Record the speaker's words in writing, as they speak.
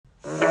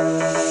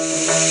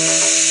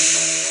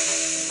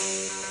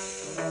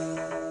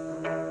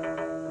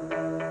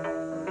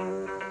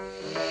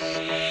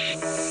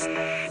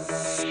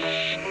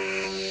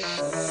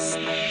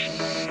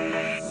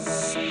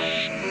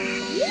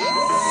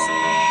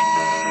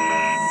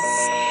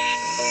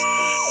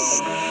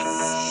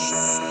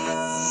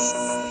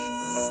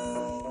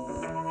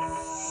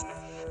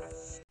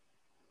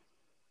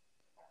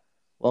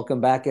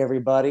Welcome back,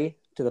 everybody,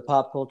 to the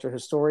Pop Culture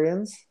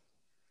Historians.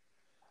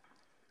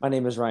 My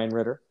name is Ryan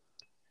Ritter.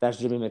 That's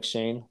Jimmy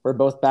McShane. We're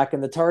both back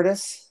in the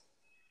TARDIS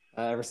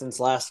ever since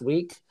last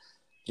week.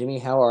 Jimmy,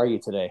 how are you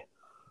today?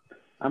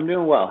 I'm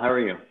doing well. How are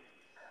you?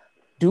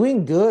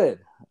 Doing good.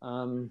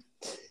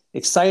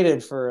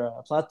 Excited for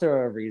a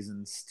plethora of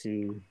reasons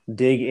to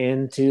dig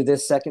into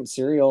this second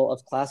serial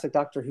of classic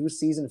Doctor Who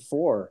Season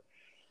 4.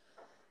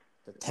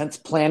 The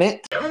 10th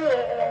Planet.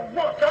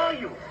 What are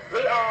you? We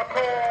are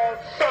called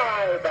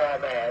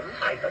Cybermen.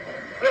 Cybermen?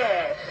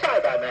 Yes,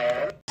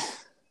 Cybermen.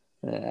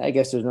 I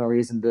guess there's no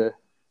reason to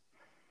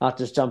not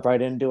just jump right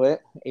into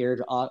it.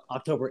 Aired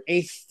October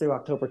 8th through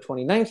October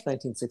 29th,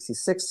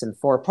 1966 in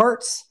 4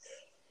 parts.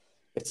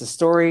 It's a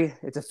story,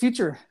 it's a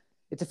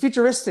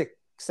futuristic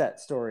set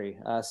story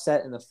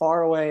set in the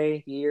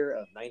faraway year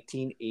of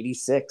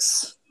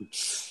 1986.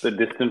 The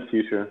distant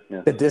future.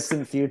 Yeah. The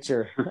distant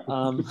future.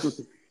 And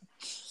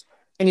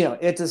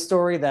it's a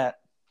story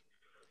that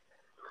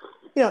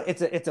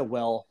it's a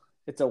well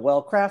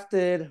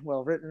crafted,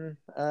 well written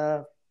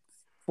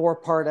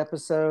 4-part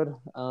episode,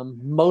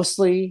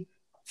 mostly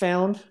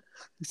found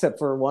except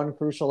for one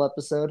crucial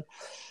episode.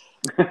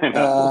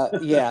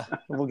 Yeah,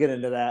 we'll get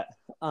into that.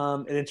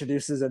 It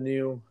introduces a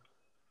new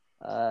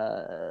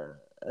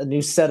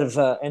set of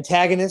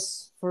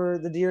antagonists for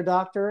the Dear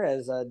Doctor,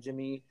 as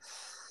Jimmy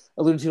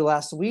alluded to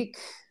last week.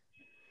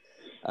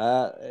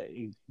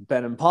 Ben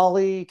and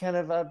Polly kind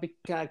of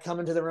come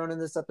into their own in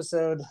this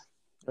episode,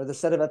 or the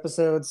set of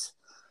episodes.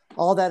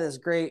 All that is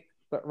great,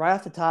 but right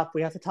off the top,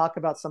 we have to talk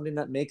about something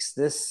that makes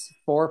this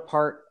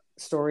 4-part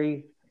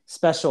story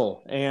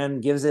special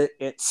and gives it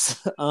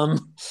its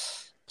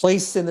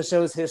place in the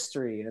show's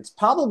history. And it's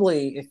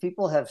probably, if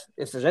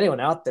there's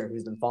anyone out there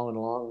who's been following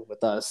along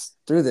with us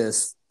through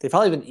this, they've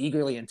probably been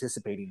eagerly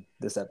anticipating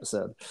this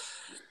episode.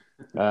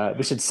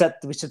 We should set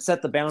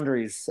the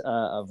boundaries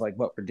of like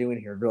what we're doing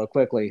here real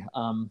quickly.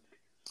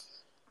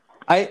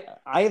 I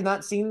have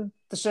not seen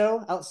the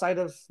show outside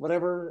of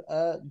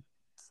whatever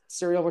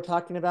serial we're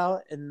talking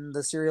about, and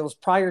the serials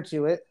prior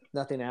to it,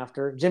 nothing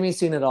after. Jimmy's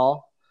seen it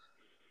all.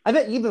 I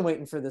bet you've been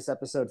waiting for this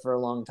episode for a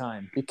long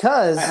time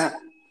because I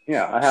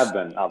have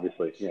been,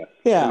 obviously.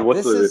 Yeah. And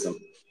what's the reason?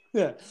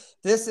 Yeah,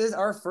 this is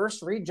our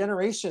first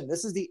regeneration.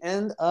 This is the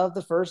end of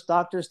the first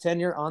Doctor's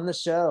tenure on the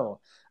show.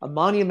 A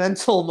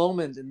monumental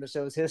moment in the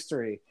show's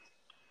history.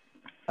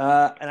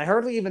 And I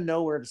hardly even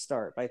know where to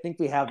start, but I think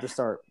we have to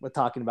start with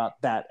talking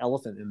about that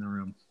elephant in the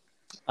room.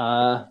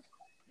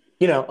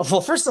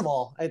 Well, first of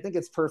all, I think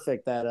it's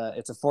perfect that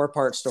it's a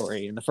 4-part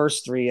story, and the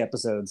first 3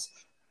 episodes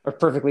are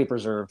perfectly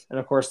preserved. And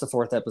of course, the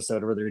 4th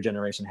episode where the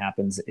regeneration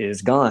happens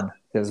is gone,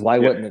 because why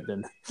wouldn't it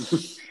been?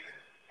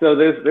 So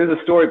there's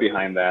a story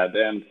behind that,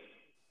 and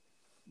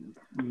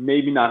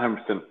maybe not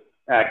 100%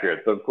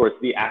 accurate, but of course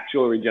the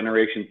actual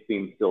regeneration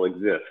scene still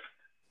exists.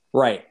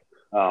 Right.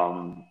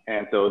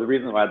 And so the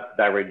reason why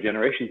that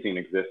regeneration scene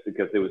exists is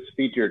because it was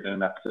featured in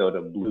an episode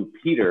of Blue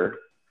Peter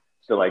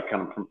to like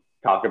kind of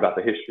talk about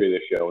the history of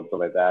the show and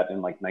stuff like that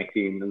in like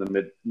in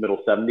the middle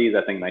 70s,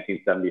 I think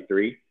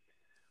 1973.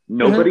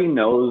 Nobody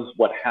knows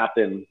what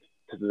happened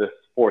to this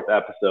 4th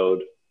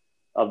episode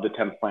of the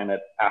 10th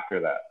Planet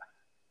after that.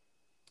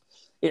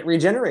 It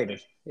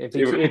regenerated.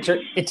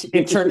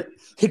 It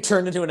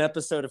turned into an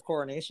episode of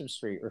Coronation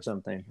Street or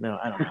something. No,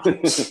 I don't know.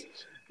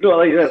 No,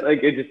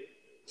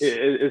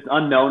 it's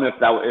unknown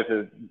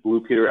if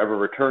Blue Peter ever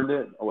returned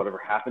it or whatever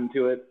happened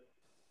to it.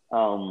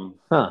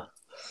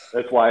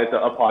 That's why it's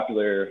a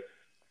popular,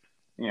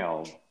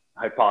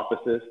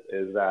 hypothesis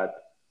is that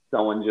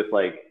someone just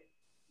like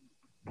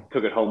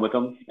took it home with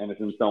them, and it's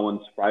in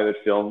someone's private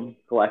film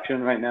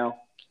collection right now.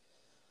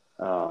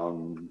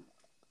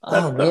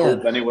 That's the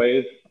hope,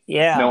 anyways.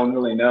 Yeah. No one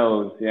really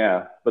knows.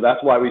 Yeah. But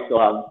that's why we still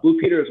have Blue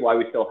Peter is why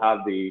we still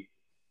have the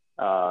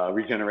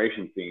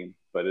regeneration scene,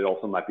 but it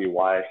also might be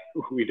why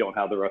we don't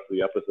have the rest of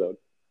the episode.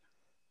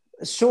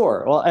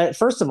 Sure. Well,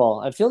 first of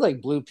all, I feel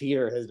like Blue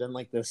Peter has been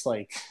like this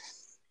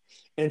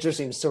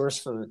interesting source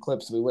for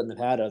clips we wouldn't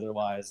have had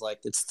otherwise. Like,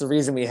 it's the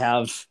reason we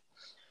have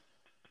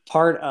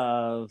part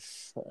of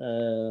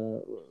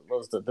what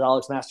was the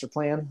Daleks' master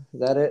plan?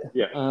 Is that it?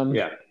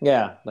 Yeah.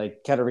 Yeah.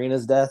 Like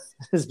Katarina's death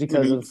is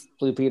because of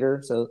Blue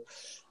Peter. So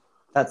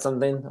that's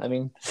something. I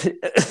mean,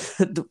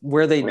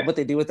 what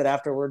they do with it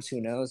afterwards,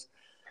 who knows?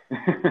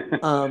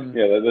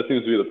 That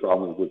seems to be the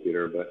problem with Blue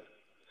Peter. But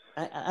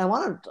I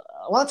want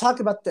to talk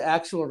about the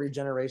actual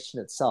regeneration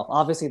itself.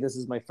 Obviously, this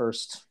is my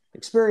first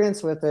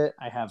experience with it.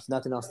 I have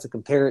nothing else to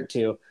compare it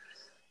to.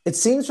 It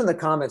seems from the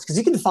comments, because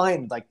you can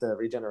find like the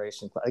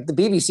regeneration, like the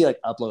BBC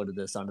uploaded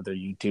this onto their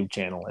YouTube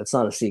channel. It's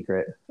not a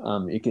secret.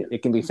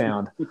 It can be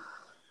found.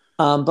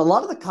 But a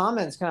lot of the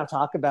comments kind of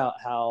talk about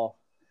how,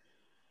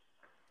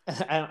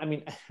 I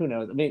mean, who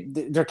knows? I mean,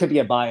 there could be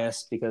a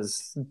bias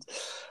because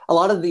a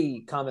lot of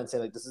the comments say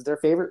like this is their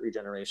favorite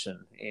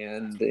regeneration,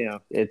 and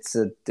it's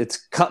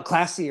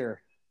classier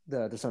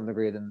to some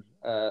degree than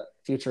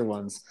future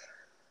ones.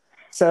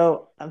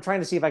 So I'm trying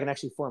to see if I can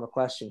actually form a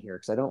question here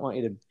because I don't want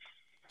you to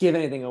give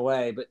anything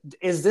away. But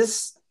is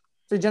this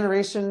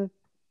regeneration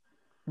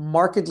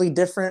markedly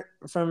different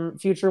from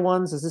future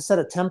ones? Is this set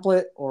a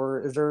template,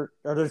 or are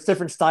there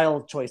different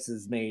style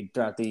choices made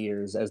throughout the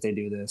years as they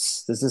do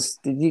this?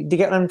 Do you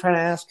get what I'm trying to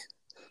ask?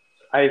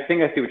 I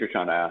think I see what you're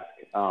trying to ask.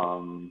 I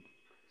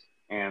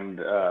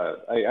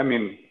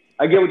mean,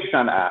 I get what you're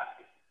trying to ask.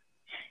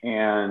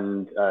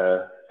 And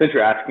since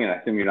you're asking, I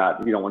assume you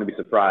don't want to be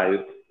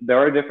surprised. There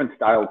are different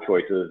style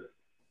choices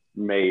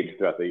made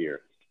throughout the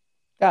year.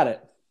 Got it.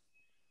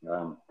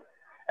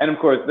 And of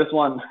course, this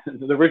one,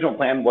 the original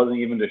plan wasn't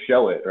even to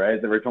show it,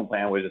 right? The original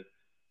plan was just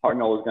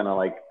Hartnell was going to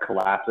like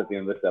collapse at the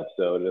end of this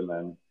episode. And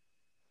then,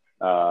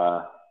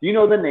 do you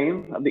know the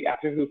name of the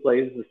actor who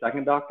plays the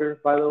second Doctor,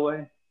 by the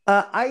way?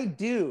 I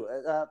do.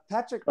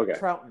 Patrick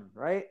Troughton,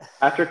 right?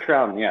 Patrick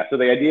Troughton, yeah. So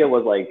the idea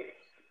was like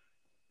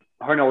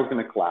Hartnell was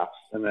going to collapse.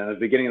 And then at the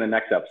beginning of the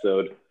next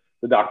episode,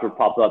 the Doctor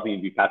pops up and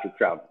he'd be Patrick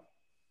Troughton.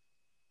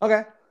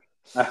 Okay.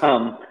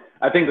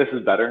 I think this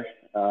is better.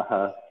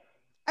 I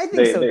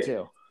think so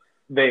too.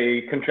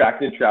 They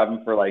contracted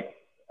Troughton for like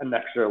an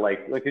extra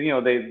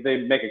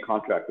they make a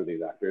contract with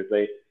these actors.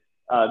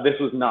 This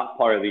was not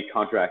part of the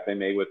contract they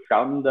made with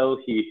Troughton though.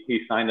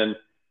 He signed an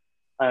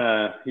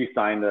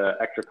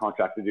extra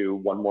contract to do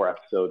one more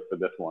episode for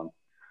this one,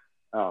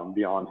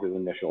 beyond his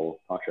initial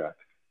contract.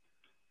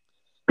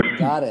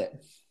 Got it.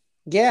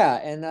 Yeah,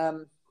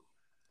 and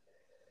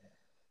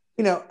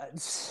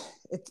it's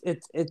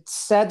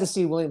sad to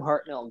see William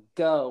Hartnell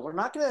go. We're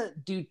not going to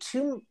do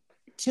too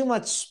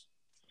much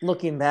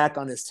looking back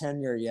on his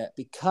tenure yet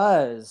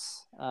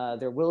because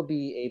there will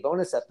be a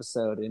bonus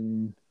episode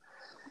in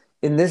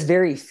this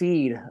very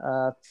feed,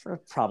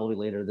 probably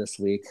later this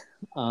week.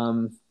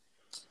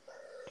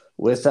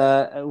 We're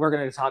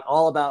going to talk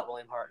all about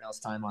William Hartnell's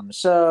time on the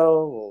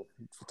show.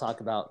 We'll talk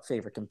about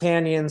favorite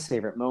companions,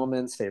 favorite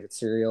moments, favorite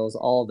serials,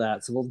 all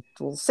that. So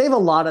we'll save a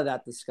lot of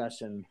that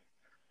discussion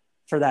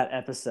for that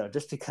episode,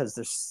 just because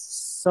there's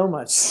so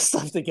much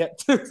stuff to get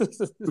through.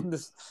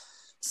 This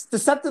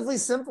deceptively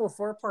simple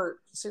 4-part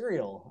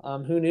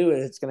serial. Who knew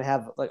it's going to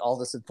have like all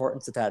this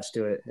importance attached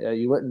to it?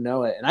 You wouldn't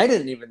know it, and I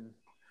didn't even.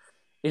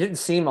 It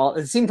seemed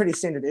pretty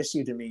standard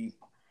issue to me.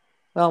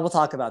 Well, we'll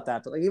talk about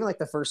that, but like even like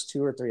the first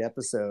 2 or 3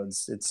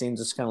 episodes, it seemed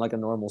just kind of like a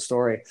normal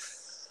story.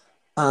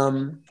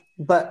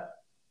 But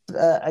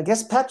I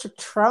guess Patrick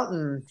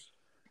Troughton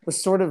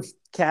was sort of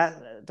cast.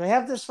 Do I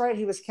have this right?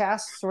 He was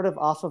cast sort of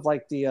off of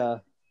like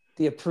the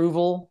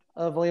approval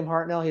of William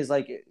Hartnell. He's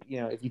like,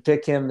 if you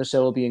pick him, the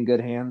show will be in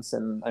good hands,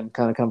 and I'm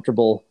kind of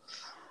comfortable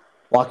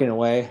walking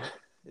away.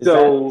 Is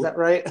that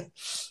right?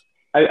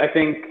 I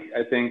think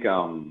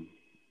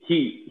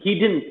he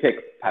didn't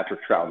pick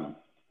Patrick Troughton,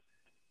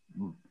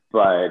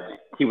 but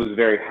he was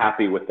very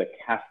happy with the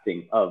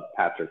casting of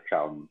Patrick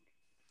Troughton.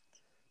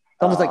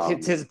 Almost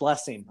like his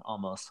blessing,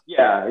 almost.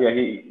 Yeah.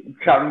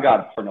 Troughton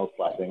got Hartnell's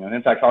blessing, and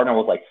in fact, Hartnell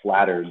was like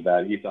flattered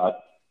that he thought,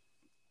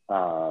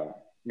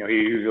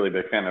 he was really a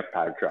big fan of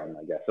Patrick Troughton,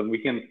 I guess. And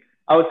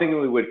I was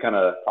thinking we would kind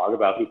of talk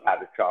about who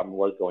Patrick Troughton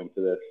was going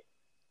to this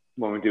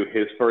when we do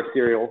his first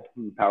serial,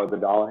 Power of the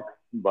Daleks.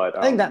 But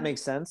I think that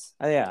makes sense.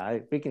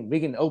 We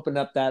can open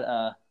up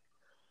that.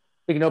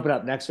 We can open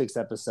up next week's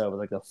episode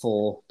with like a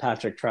full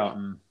Patrick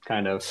Troughton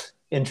kind of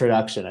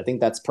introduction. I think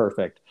that's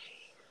perfect.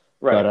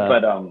 Right,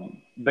 but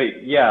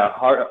yeah,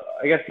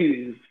 I guess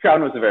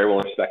Troughton was a very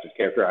well-respected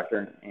character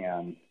actor,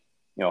 and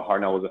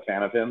Hartnell was a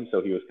fan of him,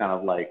 so he was kind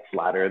of like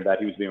flattered that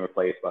he was being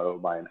replaced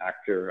by an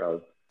actor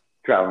of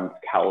Troughton's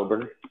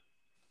caliber,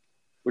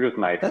 which was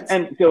nice.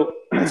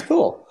 That's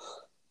cool.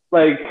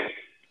 Like,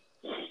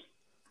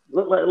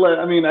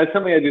 I mean, it's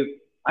something I do.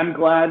 I'm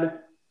glad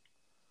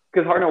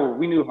because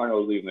we knew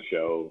Hartnell was leaving the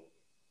show.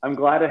 I'm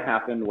glad it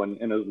happened when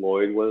Inez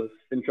Lloyd was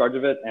in charge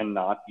of it and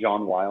not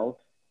John Wild.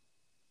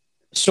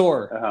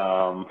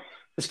 Sure.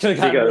 This could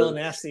have gotten real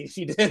nasty if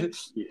you did.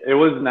 It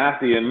was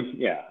nasty, and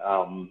yeah.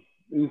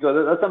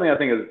 So that's something I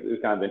think is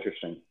kind of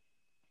interesting.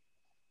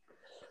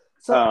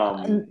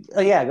 So go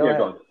ahead. Go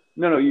on.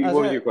 No,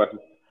 what was your question?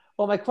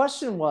 Well, my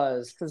question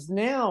was because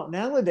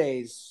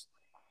nowadays,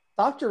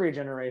 Doctor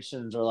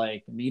regenerations are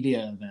like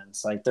media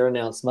events. Like they're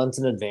announced months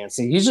in advance.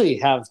 They usually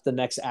have the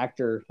next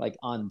actor like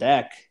on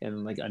deck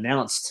and like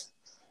announced.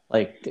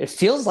 Like it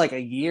feels like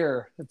a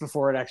year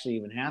before it actually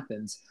even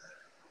happens.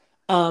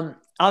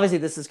 Obviously,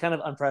 this is kind of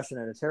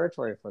unprecedented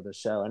territory for the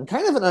show and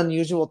kind of an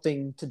unusual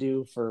thing to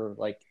do for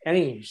like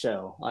any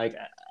show. Like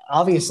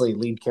obviously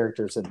lead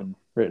characters have been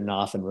written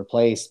off and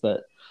replaced,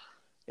 but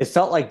it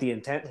felt like the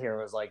intent here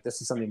was like,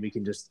 this is something we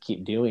can just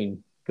keep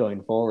doing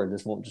going forward.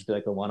 This won't just be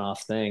like a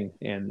one-off thing.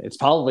 And it's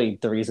probably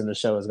the reason the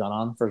show has gone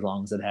on for as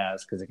long as it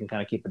has, because it can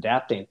kind of keep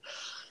adapting.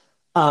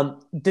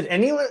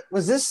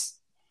 Was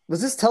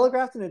Was this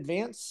telegraphed in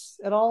advance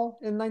at all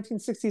in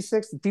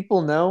 1966? Did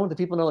people know? Did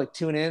people know, like,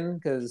 tune in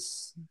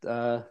because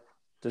there's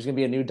going to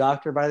be a new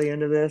Doctor by the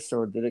end of this?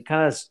 Or did it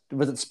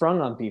was it sprung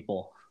on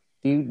people?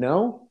 Do you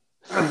know?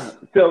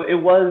 So it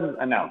was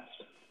announced,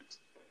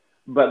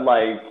 but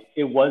like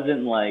it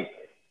wasn't like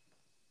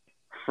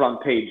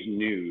front page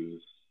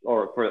news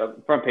or for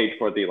front page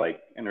for the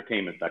like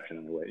entertainment section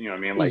in a way. You know what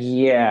I mean? Like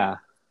yeah.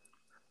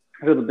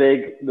 So the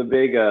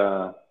big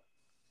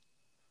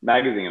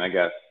magazine, I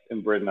guess,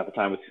 in Britain at the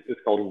time was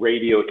called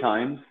Radio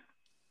Times.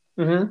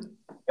 Mm-hmm.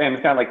 And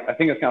it's kind of like, I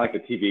think it's kind of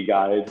like the TV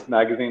Guide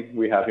magazine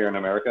we have here in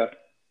America,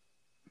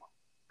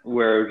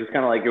 where it was just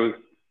kind of like, it was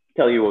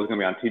tell you what was going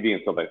to be on TV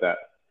and stuff like that.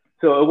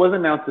 So it was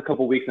announced a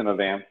couple weeks in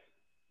advance,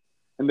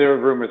 and there were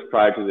rumors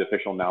prior to the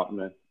official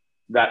announcement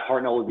that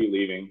Hartnell would be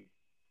leaving,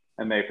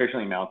 and they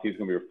officially announced he's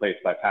going to be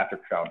replaced by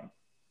Patrick Troughton.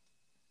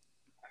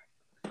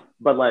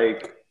 But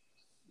like,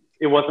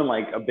 it wasn't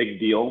like a big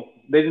deal.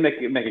 They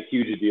didn't make a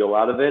huge deal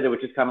out of it. It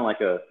was just kind of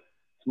like a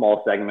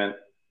small segment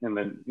in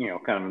the, you know,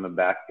 kind of in the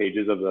back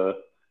pages of the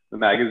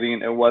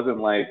magazine. It wasn't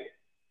like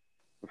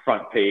the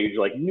front page,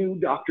 like new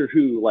Doctor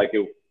Who, like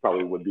it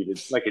probably would be,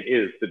 like it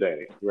is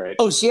today, right?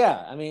 Oh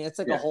yeah, I mean, it's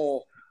like a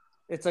whole,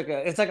 it's like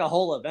a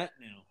whole event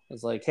now.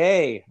 It's like,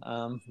 hey,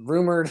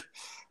 rumored,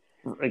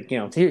 like, you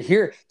know,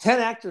 here 10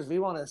 actors we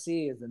want to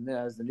see as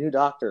the new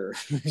Doctor or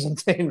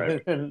something.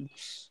 Right. And,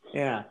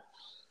 yeah,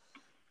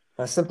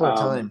 a simpler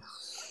time.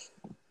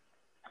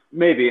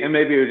 Maybe it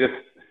was just,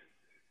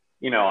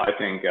 you know, I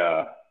think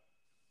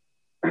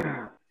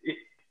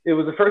it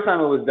was the first time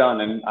it was done,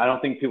 and I don't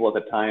think people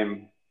at the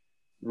time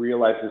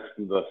realized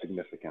the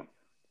significance.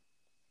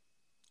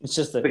 It's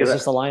just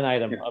a line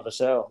item of a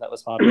show that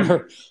was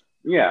popular.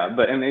 Yeah,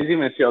 and it's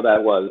even a show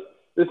that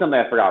this is something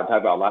I forgot to talk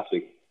about last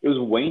week. It was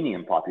waning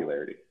in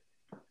popularity.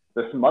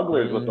 The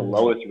Smugglers was the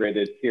lowest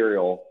rated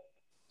serial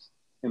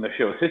in the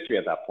show's history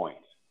at that point.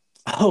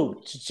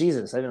 Oh,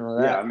 Jesus, I didn't know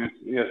that. Yeah, I mean,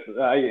 yes,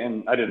 I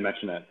didn't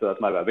mention it, so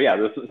that's my bad. But yeah,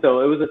 so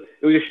it was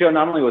a show.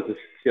 Not only was this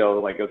show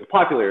like it was a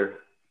popular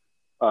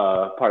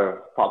part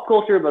of pop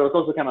culture, but it was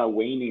also kind of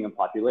waning in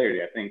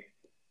popularity. I think,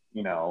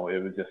 you know,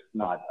 it was just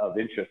not of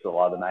interest to a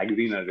lot of the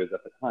magazine editors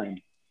at the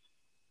time.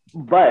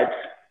 But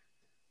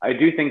I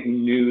do think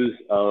news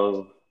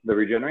of the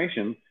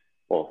regeneration,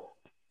 well,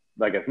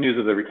 I guess news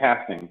of the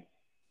recasting,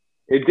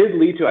 it did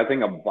lead to, I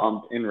think, a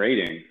bump in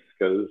ratings,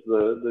 because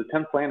the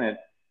 10th Planet,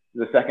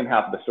 the second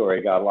half of the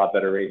story, got a lot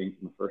better ratings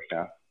than the first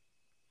half.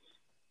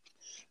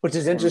 Which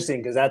is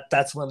interesting, because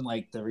that's when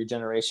like the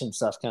regeneration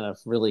stuff kind of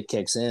really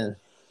kicks in.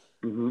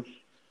 Mm-hmm.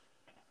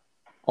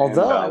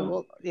 Although I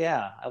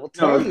will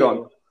tell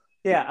you.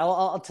 Yeah,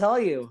 I'll tell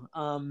you.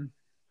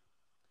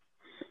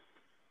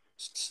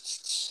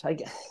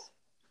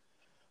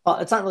 Well,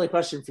 it's not really a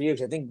question for you,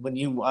 because I think when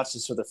you watched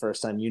this for the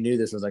first time, you knew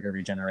this was like a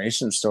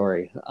regeneration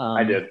story.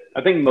 I did.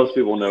 I think most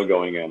people know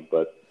going in,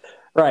 but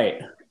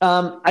right.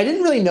 I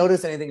didn't really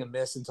notice anything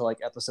amiss until like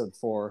episode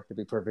 4, to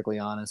be perfectly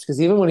honest. Because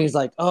even when he's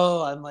like,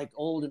 "Oh, I'm like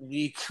old and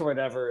weak" or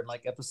whatever, in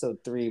like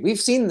episode 3, we've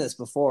seen this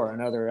before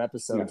in other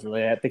episodes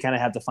where they kind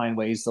of have to find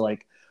ways to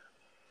like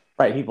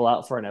write people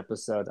out for an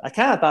episode. I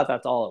kind of thought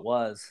that's all it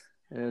was.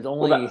 And it was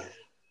only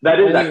that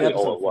is actually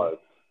all it was.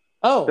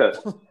 Oh,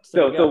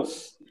 so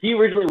he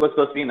originally was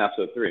supposed to be in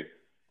episode 3.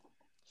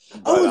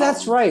 But,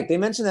 that's right. They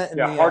mentioned that in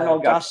the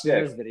Hartnell got Josh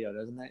Snyder's video,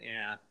 doesn't it?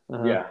 Yeah.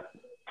 Uh-huh. Yeah.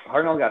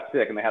 Hartnell got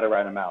sick, and they had to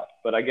write him out.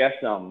 But I guess,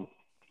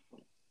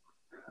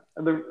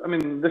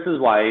 this is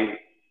why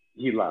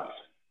he left.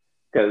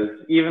 Because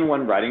even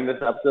when writing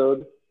this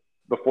episode,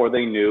 before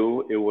they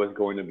knew it was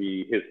going to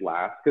be his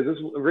last, because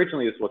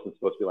originally this wasn't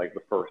supposed to be like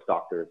the first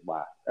Doctor's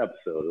last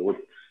episode.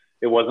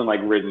 It wasn't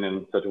like written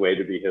in such a way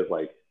to be his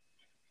like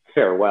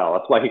farewell.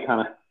 That's why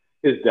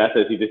his death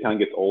is he just kind of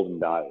gets old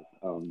and dies.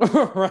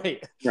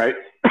 Right. Right.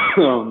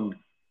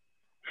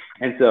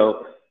 And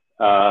so,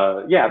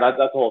 that's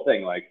the whole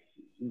thing. Like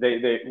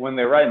they when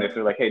they're writing this,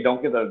 they're like, hey,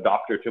 don't give the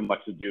Doctor too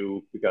much to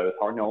do, because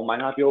Hartnell might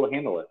not be able to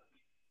handle it.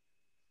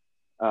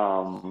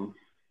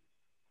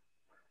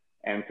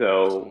 And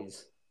so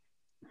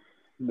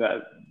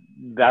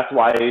that's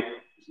why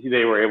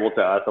they were able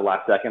to, at the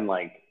last second,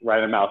 like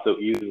write him out so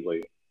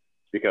easily,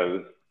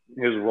 because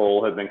his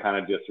role has been kind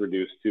of just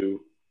reduced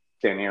to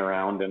standing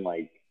around and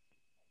like,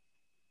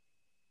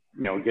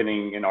 you know,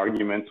 getting in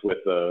arguments with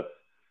the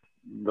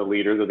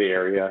leaders of the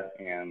area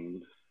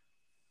and,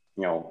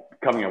 you know,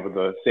 coming up with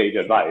the sage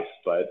advice,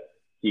 but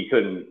he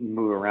couldn't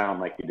move around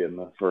like he did in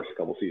the first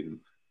couple seasons.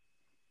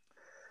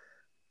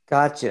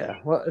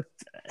 Gotcha. Well,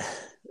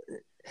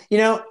 you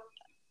know,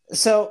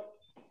 so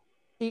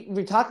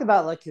we talked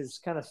about like his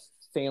kind of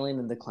failing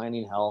and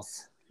declining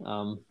health.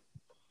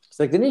 It's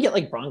like, didn't he get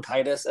like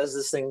bronchitis as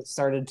this thing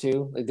started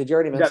to? Like, did you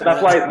already mention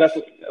that?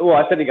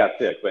 I said he got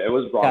sick, but it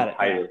was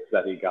bronchitis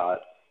that he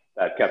got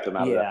that kept him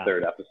out of that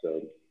third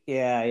episode.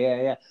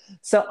 Yeah.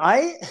 So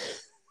I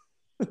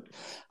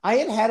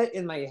had it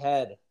in my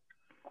head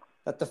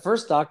that the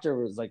first Doctor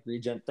was like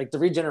the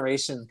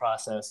regeneration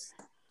process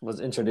was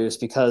introduced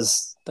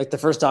because like the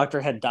first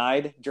Doctor had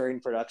died during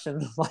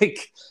production.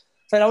 Like,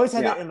 So I always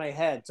had that in my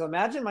head. So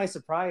imagine my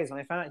surprise when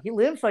I found out he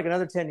lived for like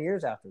another 10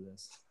 years after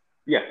this.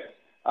 Yeah.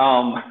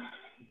 And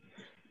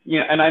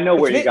I know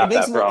where you got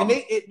that from.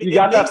 It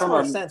makes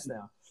more sense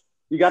now.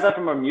 You got that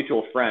from a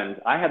mutual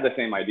friend. I had the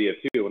same idea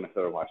too when I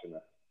started watching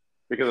this,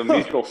 because a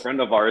mutual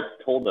friend of ours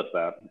told us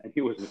that, and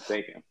he was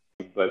mistaken.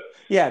 But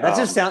yeah, that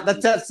just sounds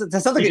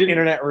like an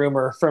internet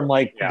rumor from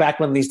back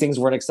when these things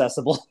weren't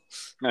accessible.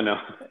 I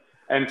know.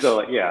 And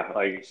so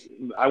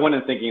I went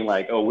in thinking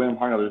William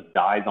Hartnell just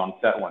dies on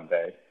set one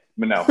day,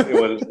 but no,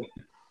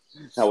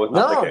 that was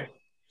not the case.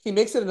 He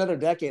makes it another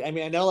decade. I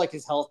mean, I know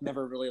his health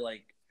never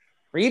really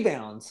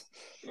rebounds,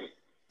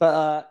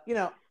 but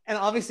and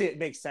obviously it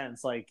makes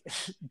sense. I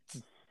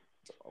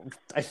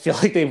feel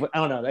like they would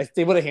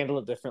have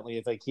handled it differently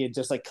if he had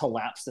just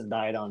collapsed and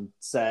died on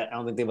set. I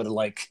don't think they would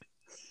have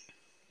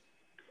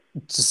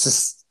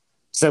just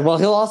said, well,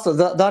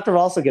 the doctor will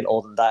also get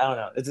old and die. I don't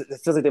know.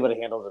 It feels like they would have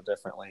handled it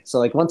differently.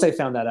 So once I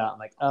found that out, I'm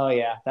like, oh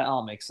yeah, that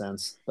all makes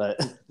sense. But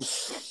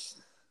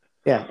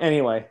yeah,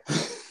 anyway,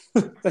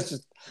 that's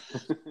just.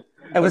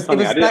 I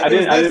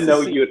didn't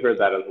know you had heard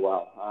that as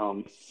well.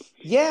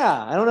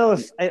 Yeah, I don't know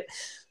if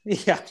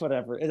yeah,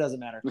 whatever. It doesn't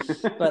matter.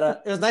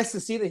 But it was nice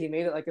to see that he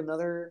made it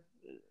another.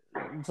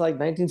 It's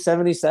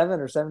 1977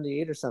 or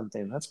 78 or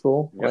something. That's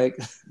cool. Yep.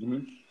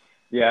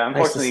 Yeah,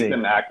 unfortunately, he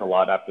didn't act a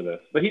lot after this,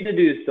 but he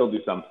did still do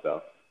some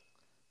stuff.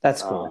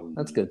 That's cool.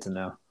 That's good to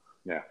know.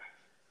 Yeah.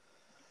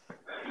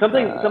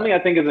 Something I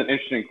think is an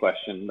interesting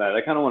question that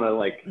I kind of want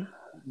to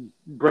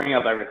bring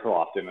up every so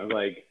often is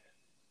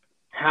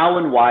how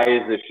and why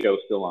is this show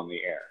still on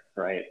the air,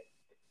 right?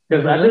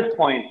 Because at this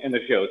point in the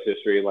show's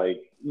history,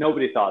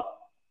 nobody thought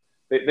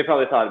they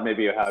probably thought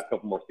maybe it had a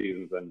couple more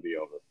seasons and be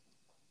over.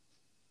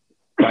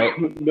 Right?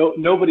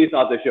 Nobody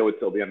thought the show would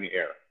still be on the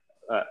air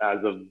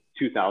as of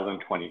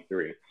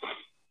 2023.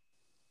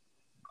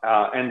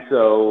 And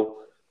so,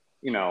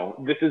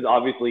 this is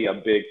obviously a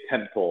big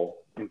tentpole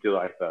into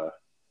the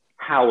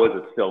how is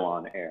it still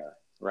on air,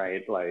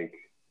 right?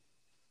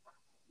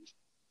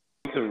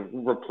 To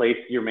replace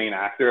your main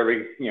actor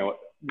every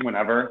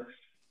whenever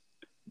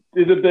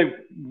is a big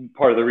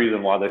part of the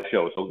reason why the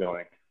show is still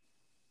going.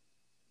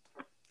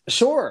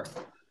 Sure.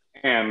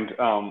 And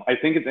I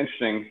think it's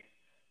interesting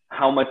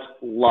how much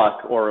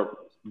luck or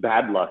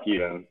bad luck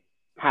even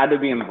had to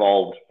be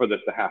involved for this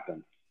to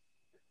happen.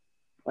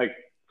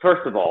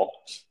 First of all,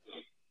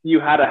 you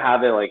had to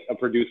have a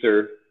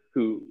producer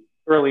who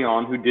early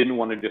on who didn't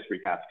want to just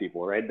recast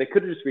people, right? They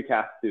could have just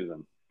recast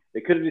Susan.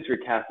 They could have just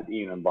recasted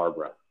Ian and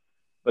Barbara,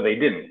 but they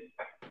didn't.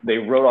 They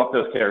wrote off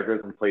those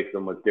characters and placed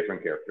them with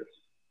different characters.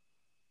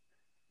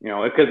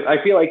 Because I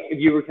feel if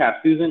you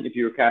recast Susan, if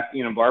you recast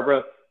Ian and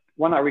Barbara,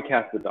 why not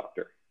recast the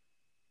Doctor?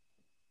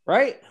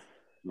 Right.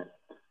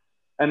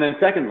 And then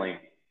secondly,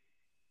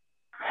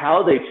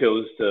 how they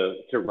chose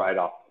to write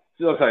off.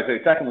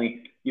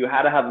 Secondly, you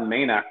had to have a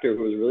main actor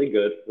who was really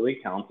good, really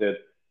talented,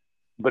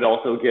 but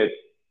also get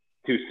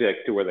too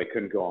sick to where they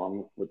couldn't go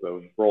on with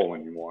the role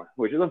anymore,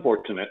 which is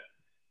unfortunate.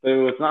 But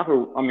it was not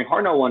for,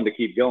 Hartnell wanted to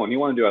keep going. He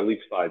wanted to do at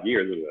least 5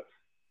 years of this.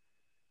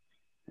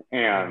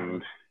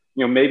 And,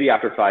 maybe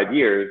after 5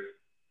 years,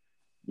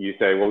 you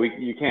say, well,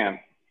 you can't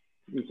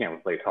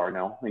replace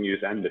Hartnell, and you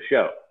just end the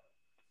show.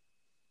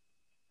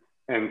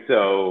 And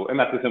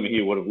that's assuming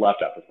he would have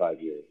left after 5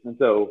 years. And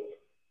so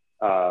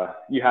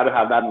you had to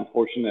have that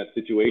unfortunate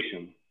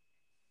situation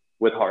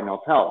with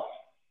Hartnell's health.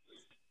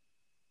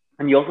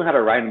 And you also had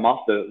to write him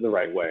off the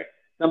right way.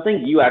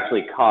 Something you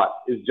actually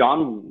caught is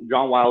John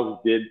Wiles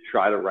did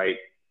try to write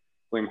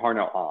William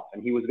Hartnell off,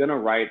 and he was going to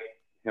write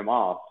him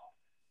off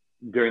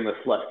during the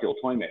Celestial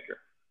Toymaker.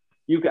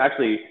 You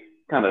actually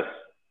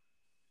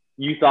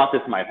you thought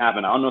this might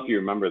happen. I don't know if you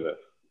remember this,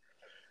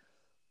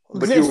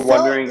 but you were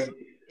wondering.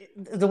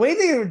 The way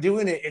they were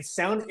doing it, it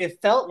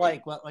felt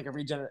like a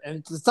regenerate, and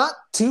it's not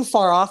too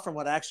far off from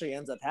what actually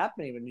ends up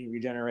happening when he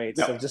regenerates.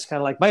 No. So just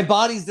kind of my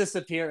body's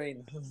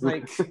disappearing,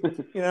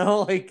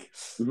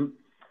 Mm-hmm.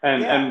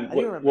 And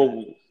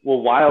what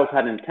Wiles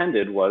had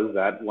intended was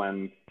that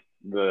when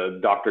the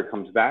Doctor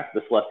comes back,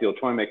 the Celestial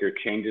Toymaker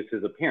changes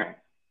his appearance.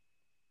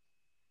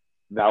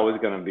 That was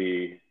going to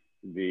be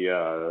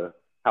the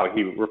how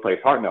he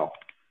replaced Hartnell,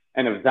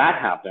 and if that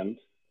happened,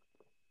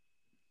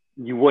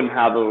 you wouldn't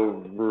have a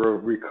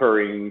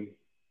recurring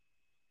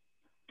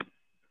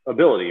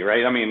ability,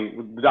 right?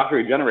 The Doctor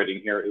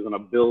regenerating here is an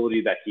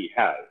ability that he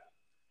has.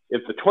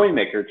 If the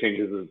Toymaker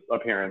changes his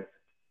appearance,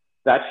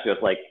 that's just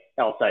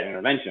outside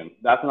intervention.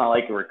 That's not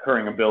a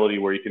recurring ability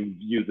where you can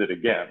use it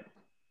again.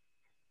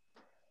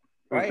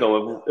 Right. And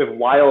so if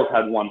Wiles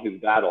had won his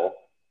battle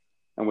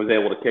and was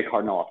able to kick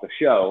Hartnell off the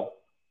show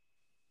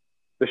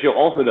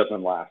also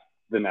doesn't last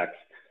the next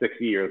 6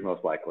 years,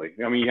 most likely.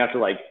 You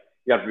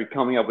have to be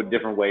coming up with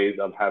different ways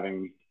of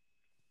having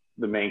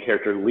the main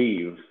character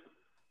leave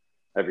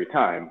every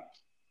time.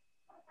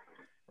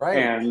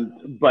 Right.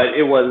 But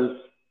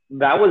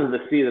that was the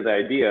seed of the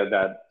idea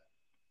that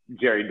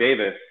Jerry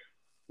Davis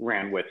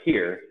ran with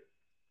here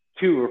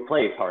to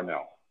replace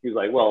Hartnell. He's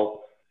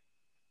well,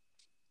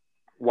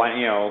 why,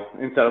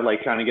 instead of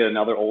trying to get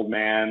another old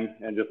man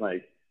and just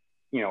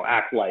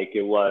act like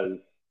it was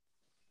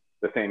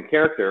the same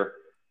character.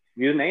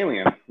 He's an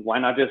alien. Why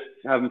not just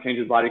have him change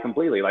his body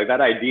completely? Like,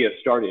 that idea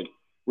started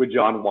with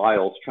John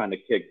Wiles trying to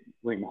kick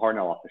William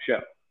Hartnell off the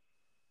show.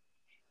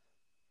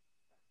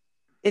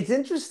 It's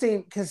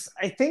interesting because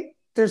I think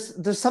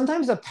there's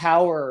sometimes a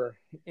power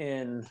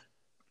in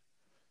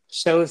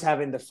shows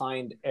having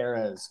defined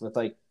eras with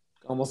like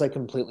almost like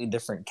completely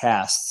different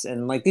casts,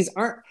 and like these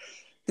aren't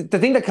the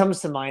thing that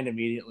comes to mind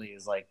immediately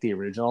is like the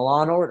original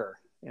Law and Order,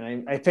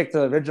 and I picked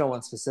the original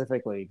one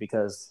specifically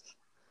because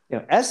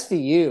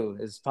SVU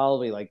is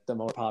probably like the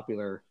most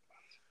popular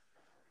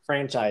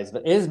franchise,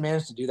 but it has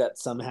managed to do that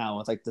somehow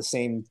with like the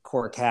same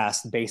core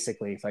cast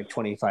basically for like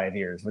 25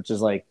 years, which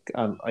is like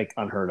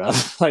unheard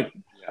of. Like,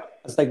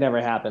 it's like never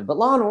happened. But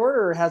Law and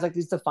Order has like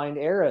these defined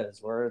eras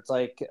where it's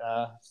like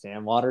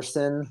Sam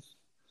Waterston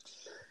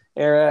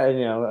era,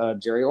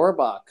 and Jerry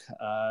Orbach,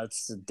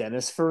 it's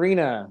Dennis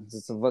Farina,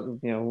 it's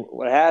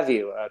what have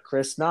you,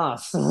 Chris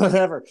Noth,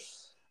 whatever,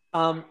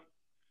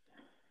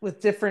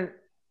 with different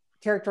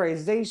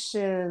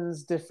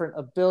characterizations, different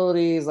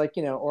abilities. Like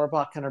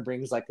Orbach kind of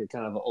brings like a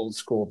kind of old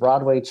school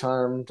Broadway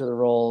charm to the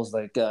roles,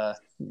 like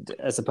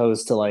as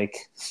opposed to like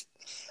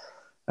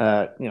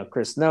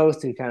Chris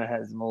Noth, who kind of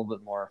has a little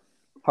bit more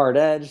hard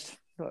edged,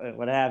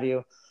 what have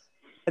you,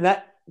 and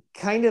that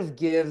kind of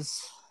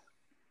gives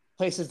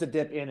places to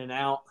dip in and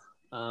out.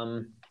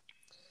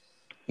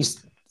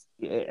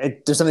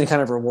 There's something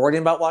kind of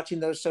rewarding about watching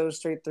those shows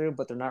straight through,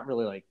 but they're not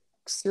really like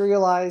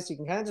serialized. You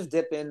can kind of just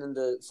dip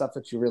into stuff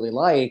that you really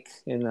like,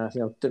 and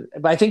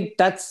but I think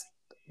that's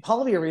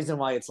probably a reason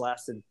why it's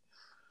lasted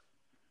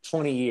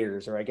 20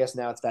 years, or I guess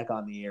now it's back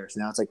on the air, so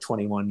now it's like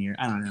 21 years.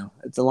 I don't know.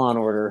 It's a Law and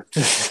Order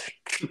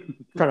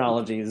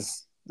chronology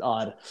is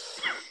odd.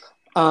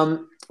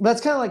 But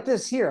it's kind of like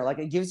this here. Like,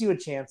 it gives you a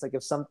chance. Like,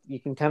 if you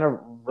can kind of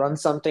run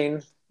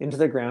something into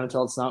the ground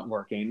until it's not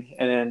working,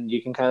 and then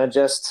you can kind of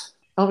just,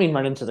 I don't mean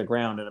run into the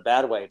ground in a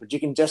bad way, but you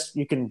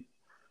can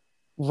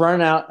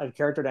run out a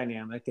character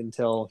dynamic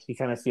until you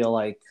kind of feel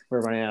like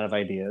we're running out of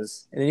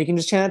ideas, and then you can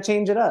just kind of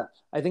change it up.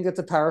 I think that's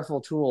a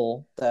powerful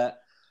tool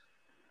that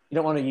you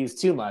don't want to use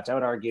too much. I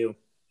would argue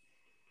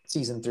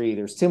season 3,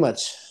 there's too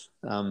much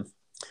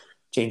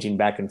changing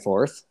back and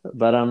forth,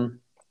 but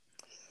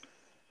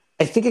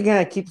I think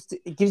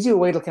it gives you a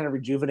way to kind of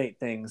rejuvenate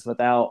things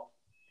without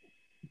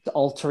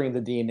altering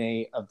the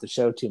DNA of the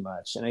show too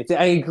much. And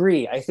I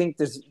agree. I think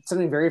there's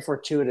something very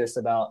fortuitous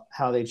about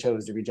how they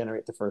chose to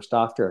regenerate the First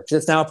Doctor, because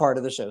it's now a part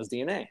of the show's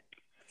DNA.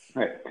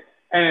 Right.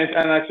 And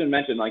I should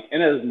mention, like,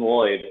 Inez and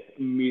Lloyd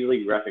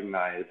immediately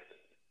recognized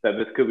that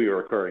this could be a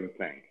recurring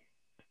thing.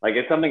 Like,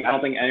 it's something I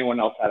don't think anyone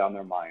else had on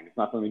their mind. It's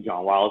not something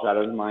John Wiles had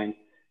on his mind.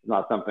 It's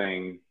not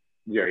something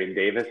Jerry and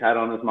Davis had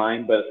on his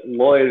mind. But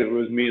Lloyd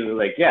was immediately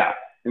like, yeah.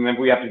 And then if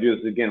we have to do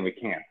this again, we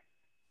can.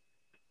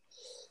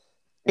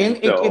 And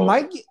it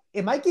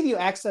might give you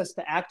access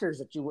to actors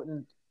that you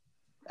wouldn't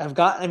have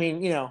got. I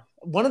mean,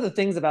 one of the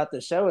things about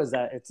the show is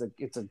that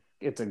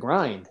it's a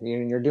grind.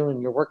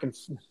 You're working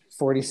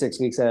 46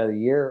 weeks out of the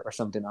year or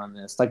something on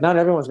this. Like, not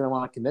everyone's going to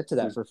want to commit to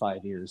that for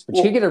 5 years, but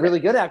you can get a really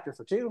good actor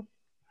for 2.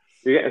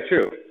 Yeah, it's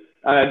true.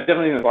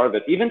 Definitely a part of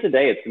it. Even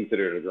today, it's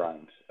considered a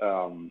grind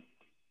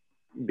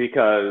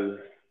because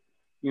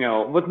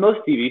with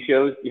most TV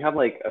shows, you have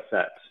like a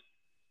set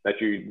that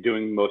you're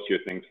doing most of your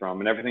things from,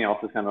 and everything else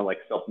is kind of like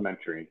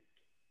supplementary.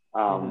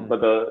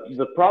 But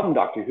the problem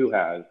Doctor Who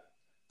has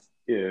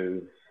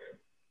is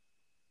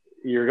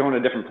you're going to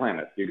different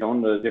planets, you're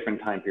going to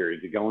different time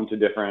periods, you're going to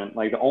different,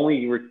 like, the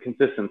only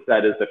consistent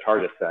set is the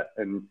TARDIS set,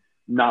 and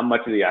not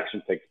much of the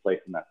action takes place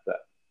in that set.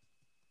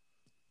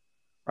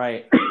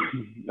 Right.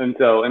 and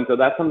so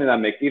that's something that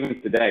makes,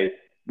 even today,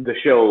 the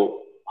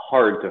show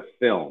hard to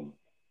film.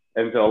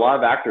 And so a lot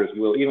of actors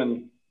will,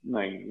 even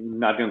like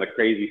not doing the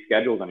crazy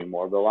schedules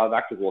anymore, but a lot of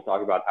actors will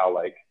talk about how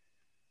like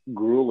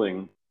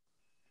grueling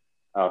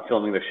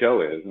filming the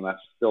show is. And that's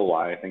still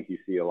why I think you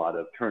see a lot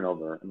of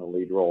turnover in the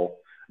lead role.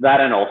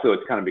 That, and also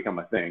it's kind of become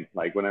a thing.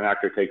 Like, when an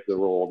actor takes the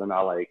role, they're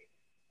not like,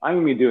 I'm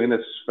going to be doing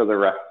this for the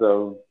rest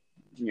of,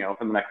 for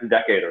the next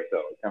decade or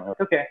so. It's kind of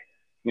like, okay,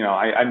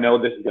 I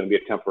know this is going to be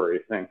a temporary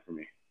thing for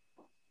me.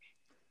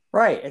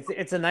 Right.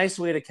 It's a nice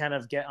way to kind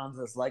of get onto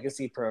this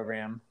legacy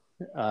program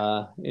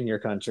in your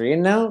country.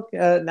 And now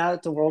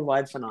it's a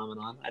worldwide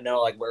phenomenon. I know,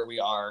 like, where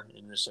we are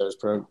in the show's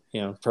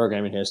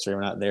programming history,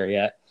 we're not there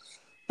yet,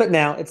 but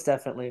now it's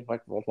definitely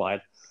like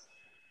worldwide.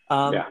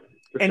 Yeah.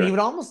 And sure.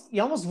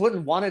 you almost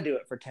wouldn't want to do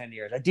it for 10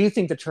 years. I do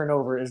think the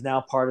turnover is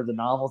now part of the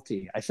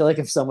novelty. I feel like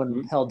if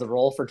someone held the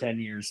role for 10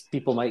 years,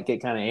 people might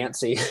get kind of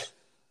antsy.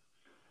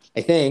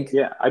 I think.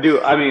 Yeah, I do.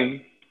 I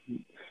mean,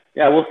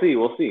 yeah, we'll see.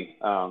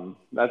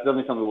 That's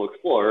definitely something we'll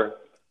explore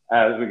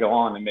as we go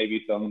on, and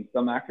maybe some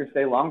actors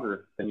stay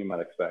longer than you might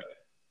expect.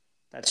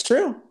 That's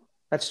true.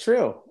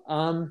 So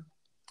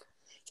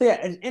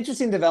yeah, an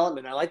interesting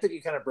development. I like that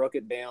you kind of broke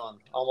it down,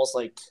 almost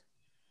like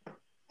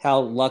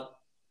how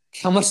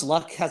much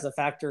luck has a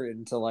factor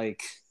into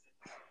like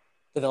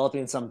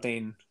developing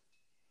something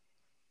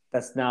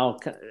that's now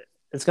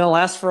it's going to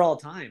last for all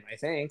time, I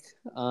think.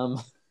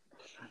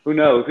 Who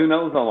knows? Who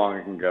knows how long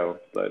it can go?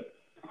 But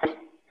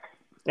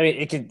I mean,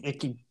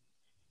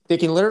 it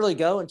can literally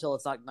go until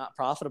it's not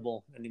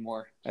profitable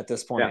anymore at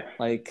this point. Yeah.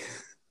 Like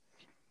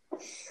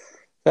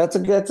that's a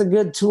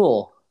good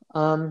tool.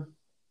 So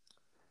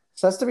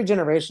that's the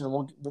regeneration.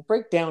 We'll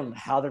break down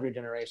how the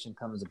regeneration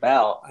comes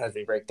about as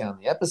we break down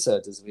the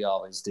episodes, as we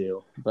always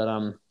do.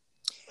 But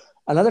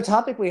another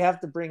topic we have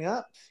to bring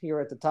up here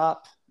at the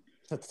top.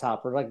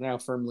 We're like now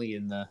firmly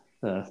in the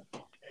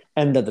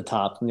end of the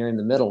top, near in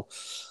the middle.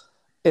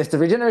 If the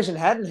regeneration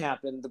hadn't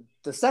happened,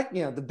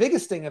 the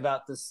biggest thing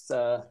about this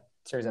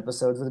series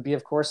episodes would be,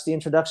 of course, the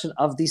introduction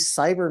of the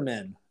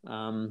Cybermen.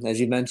 As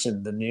you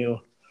mentioned, a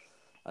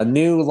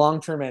new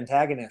long-term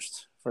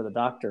antagonist for the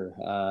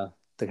Doctor,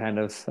 the kind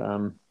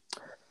of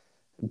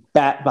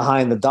bat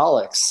behind the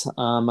Daleks.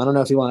 I don't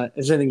know if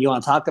is there anything you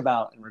want to talk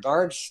about in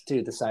regards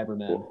to the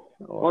Cybermen?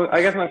 Well,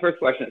 I guess my first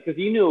question, because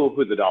you knew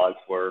who the Daleks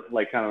were,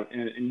 like kind of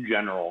in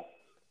general,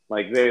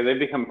 like they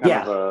become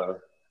kind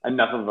of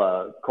enough of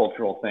a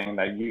cultural thing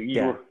that you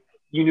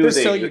knew they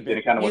existed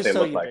and kind of what they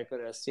looked like.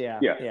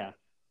 Yeah.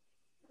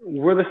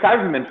 Were the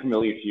Cybermen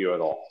familiar to you at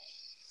all?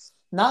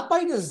 Not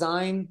by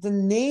design. The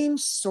name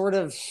sort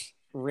of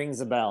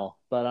rings a bell,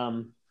 but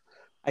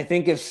I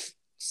think if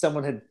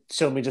someone had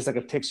shown me just like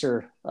a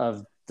picture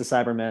of the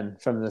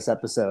Cybermen from this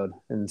episode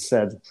and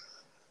said,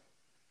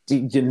 "Do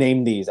you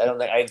name these?" I don't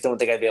think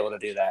I'd be able to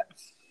do that.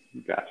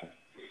 Gotcha.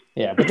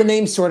 Yeah, but the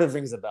name sort of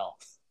rings a bell.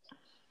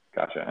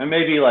 Gotcha. And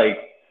maybe like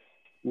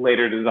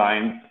later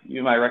designs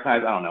you might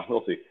recognize. I don't know.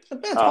 We'll see.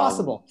 It's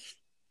possible.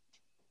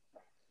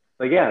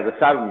 But yeah, the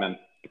Cybermen,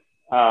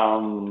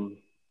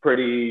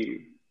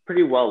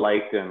 pretty well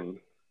liked and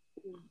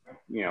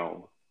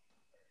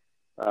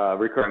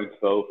recurring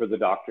foe for the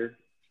Doctor.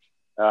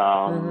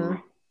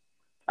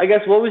 I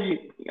guess what was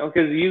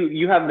because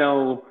you have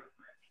no,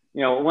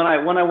 when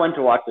I went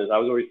to watch this, I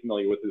was always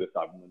familiar with who the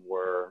Cybermen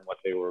were and what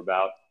they were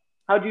about.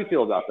 How do you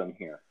feel about them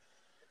here?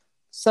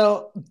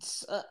 So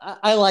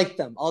I like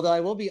them, although I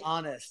will be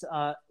honest.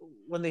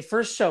 When they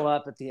first show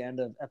up at the end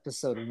of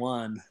episode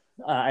 1,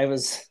 I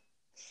was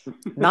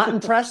not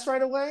impressed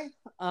right away.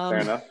 Fair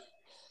enough.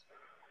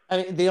 I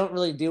mean, they don't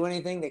really do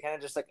anything. They kind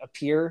of just like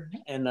appear,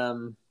 and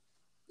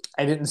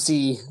I didn't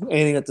see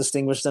anything that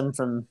distinguished them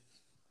from.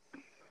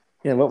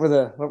 What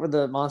were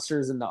the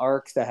monsters in the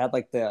Ark that had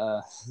like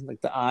the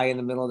eye in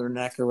the middle of their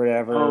neck or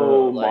whatever?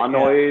 Oh,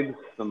 monoids. Yeah.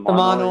 The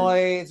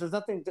monoids. There's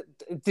nothing.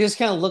 They just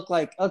kind of look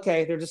like,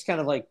 okay, they're just kind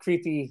of like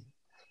creepy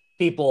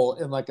people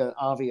in like an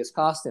obvious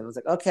costume. It's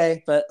like,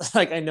 okay, but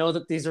like I know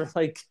that these are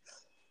like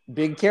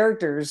big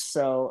characters,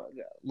 so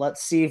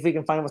let's see if we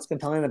can find what's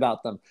compelling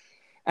about them.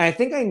 And I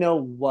think I know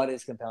what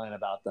is compelling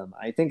about them.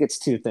 I think it's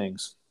two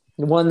things.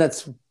 One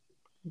that's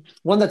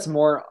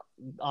more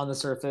on the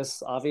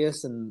surface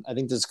obvious, and I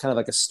think there's kind of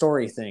like a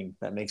story thing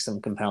that makes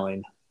them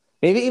compelling,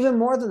 maybe even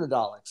more than the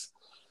Daleks.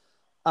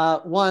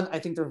 One, I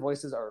think their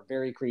voices are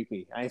very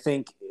creepy. I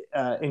think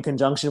in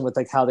conjunction with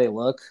like how they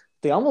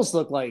almost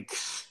look like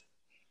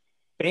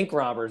bank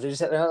robbers.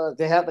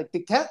 They have like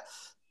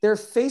their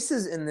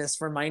faces in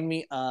this remind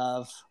me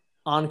of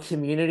on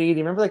Community. Do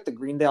you remember like the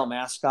Greendale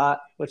mascot,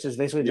 which is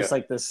basically just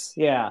like this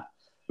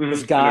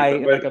this guy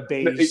in like a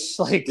beige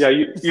like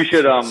you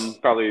should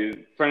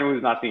probably, for anyone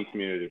who's not seen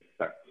Community,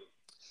 sorry.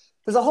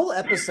 There's a whole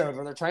episode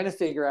where they're trying to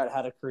figure out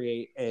how to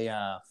create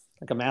a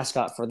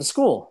mascot for the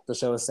school. The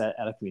show is set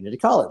at a community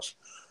college,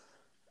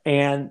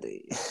 and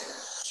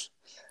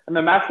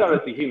the mascot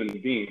is the human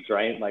beings,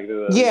 right? Like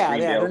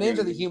their names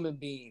are the human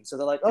beings. So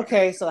they're like,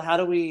 okay, so how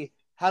do we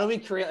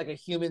create like a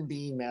human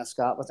being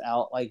mascot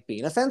without like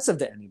being offensive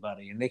to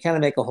anybody? And they kind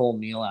of make a whole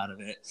meal out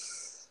of it.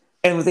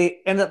 And what they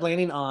end up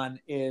landing on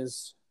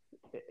is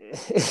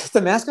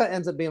the mascot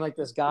ends up being like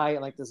this guy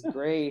in like this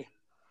gray,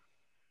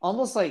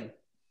 almost like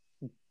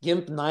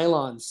gimp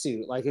nylon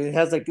suit. Like it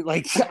has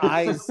like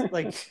eyes,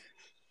 like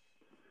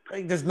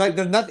there's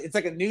nothing. It's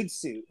like a nude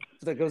suit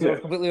that goes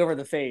completely over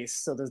the face.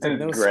 So there's like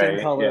no skin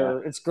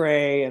color. Yeah. It's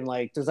gray and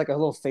like there's like a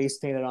little face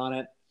painted on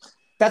it.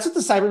 That's what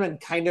the Cybermen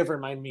kind of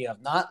remind me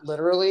of. Not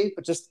literally,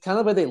 but just kind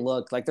of the way they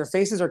look. Like their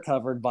faces are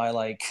covered by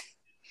like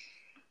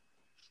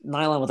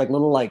nylon with like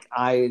little like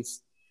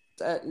eyes.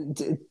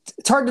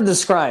 It's hard to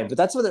describe, but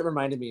that's what it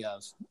reminded me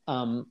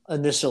of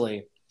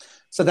initially.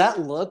 So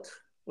that look,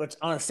 which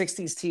on a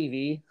 60s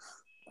TV,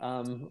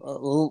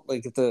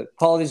 like the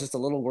quality is just a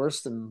little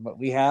worse than what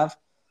we have.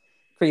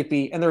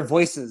 Creepy, and their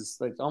voices,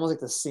 like almost like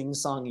the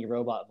sing-songy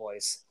robot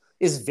voice,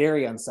 is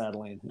very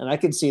unsettling. And I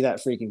could see that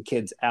freaking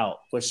kids out,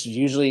 which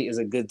usually is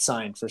a good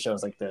sign for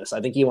shows like this.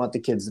 I think you want the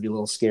kids to be a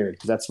little scared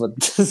because that's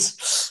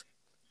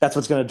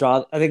what's going to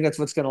draw. I think that's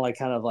what's going to like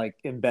kind of like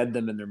embed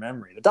them in their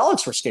memory. The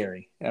Daleks were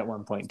scary at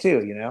one point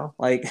too,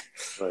 like.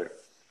 Right.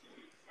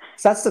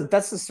 So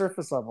that's the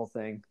surface level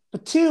thing.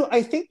 But two,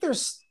 I think their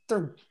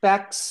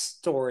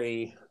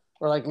backstory,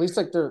 or like at least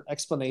like their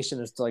explanation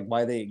as to like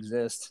why they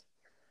exist,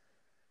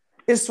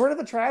 is sort of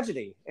a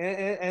tragedy.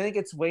 And I think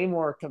it's way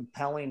more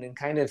compelling and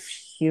kind of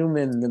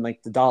human than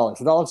like the Daleks.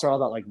 The Daleks are all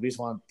about like we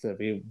want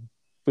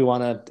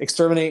to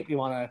exterminate, we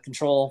want to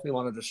control, we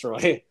want to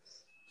destroy.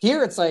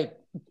 Here it's like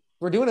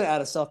we're doing it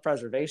out of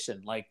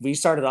self-preservation. Like we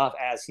started off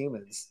as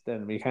humans,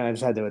 then we kind of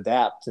just had to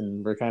adapt,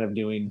 and we're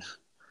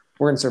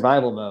in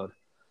survival mode.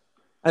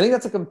 I think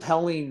that's a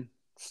compelling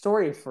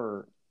story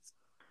for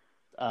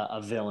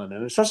a villain,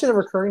 and especially a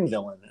recurring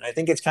villain. And I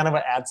think it's kind of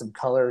what adds some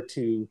color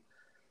to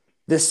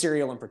this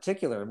serial in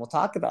particular, and we'll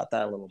talk about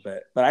that a little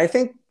bit. But I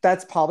think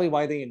that's probably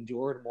why they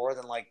endured more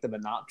than like the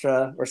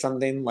Monatra or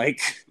something, like,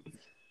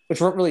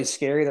 which weren't really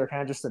scary. They're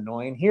kind of just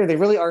annoying. Here, they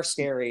really are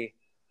scary,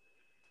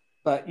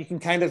 but you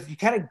kind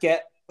of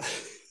get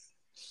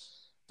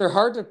they're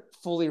hard to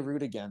fully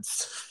root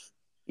against,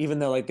 even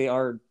though like they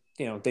are,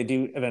 they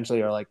do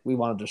eventually are like, we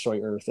want to destroy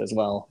Earth as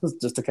well,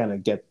 just to kind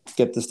of get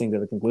this thing to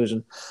the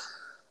conclusion.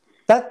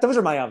 Those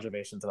are my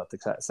observations about the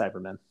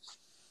Cybermen.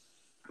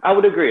 I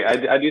would agree.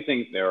 I do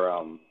think their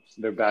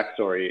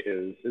backstory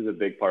is a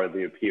big part of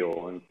the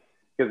appeal, and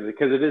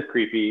because it is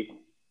creepy.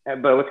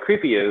 But what's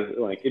creepy is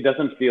like it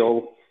doesn't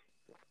feel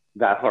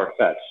that far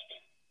fetched.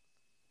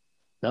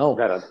 No.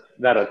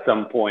 That at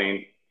some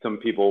point some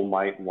people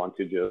might want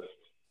to just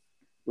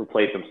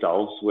replace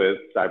themselves with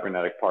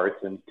cybernetic parts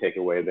and take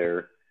away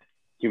their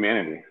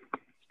humanity.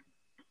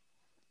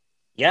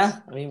 Yeah,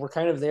 I mean we're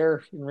kind of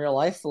there in real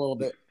life a little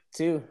bit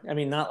too. I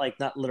mean not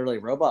literally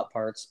robot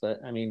parts,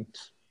 but I mean,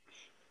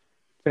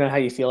 depending on how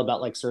you feel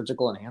about like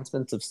surgical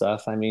enhancements of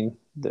stuff. I mean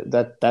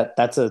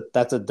that's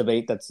a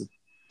debate that's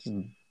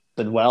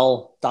been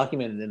well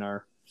documented in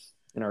our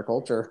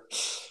culture.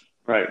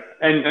 Right,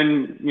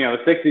 and the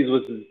 60s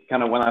was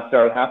kind of when that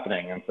started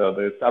happening, and so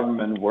the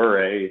Cybermen were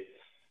a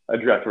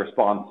direct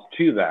response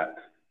to that.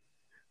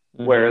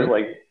 Mm-hmm. Whereas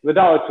like the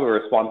Daleks were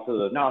a response to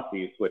the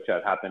Nazis, which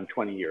had happened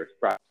 20 years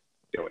prior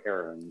to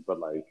Aaron, but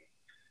like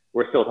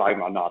we're still talking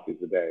about Nazis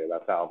today.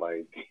 That's how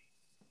like.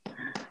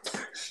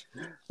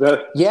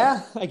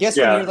 I guess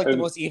when you're like the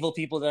most evil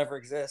people to ever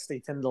exist, they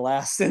tend to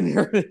last in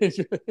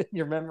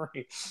your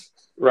memory.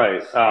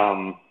 Right.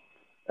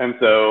 And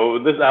so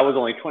that was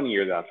only 20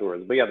 years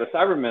afterwards. But yeah, the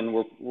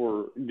Cybermen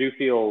do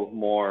feel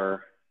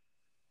more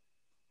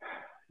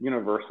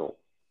universal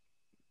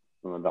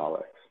than the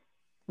Daleks.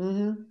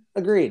 Mm-hmm.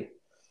 Agreed.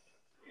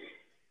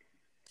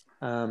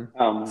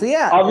 So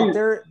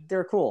yeah,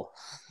 they're cool.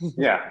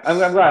 Yeah,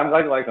 I'm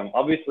glad you like them.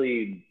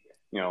 Obviously,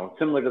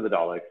 similar to the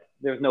Daleks,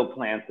 there's no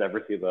plans to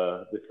ever see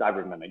the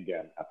Cybermen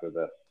again after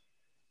this.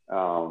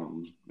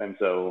 And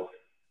so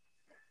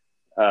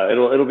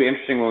it'll be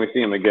interesting when we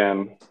see them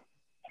again.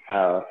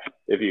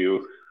 If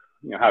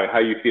how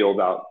you feel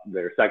about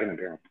their second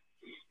appearance.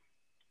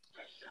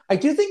 I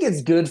do think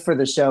it's good for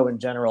the show in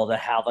general to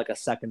have like a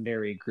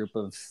secondary group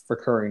of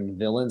recurring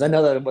villains. I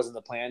know that it wasn't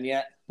the plan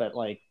yet, but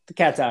like the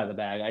cat's out of the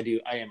bag.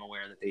 I am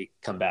aware that they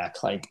come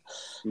back. Like,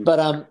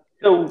 but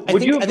so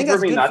would you prefer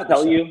me not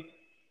tell you?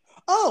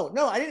 Oh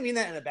no, I didn't mean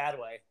that in a bad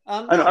way.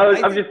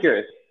 I'm just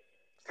curious.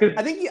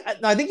 I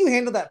think you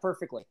handled that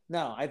perfectly.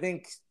 No, I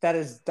think that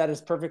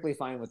is perfectly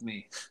fine with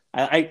me.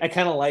 I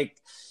kind of like,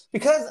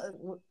 because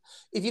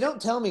if you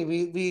don't tell me,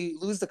 we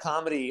lose the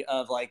comedy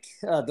of like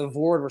the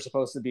Vord were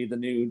supposed to be the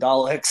new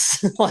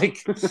Daleks. Like,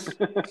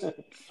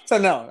 so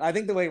no, I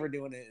think the way we're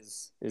doing it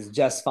is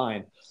just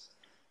fine.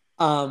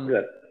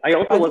 Good. I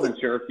also wasn't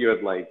sure if you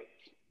had like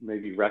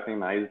maybe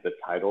recognized the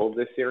title of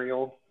this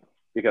serial,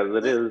 because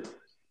it is.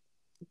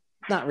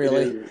 Not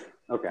really.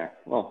 Okay.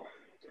 Well,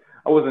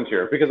 I wasn't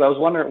sure because I was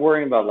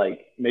worrying about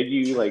like maybe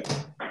you like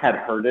had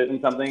heard it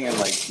in something and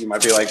like you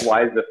might be like,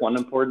 why is this one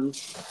important?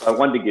 So I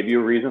wanted to give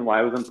you a reason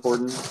why it was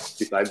important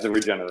besides the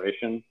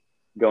regeneration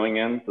going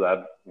in. So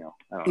that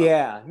I don't know.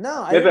 Yeah.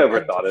 No. I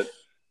overthought it.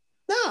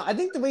 No, I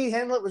think the way you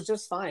handled it was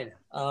just fine.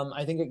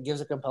 I think it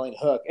gives a compelling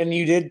hook, and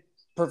you did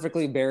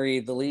perfectly bury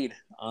the lead.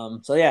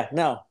 So yeah,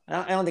 no,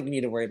 I don't think you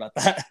need to worry about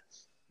that.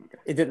 Okay.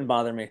 It didn't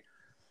bother me.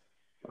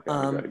 Okay,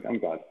 I'm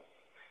glad.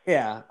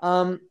 Yeah.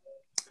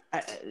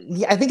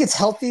 I think it's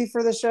healthy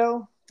for the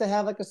show to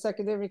have like a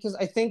secondary, because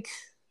I think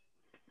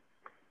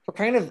we're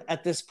kind of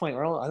at this point. I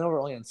know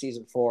we're only on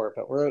season 4,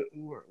 but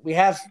we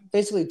have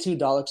basically 2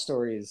 Dalek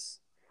stories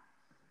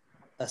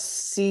a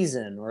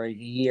season or a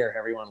year,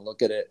 however you want to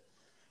look at it,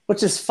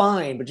 which is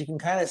fine. But you can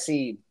kind of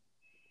see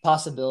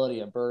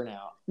possibility of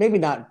burnout. Maybe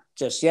not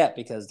just yet,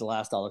 because the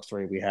last Dalek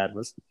story we had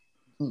was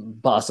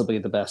possibly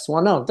the best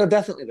one. No, they're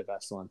definitely the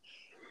best one.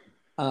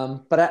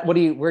 But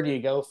where do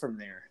you go from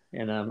there?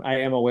 And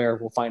I am aware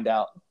we'll find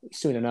out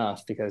soon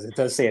enough, because it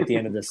does say at the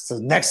end of this, so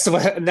next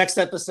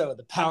episode,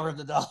 the power of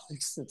the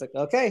Daleks. It's like,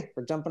 okay,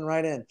 we're jumping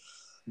right in.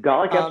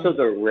 Dalek episodes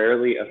are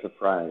rarely a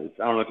surprise.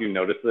 I don't know if you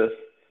noticed this.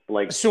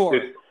 Like,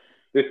 sure.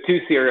 There's 2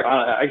 serial.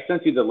 I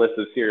sent you the list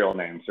of serial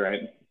names,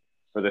 right,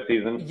 for the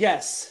season.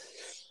 Yes.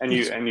 And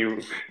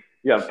you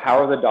have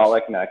Power of the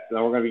Dalek next, and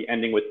then we're going to be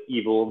ending with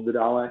Evil of the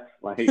Dalek.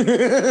 Like,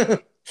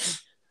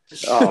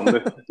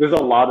 there's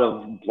a lot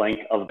of blank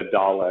of the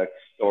Dalek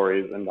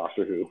stories in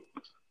Doctor Who.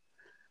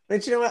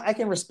 But you know what? I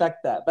can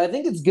respect that. But I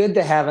think it's good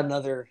to have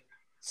another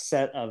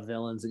set of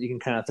villains that you can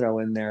kind of throw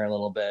in there a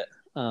little bit.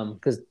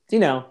 Because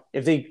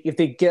if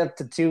they get up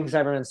to 2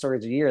 Cybermen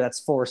stories a year, that's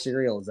 4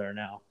 serials that are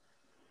now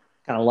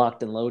kind of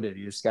locked and loaded.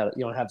 You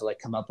don't have to like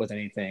come up with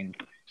anything.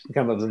 You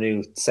come up with a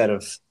new set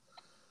of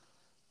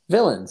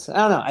Villains. I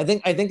don't know. I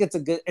think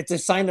it's a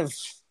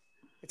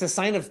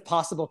sign of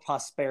possible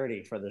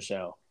prosperity for the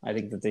show. I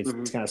think that they've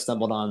kind of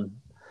stumbled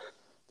on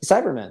the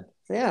Cybermen.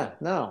 So yeah,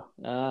 no.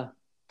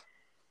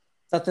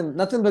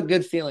 Nothing but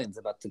good feelings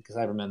about the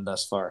Cybermen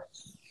thus far.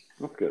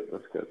 That's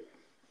good.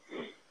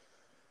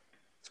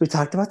 So we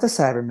talked about the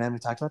Cybermen. We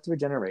talked about the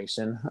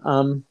regeneration.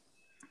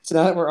 So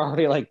now that we're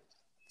already like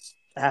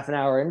half an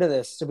hour into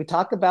this, should we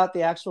talk about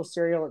the actual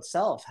serial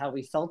itself? How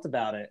we felt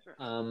about it?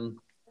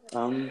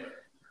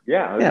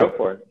 Yeah, let's go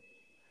for it.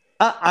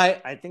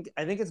 I think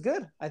it's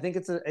good. I think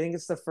it's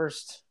the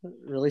first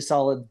really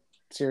solid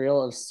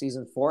serial of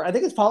season 4. I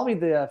think it's probably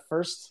the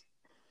first.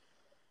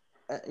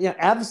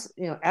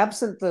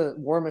 Absent the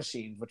War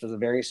Machine, which was a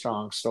very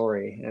strong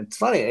story. And it's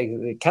funny;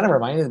 it kind of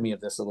reminded me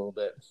of this a little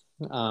bit.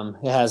 It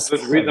has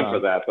there's a reason for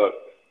that, but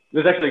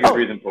there's actually a good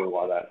reason for a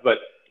lot of that. But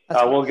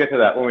we'll get to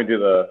that when we do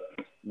the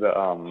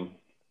when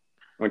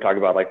we talk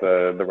about like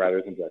the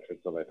writers' injection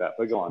stuff like that.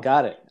 But go on.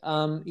 Got it.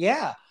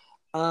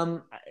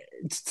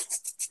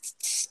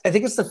 I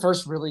think it's the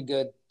first really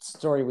good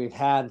story we've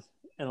had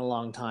in a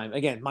long time.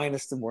 Again,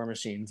 minus the War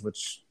Machines,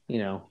 which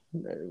it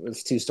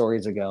was 2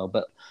 stories ago.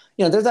 But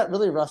there's that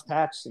really rough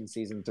patch in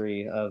season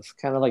 3 of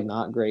kind of like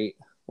not great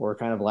or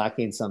kind of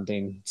lacking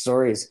something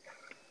stories.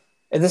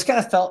 And this kind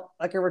of felt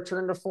like a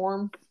return to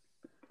form.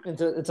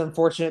 It's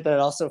unfortunate that it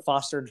also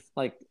fostered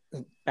like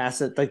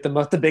Bassett, like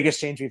the biggest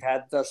change we've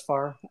had thus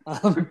far.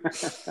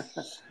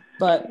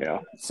 But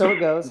so it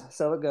goes.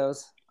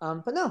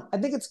 But no, I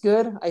think it's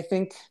good. I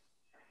think,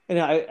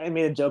 I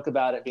made a joke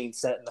about it being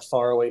set in the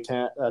faraway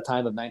time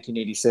of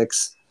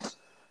 1986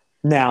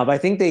 now, but I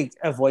think they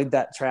avoid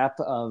that trap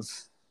of,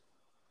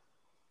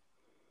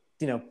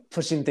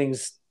 pushing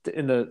things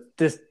in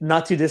this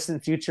not too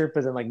distant future,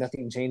 but then like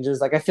nothing changes.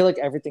 Like I feel like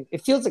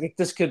it feels like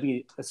this could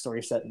be a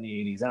story set in the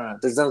 80s. I don't know.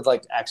 There's no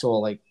like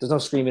actual, like, there's no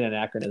screaming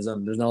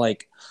anachronism. There's no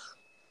like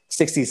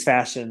 60s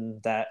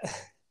fashion that,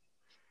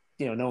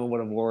 no one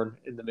would have worn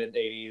in the mid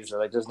 80s, or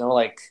like, there's no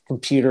like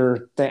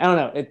computer thing. I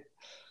don't know.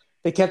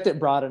 They kept it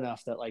broad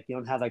enough that like, you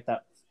don't have like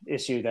that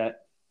issue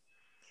that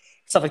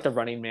stuff like the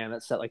Running Man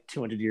that's set like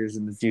 200 years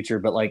in the future,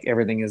 but like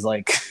everything is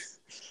like,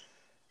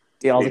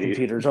 all the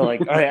computers are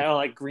like,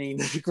 like green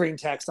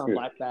text on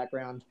black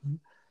background.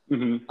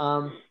 Mm-hmm.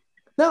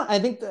 No, I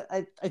think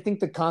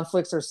the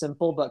conflicts are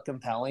simple but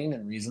compelling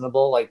and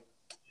reasonable. Like,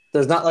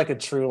 there's not like a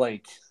true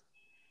like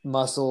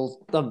mustache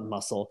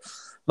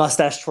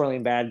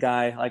twirling bad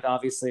guy. Like,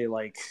 obviously,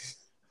 like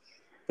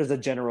there's a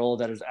general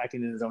that is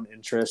acting in his own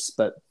interests,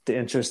 but the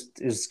interest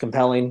is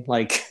compelling.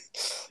 Like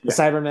the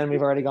Cybermen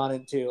we've already gone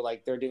into,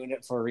 like they're doing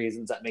it for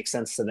reasons that make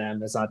sense to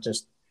them. It's not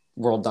just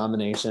world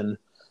domination.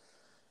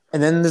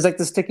 And then there's like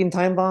this ticking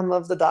time bomb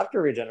of the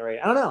Doctor regenerate.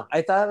 I don't know.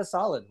 I thought it was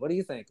solid. What do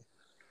you think?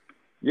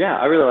 Yeah,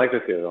 I really like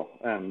this serial,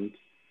 and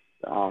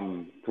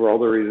for all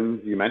the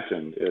reasons you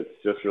mentioned, it's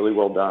just really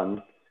well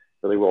done,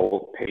 really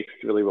well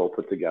paced, really well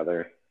put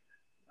together.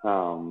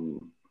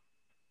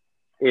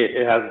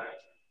 It has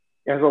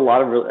a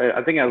lot of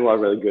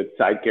really good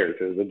side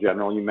characters. The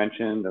general you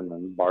mentioned, and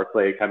then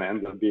Barclay kind of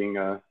ends up being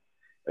a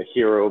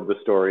hero of the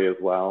story as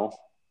well.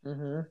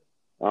 Mm-hmm.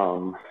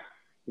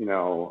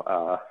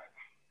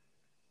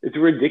 It's a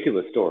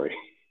ridiculous story.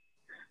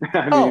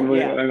 I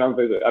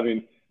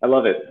mean, I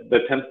love it. The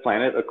 10th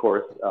planet, of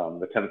course,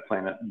 the 10th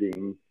planet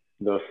being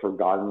the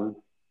forgotten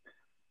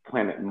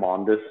planet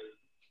Mondus.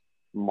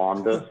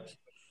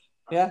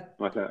 Yeah.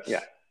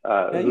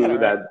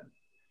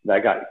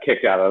 That got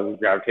kicked out of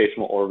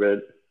gravitational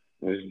orbit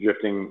and is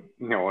drifting,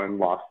 and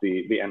lost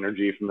the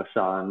energy from the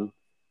sun,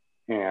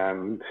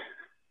 and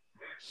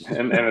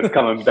it's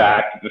coming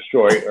back to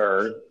destroy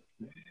Earth.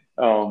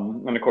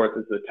 And of course,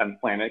 it's the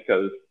 10th planet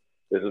because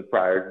this is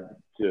prior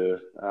to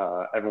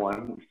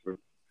everyone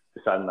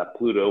deciding that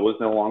Pluto was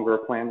no longer a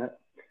planet.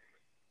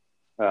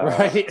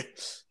 Right.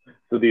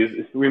 So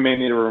we may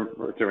need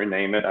to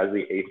rename it as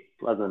the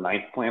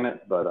 9th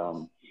planet, but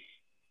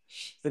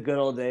the good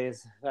old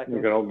days.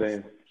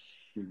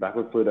 Back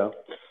with Pluto.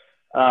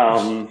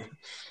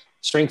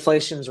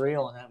 Shrinkflation's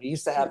real, and we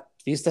used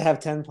to have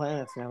 10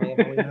 planets. Now we have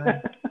only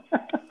 9.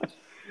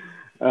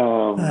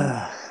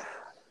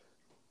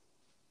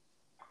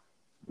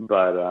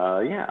 But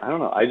I don't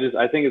know.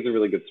 I think it's a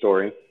really good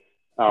story.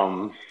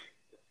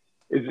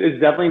 It's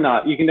definitely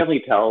not. You can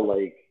definitely tell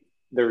like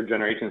the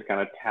regeneration is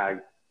kind of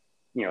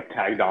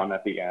tagged on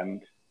at the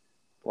end.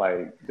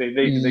 Like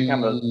they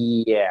kind of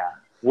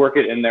work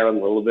it in there a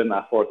little bit in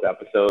that 4th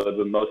episode,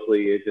 but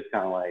mostly it's just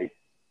kind of like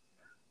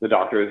the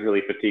Doctor is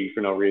really fatigued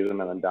for no reason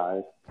and then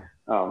dies.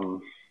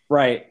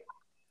 Right.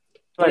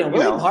 But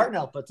William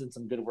Hartnell puts in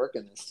some good work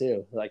in this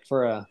too. Like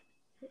for a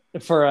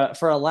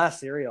last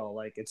serial,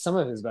 like it's some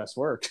of his best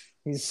work.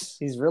 He's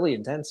really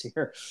intense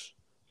here.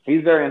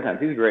 He's very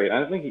intense. He's great.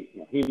 I think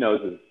he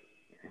knows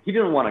he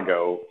didn't want to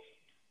go.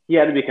 He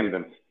had to be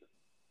convinced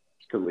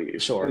to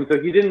leave. Sure. And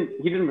so he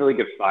didn't really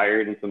get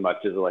fired in so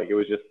much as like it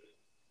was just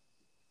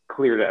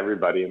clear to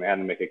everybody, and they had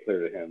to make it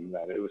clear to him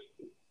that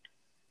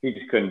he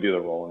just couldn't do the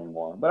role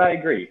anymore. But I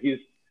agree.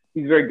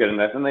 he's very good in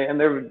this, and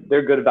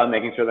they're good about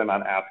making sure they're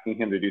not asking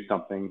him to do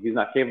something he's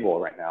not capable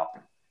of right now.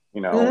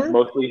 You know, Mhm.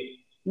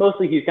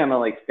 mostly he's kind of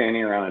like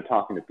standing around and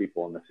talking to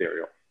people in the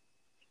serial.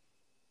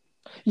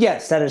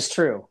 Yes, that is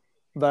true.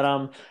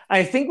 But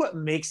I think what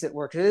makes it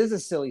work, it is a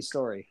silly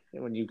story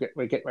when you get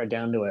right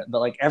down to it. But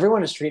like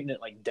everyone is treating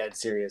it like dead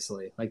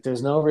seriously. Like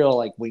there's no real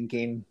like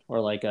winking or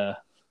like a.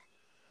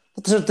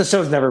 The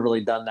show's never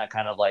really done that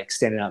kind of like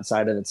standing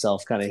outside of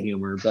itself kind of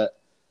humor. But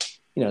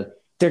you know,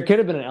 there could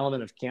have been an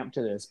element of camp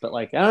to this. But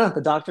like I don't know,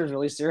 the doctor's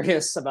really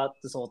serious about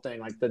this whole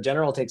thing. Like the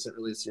general takes it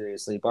really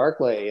seriously.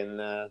 Barclay and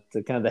the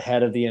kind of the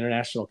head of the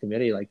international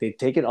committee, like they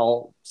take it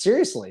all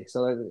seriously.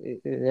 So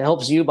it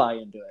helps you buy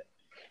into it.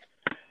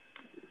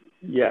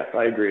 Yes,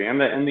 I agree. And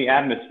the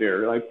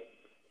atmosphere, like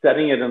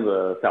setting it in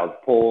the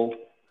South Pole,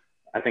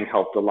 I think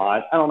helped a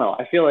lot. I don't know.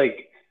 I think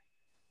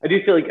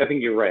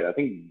you're right. I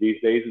think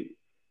these days,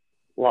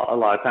 a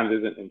lot of times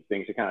there's an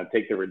instinct to kind of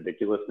take the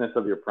ridiculousness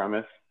of your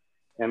premise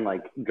and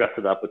like dress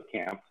it up with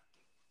camp.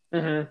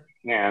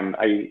 Mm-hmm. And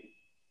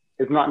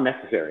it's not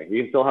necessary.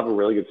 You can still have a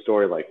really good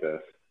story like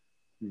this,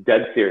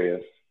 dead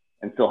serious,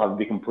 and still have it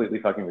be completely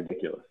fucking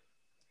ridiculous.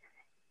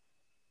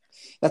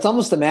 That's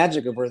almost the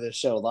magic of where this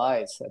show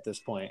lies at this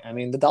point. I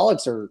mean, the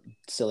Daleks are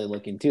silly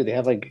looking too. They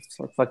have like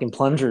fucking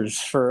plungers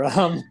for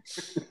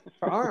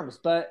arms,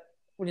 but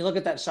when you look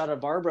at that shot of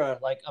Barbara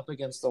like up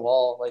against the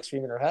wall, like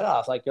screaming her head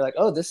off, like you're like,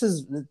 oh,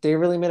 they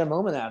really made a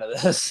moment out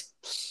of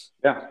this.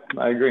 Yeah,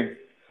 I agree.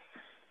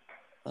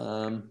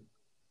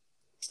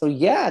 So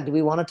yeah, do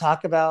we want to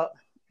talk about?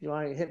 You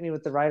want to hit me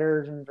with the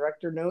writer and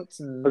director notes,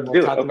 and Let's we'll do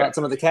it. talk Okay. about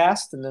some of the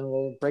cast, and then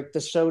we'll break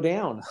the show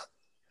down.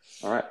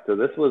 All right. So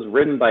this was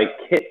written by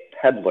Kit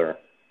Pedler.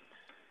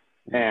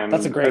 And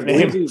That's a great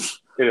name.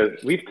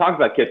 We've talked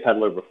about Kit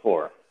Pedler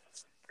before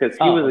because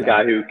he was the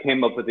guy who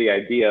came up with the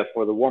idea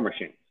for the War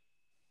Machines.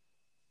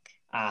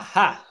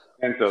 Aha.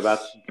 And so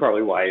that's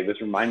probably why this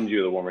reminded you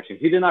of the War Machines.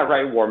 He did not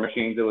write War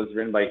Machines. It was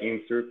written by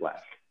Ian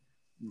Sturklash.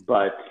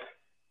 But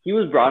he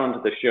was brought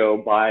onto the show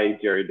by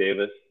Jerry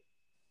Davis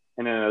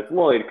and as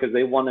Lloyd because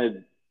they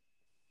wanted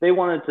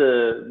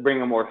to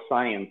bring a more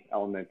science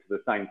element to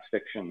the science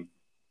fiction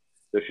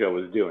the show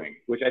was doing,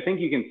 which I think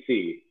you can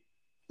see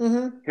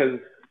because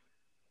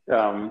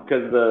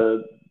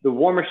the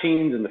War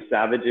Machines and the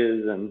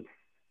Savages and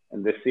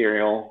this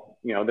serial,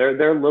 you know,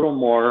 they're a little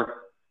more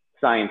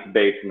science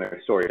based in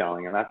their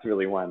storytelling, and that's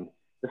really when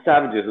the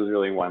Savages was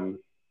really when,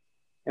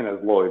 and as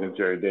Lloyd and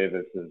Jerry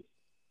Davis's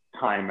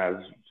time as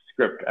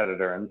script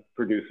editor and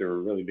producer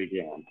really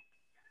began.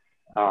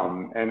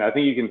 And I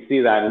think you can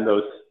see that in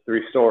those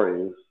three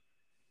stories.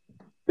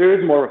 There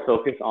is more of a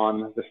focus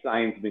on the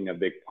science being a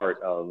big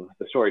part of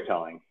the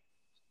storytelling.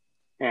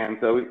 And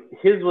so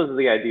his was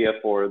the idea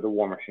for the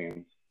War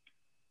Machines.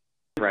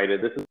 Right,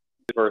 this is his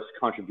first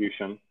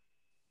contribution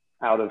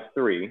out of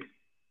three.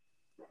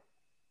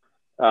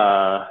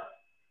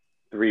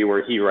 Three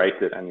where he writes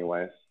it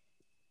anyways.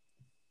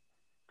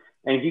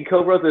 And he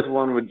co-wrote this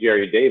one with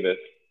Jerry Davis,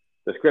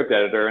 the script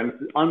editor, and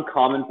it's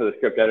uncommon for the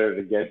script editor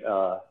to get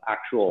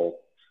actual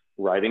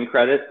writing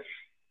credit.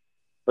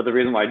 But the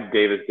reason why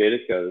Davis did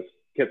it is because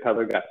Kit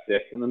Pedler got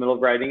sick in the middle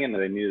of writing it and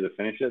they needed to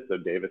finish it, so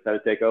Davis had to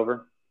take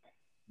over.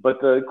 But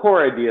the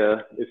core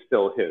idea is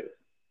still his.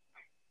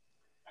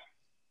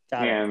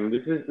 And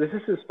this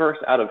is his first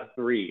out of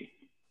three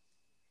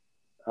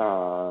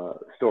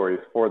stories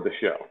for the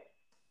show.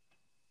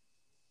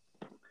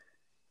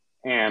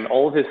 And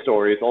all of his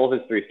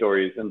three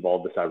stories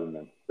involve the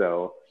Cybermen.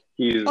 So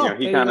he's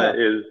kind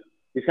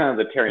of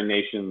the Terry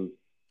Nation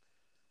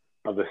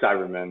of the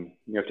Cybermen.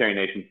 You know, Terry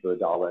Nation's the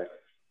Daleks.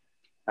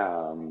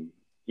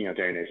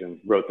 Terry Nation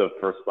wrote the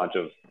first bunch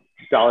of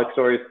Dalek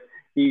stories.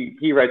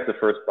 He writes the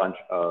first bunch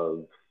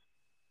of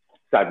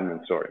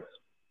Cybermen stories.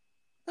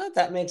 Oh,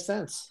 that makes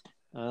sense.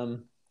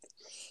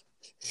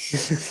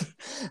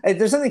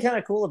 There's something kind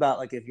of cool about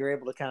like if you're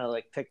able to kind of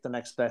like pick the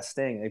next best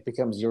thing, it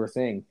becomes your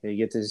thing. You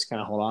get to just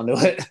kind of hold on to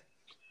it.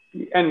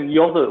 And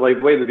you also like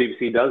the way the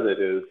BBC does it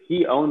is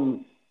he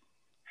owns,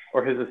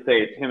 or his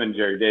estate, him and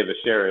Jerry Davis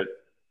share it,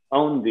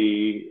 own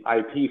the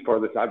IP for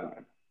the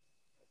Cybermen.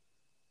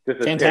 Just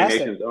as Terry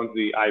Nations owns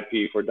the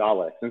IP for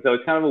Daleks. And so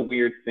it's kind of a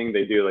weird thing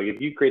they do. Like if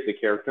you create the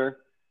character,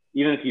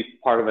 even if he's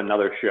part of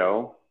another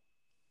show,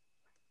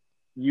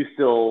 you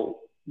still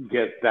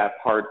get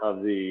that part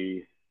of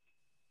the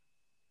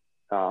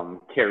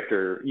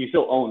character. You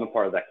still own a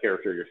part of that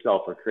character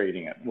yourself for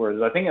creating it.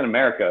 Whereas I think in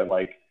America,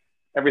 like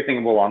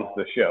everything belongs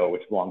to the show,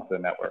 which belongs to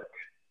the network.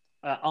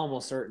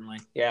 Almost certainly.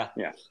 Yeah.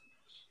 Yeah.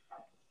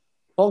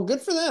 Well,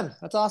 good for them.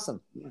 That's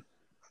awesome.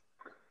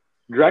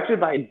 Directed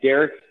by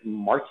Derek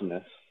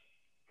Martinez,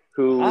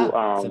 who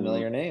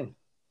familiar name.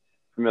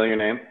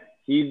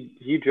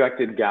 He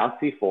directed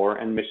Galaxy 4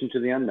 and Mission to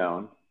the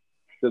Unknown.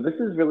 So this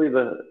is really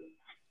the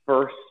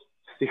first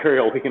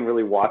serial we can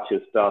really watch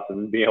his stuff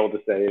and be able to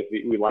say if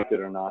we liked it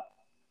or not.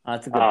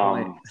 That's a good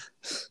point.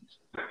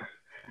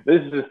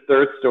 This is his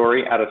third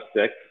story out of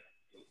 6.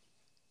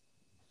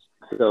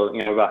 So,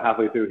 about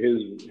halfway through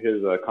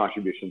his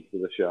contributions to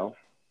the show.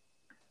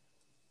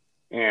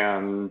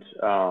 And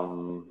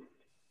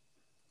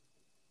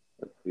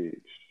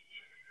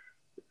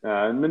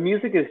And the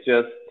music is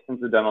just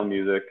incidental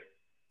music.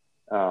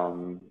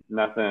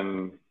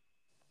 Nothing,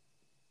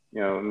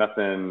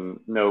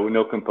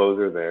 no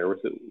composer there.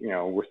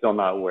 We're still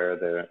not aware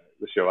that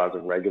the show has a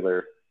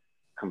regular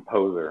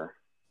composer.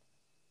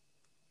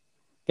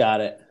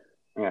 Got it.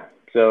 Yeah.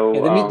 So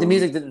the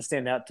music didn't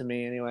stand out to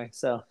me anyway.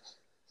 So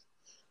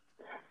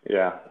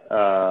yeah.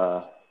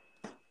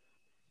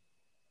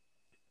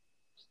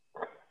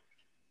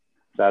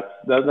 Those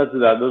are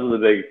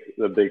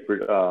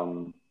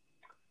the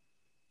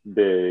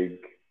big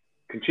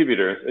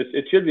contributors.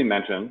 It should be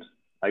mentioned,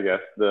 I guess,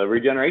 the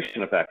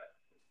regeneration effect.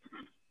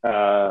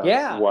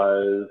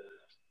 Was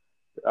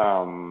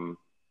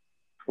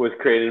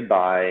created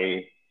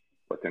by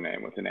what's her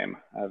name?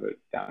 I have it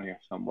down here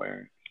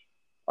somewhere.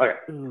 Okay,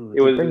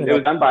 it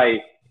was done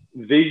by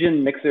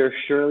Vision Mixer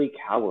Shirley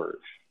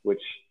Cowers,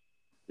 which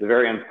is a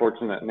very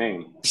unfortunate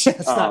name.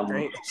 It's not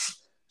great,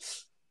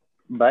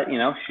 but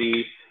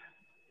she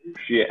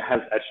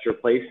has etched her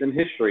place in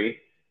history,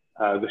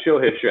 the show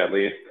history at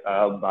least,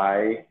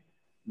 by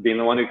being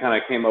the one who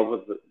kind of came up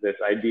with this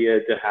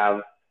idea to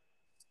have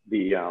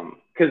the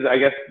because I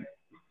guess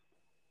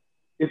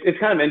it's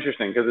kind of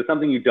interesting because it's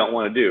something you don't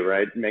want to do,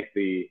 right? Make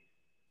the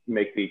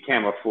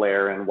camera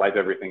flare and wipe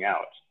everything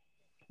out.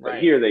 Right.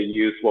 But here they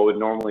use what would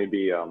normally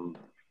be a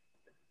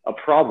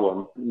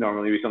problem,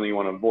 normally be something you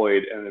want to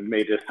avoid, and it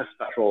made it a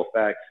special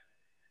effect.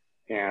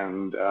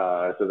 And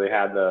so they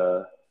had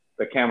the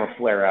camera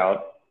flare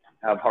out,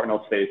 have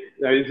Hartnell's face,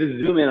 just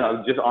zoom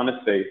in just on his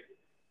face,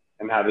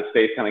 and have his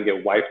face kind of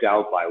get wiped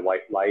out by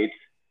white light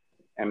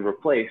and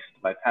replaced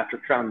by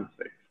Patrick Troughton's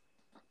face.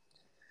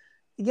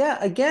 Yeah,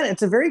 again,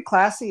 it's a very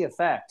classy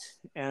effect,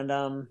 and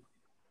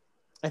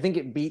I think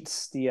it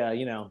beats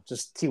the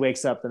just he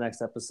wakes up the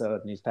next episode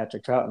and he's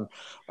Patrick Troughton.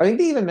 I think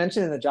they even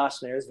mentioned in the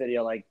Josh Nair's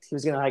video he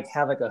was gonna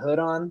have a hood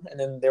on, and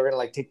then they were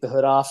gonna take the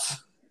hood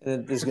off, and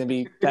then there's gonna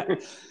be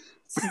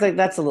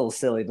that's a little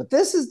silly, but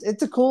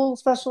it's a cool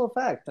special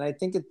effect, and I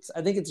think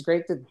it's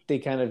great that they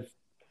kind of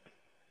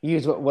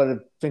use what would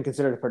have been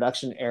considered a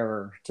production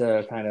error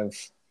to kind of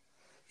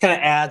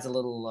adds a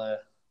little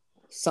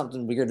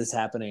something weird is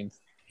happening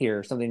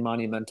here, something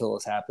monumental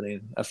is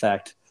happening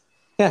effect.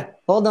 Yeah,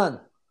 well done.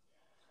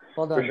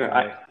 For sure.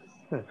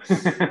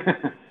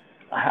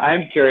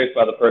 I'm curious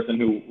about the person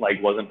who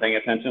wasn't paying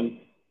attention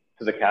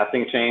to the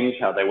casting change,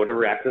 how they would have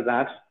reacted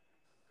to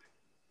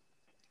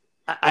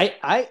that.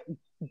 I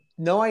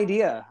no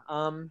idea.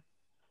 I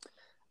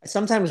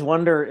sometimes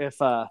wonder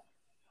if I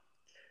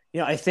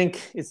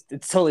think it's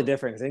totally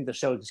different. I think the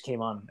show just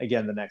came on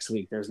again the next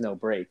week. There's no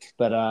break,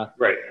 but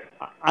right.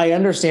 I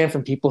understand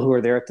from people who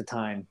were there at the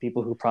time,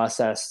 people who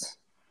processed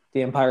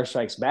The Empire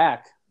Strikes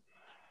Back.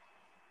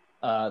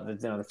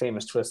 The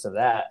famous twist of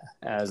that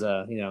as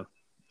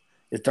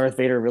is Darth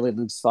Vader really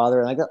Luke's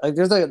father? And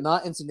there's a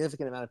not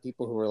insignificant amount of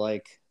people who were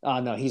like, oh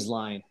no, he's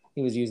lying.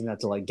 He was using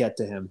that to get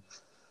to him.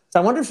 So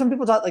I wonder if some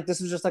people thought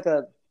this was just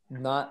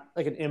not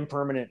an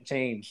impermanent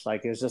change.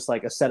 It was just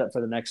a setup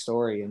for the next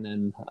story, and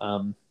then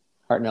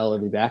Hartnell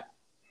would be back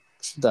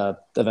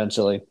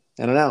eventually.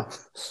 I don't know.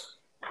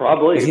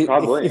 Probably.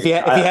 If you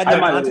had no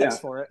context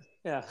for it,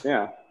 yeah.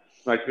 Yeah.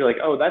 Like be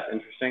oh, that's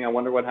interesting. I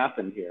wonder what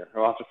happened here.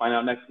 I'll have to find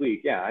out next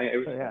week. Yeah,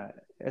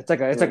 it's like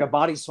a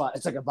body swap.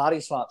 It's like a body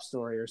swap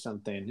story or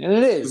something, and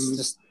it is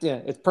just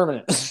it's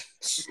permanent.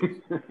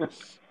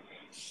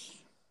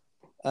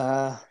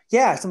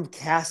 Some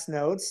cast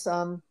notes.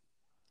 There's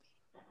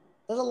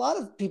a lot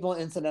of people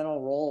in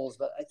incidental roles,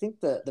 but I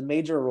think the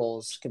major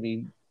roles can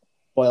be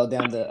boiled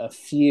down to a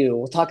few.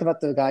 We'll talk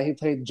about the guy who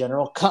played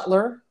General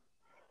Cutler,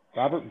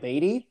 Robert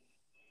Beatty.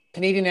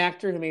 Canadian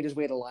actor who made his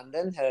way to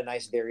London, had a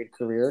nice varied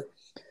career.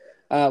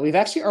 We've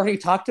actually already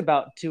talked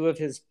about two of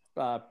his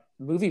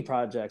movie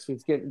projects.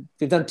 We've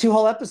done 2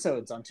 whole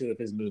episodes on 2 of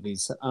his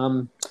movies.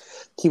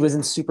 He was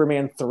in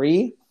Superman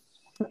 3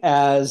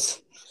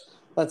 as,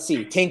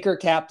 Tanker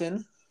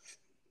Captain.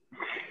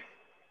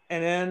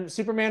 And then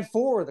Superman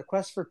 4, The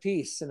Quest for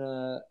Peace, in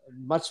a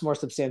much more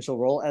substantial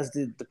role as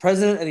the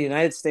President of the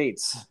United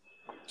States.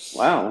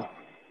 Wow.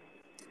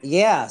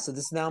 Yeah, so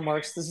this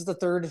is the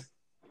third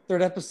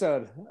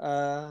episode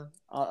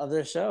of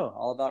this show,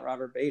 all about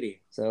Robert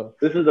Beatty. So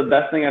this is the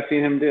best thing I've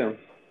seen him do.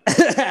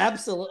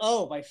 Absolutely.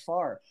 Oh, by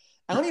far.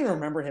 I don't even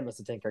remember him as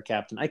the Tinker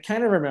Captain. I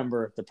kind of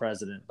remember the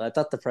President, but I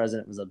thought the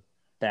President was a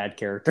bad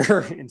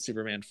character in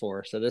Superman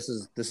 4. So this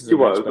is. He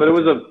was, but it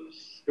was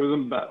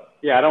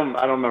I don't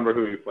remember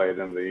who he played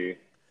in the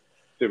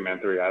Superman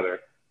 3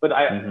 either. But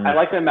I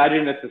like to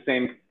imagine it's the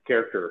same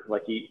character.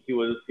 He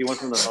went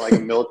from a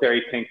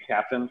military tank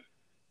captain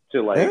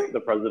to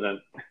the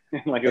president in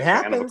a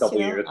span of a couple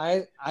years.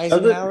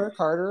 Eisenhower,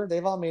 Carter,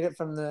 they've all made it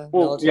from the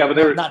military. Yeah, but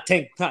they were not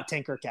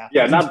tanker captain.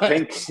 Yeah, not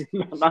tank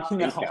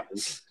captain.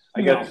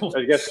 I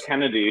guess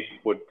Kennedy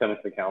would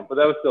technically count, but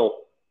that was still a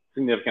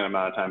significant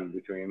amount of time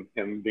between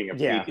him being a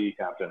PT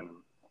captain and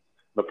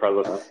the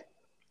president.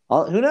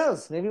 Who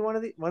knows? Maybe one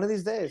of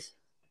these days.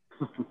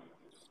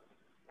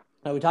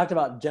 We talked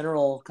about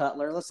General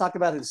Cutler. Let's talk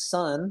about his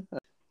son.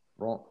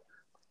 A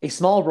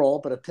small role,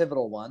 but a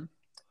pivotal one.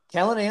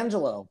 Callan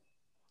Angelo,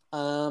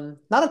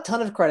 Not a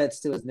ton of credits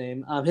to his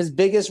name. His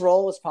biggest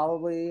role was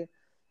probably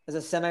as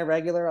a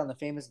semi-regular on the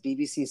famous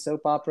BBC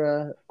soap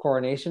opera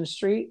Coronation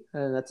Street,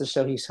 and that's a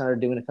show he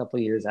started doing a couple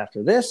of years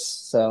after this.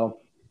 So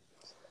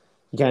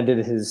he kind of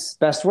did his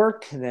best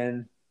work, and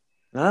then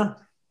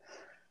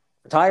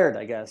retired,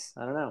 I guess.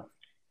 I don't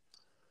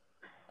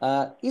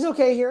know. He's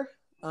okay here.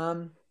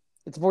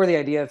 It's more the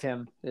idea of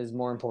him is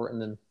more important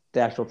than the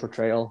actual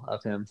portrayal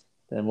of him,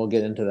 and we'll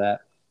get into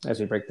that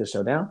as we break the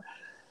show down.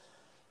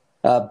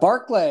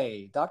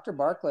 Barclay, Dr.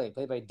 Barclay,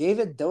 played by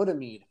David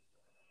Dodemead,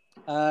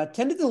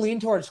 tended to lean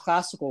towards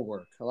classical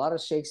work. A lot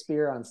of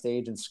Shakespeare on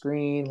stage and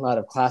screen, a lot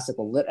of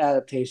classical lit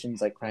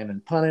adaptations like Crime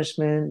and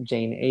Punishment,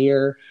 Jane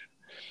Eyre.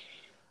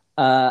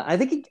 I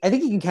think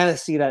you can kind of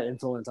see that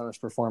influence on his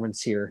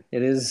performance here.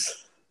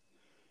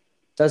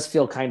 Does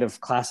feel kind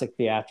of classic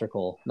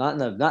theatrical, not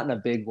in a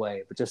big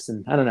way, but just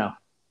in, I don't know.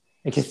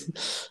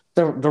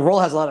 The role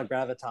has a lot of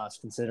gravitas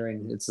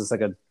considering it's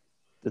like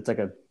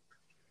a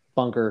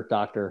bunker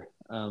doctor.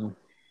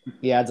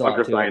 He adds a lot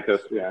to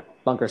scientist, it. Yeah.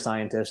 Bunker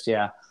scientist,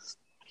 yeah.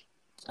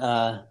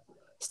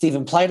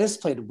 Stephen Plytus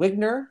played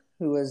Wigner,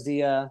 who was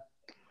the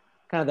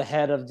kind of the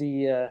head of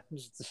the.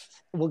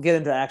 We'll get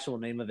into the actual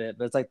name of it,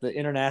 but it's like the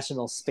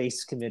International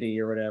Space Committee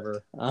or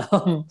whatever.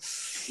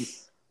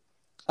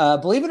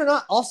 Believe it or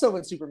not, also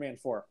in Superman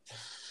 4.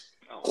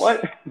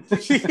 What?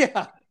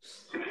 Yeah.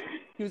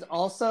 He was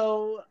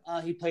also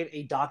he played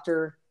a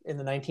doctor in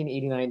the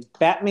 1989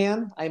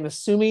 Batman. I'm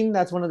assuming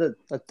that's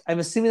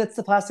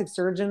the plastic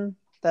surgeon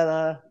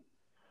that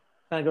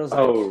kind of goes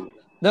like,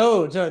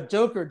 no,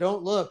 Joker,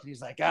 don't look. And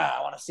he's like,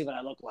 I want to see what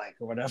I look like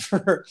or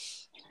whatever.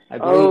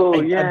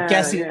 I'm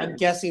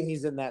guessing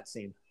he's in that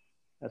scene.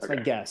 That's my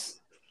guess.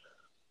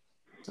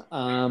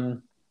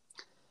 Alan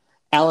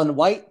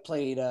White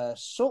played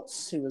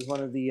Schultz, who was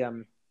one of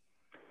the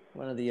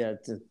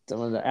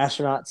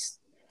astronauts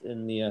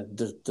in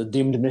the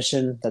doomed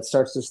mission that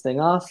starts this thing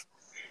off.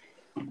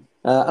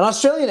 An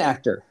Australian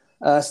actor,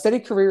 steady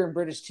career in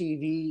British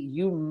TV.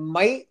 You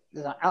might,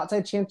 there's an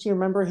outside chance you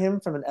remember him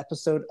from an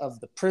episode of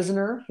The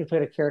Prisoner. He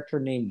played a character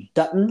named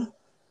Dutton.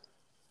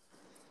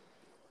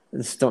 I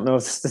just don't know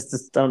if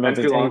there's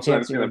any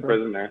chance you remember.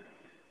 Prisoner.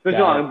 It's been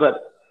long,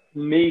 but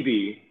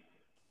maybe.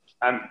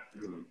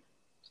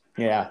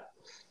 Yeah.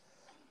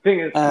 Thing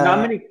is,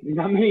 not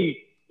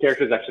many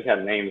characters actually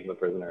have names in The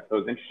Prisoner, so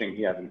it's interesting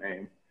he has a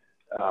name.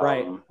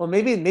 Right. Well,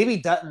 maybe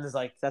Dutton is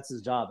like, that's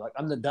his job. Like,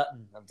 I'm the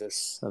Dutton of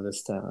this town.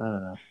 I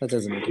don't know. That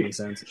doesn't make any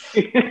sense.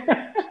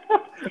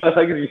 I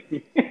like you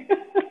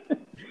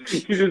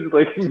just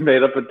like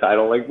made up a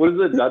title. Like, what is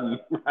a Dutton?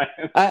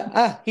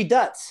 He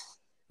duts.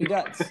 He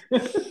duts.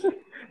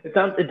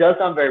 It does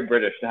sound very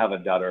British to have a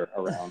dutter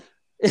around.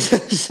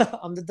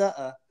 I'm the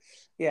Dutta.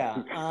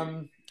 Yeah.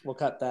 We'll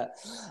cut that.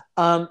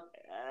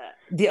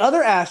 The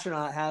other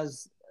astronaut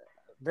has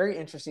a very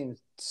interesting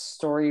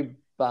story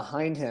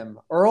behind him.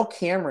 Earl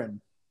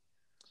Cameron.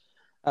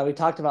 We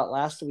talked about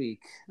last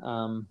week.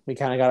 We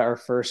kind of got our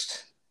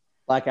first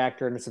black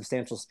actor in a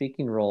substantial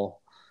speaking role.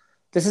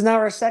 This is now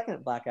our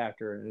second black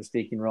actor in a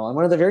speaking role. And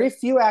one of the very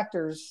few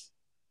actors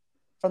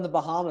from the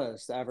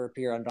Bahamas to ever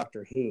appear on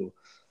Doctor Who.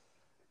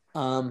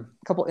 A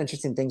couple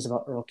interesting things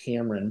about Earl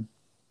Cameron.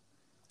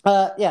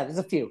 There's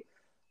a few.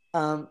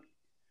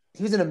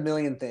 He was in a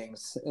million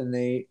things, and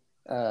they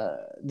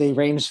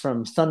ranged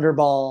from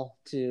Thunderball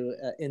to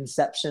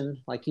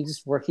Inception. Like he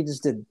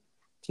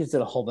did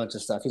a whole bunch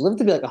of stuff. He lived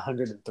to be like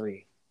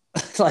 103.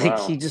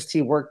 Wow.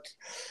 he worked.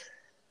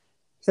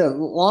 So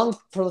long,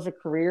 prolific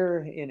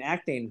career in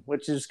acting,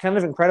 which is kind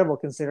of incredible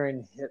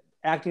considering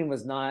acting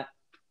was not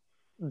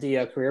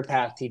the career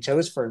path he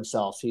chose for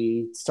himself.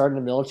 He started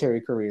a military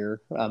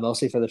career,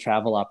 mostly for the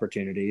travel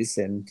opportunities,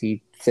 and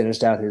he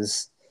finished out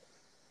his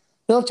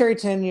military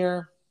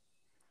tenure.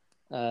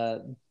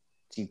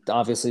 He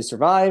obviously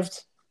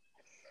survived,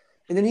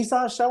 and then he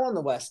saw a show on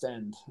the West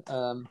End.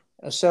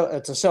 It's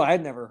a show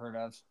I'd never heard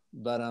of,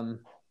 but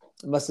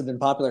it must have been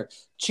popular.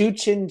 Chu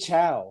Chin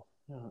Chow.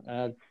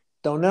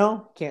 Don't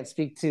know. Can't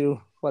speak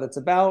to what it's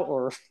about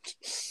or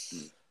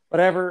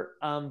whatever.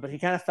 But he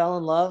kind of fell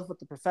in love with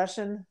the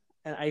profession.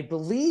 And I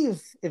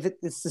believe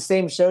it's the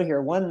same show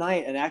here. One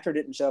night, an actor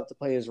didn't show up to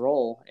play his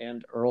role,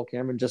 and Earl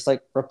Cameron just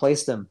like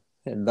replaced him,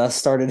 and thus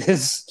started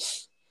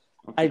his.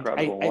 That's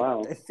incredible.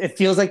 Wow. It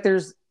feels like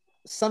there's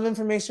some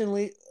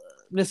information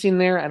missing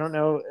there. I don't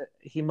know.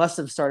 He must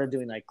have started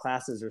doing like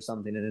classes or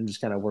something, and then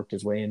just kind of worked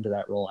his way into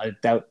that role. I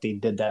doubt they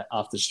did that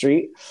off the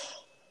street,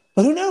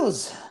 but who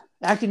knows?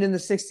 Acting in the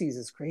 60s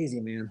is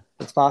crazy, man.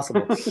 It's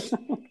possible.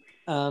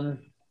 And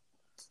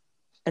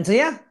so,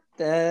 yeah,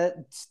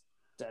 that's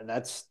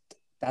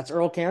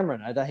Earl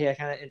Cameron. I thought he had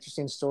kind of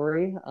interesting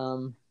story.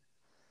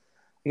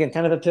 Again,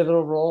 kind of a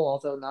pivotal role,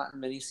 although not in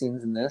many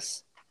scenes in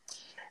this.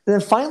 And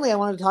then finally, I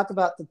wanted to talk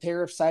about the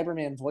pair of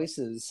Cyberman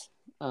voices.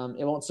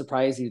 It won't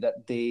surprise you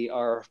that they've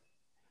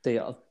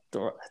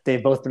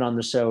both been on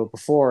the show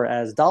before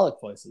as Dalek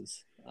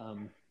voices,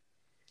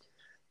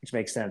 which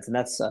makes sense. And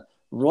that's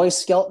Roy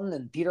Skelton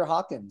and Peter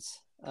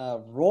Hawkins.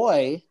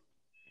 Roy,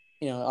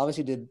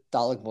 obviously did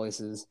Dalek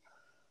voices.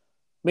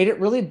 Made it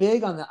really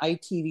big on the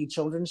ITV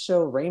children's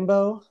show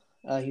Rainbow.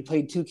 He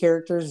played two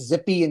characters,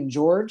 Zippy and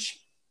George.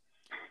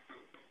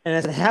 And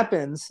as it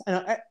happens,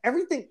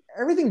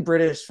 everything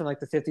British from like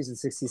the 50s and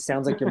 60s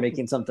sounds like you're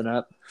making something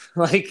up.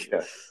 Like,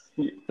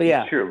 Yeah. but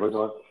yeah.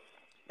 Sure.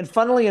 And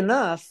funnily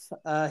enough,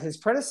 his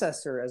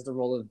predecessor as the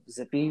role of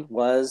Zippy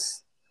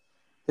was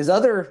his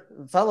other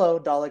fellow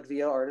Dalek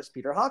VO artist,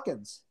 Peter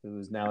Hawkins,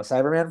 who's now a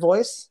Cyberman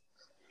voice.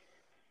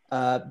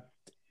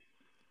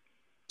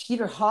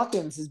 Peter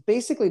Hawkins has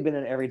basically been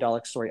in every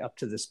Dalek story up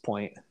to this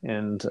point,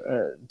 and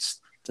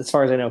as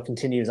far as I know,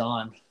 continues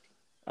on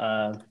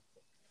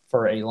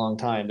for a long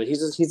time. But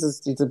he's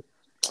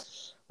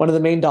one of the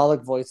main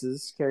Dalek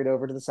voices carried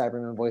over to the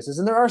Cybermen voices,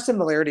 and there are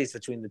similarities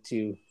between the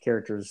two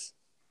characters'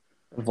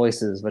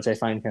 voices, which I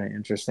find kind of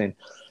interesting.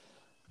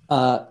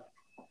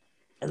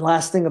 And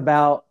last thing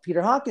about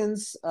Peter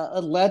Hawkins,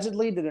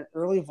 allegedly did an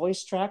early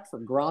voice track for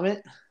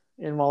Gromit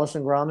in Wallace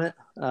and Gromit.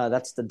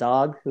 That's the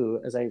dog who,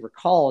 as I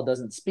recall,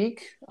 doesn't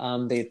speak.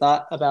 They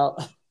thought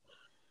about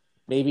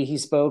maybe he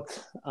spoke,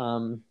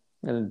 and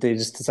they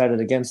just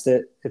decided against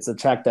it. It's a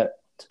track that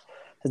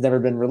has never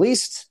been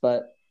released,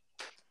 but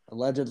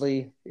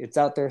allegedly it's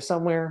out there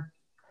somewhere.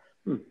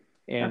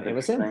 And it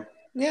was him.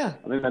 Yeah.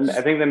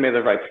 I think they made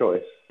the right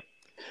choice.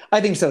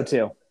 I think so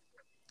too.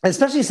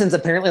 Especially since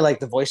apparently like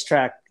the voice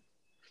track,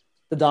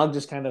 the dog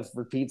just kind of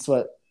repeats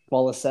what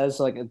Wallace says.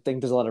 So like I think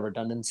there's a lot of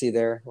redundancy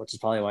there, which is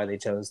probably why they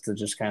chose to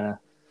just kind of,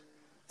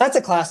 that's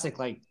a classic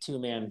like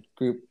two-man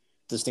group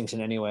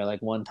distinction anyway.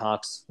 Like one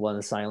talks, one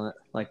is silent.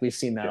 Like we've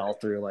seen that all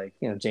through like,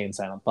 Jane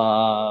Silent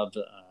Bob,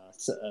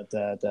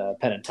 the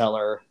Penn and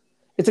Teller.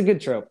 It's a good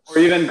trope. Or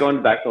even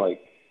going back to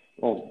like,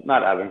 well,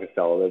 not Abbott and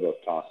Costello, they both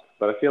talk,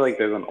 but I feel like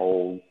there's an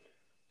old,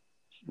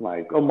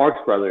 like, Marx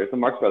Brothers. The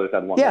Marx Brothers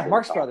had one. Yeah,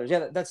 Marx Brothers.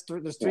 Yeah, there's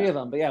three of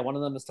them, but yeah, one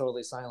of them is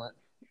totally silent,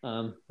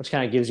 which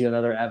kind of gives you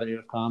another avenue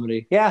of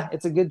comedy. Yeah,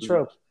 it's a good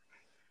trope.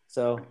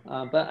 So,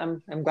 but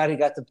I'm glad he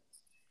got to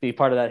be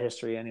part of that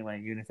history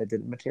anyway, even if it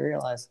didn't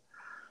materialize.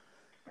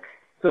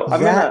 So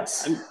I'm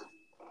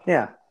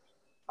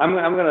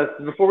gonna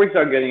before we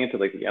start getting into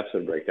like the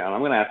episode breakdown,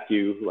 I'm gonna ask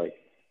you like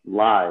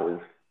live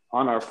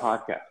on our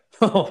podcast.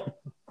 Oh,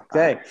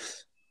 okay.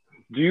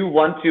 Do you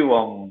want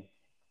to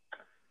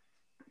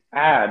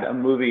add a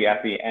movie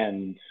at the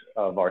end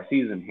of our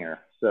season here?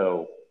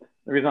 So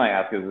the reason I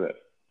ask is this: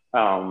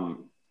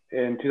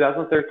 in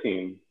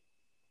 2013,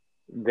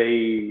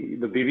 the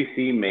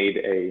BBC made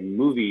a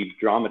movie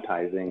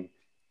dramatizing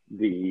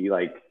the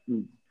like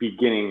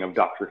beginning of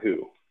Doctor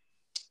Who.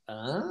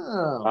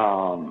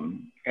 Oh.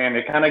 And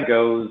it kind of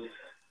goes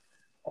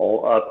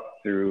all up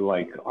through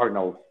like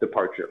Hartnell's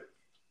departure.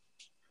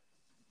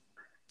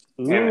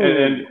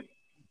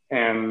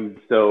 And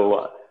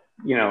so,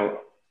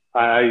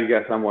 I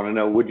guess I want to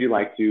know, would you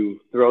like to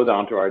throw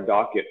down to our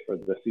docket for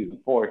the season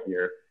 4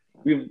 here?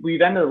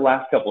 We've ended the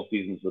last couple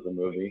seasons with a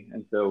movie,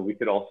 and so we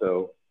could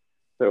also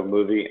throw a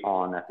movie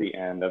on at the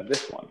end of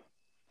this one.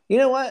 You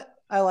know what?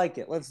 I like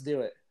it. Let's do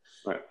it.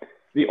 Right.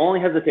 The only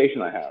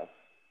hesitation I have,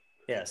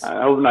 yes,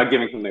 I hope I'm not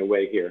giving something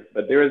away here,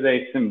 but there is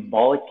a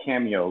symbolic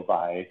cameo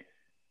by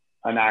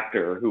an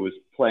actor who was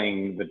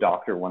playing the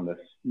Doctor when this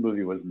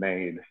movie was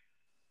made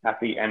at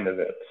the end of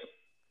it.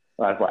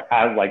 As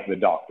the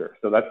Doctor.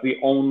 So that's the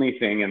only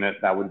thing in it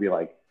that would be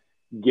like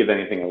give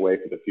anything away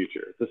for the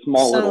future. It's a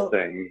small little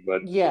thing,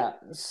 but yeah.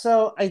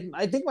 So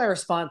I think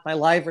my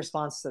live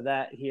response to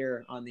that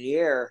here on the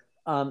air.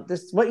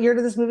 What year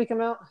did this movie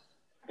come out?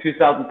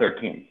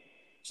 2013.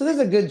 So there's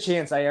a good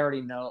chance I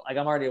already know. Like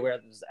I'm already aware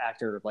that this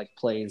actor like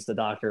plays the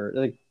Doctor.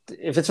 Like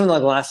if it's from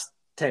like the last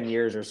 10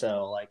 years or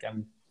so, like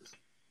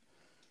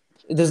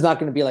there's not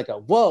going to be like a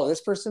whoa,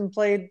 this person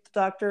played the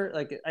Doctor.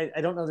 Like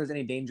I don't know if there's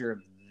any danger of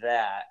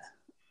that.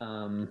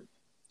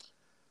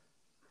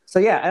 So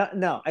yeah,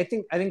 I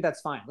think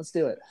that's fine. Let's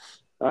do it.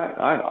 All right,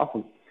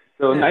 awesome.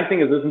 So the nice thing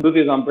is this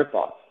movie is on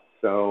BritBox.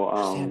 So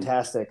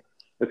fantastic.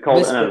 It's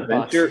called An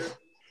Adventure.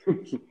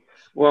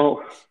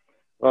 well,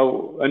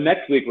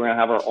 next week we're gonna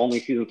have our only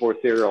season 4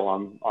 serial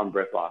on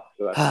BritBox.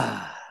 So that's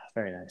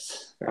very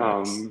nice. Very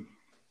nice.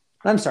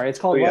 I'm sorry. It's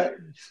called what?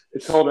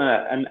 It's called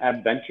an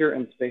Adventure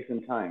in Space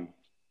and Time.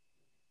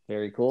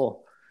 Very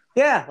cool.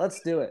 Yeah,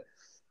 let's do it.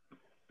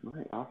 All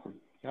right, awesome.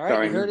 All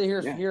right, you heard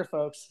it here,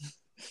 folks.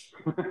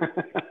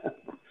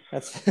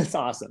 That's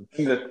awesome.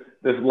 This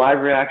live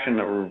reaction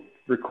that we're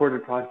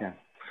recorded podcast.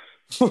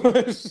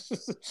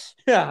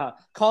 Yeah,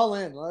 call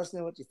in. Let us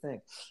know what you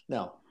think.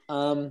 No.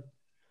 All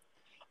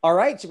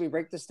right, should we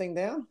break this thing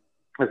down?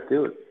 Let's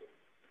do it.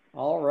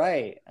 All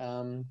right.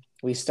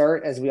 We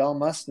start as we all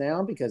must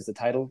now because the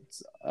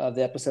titles of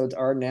the episodes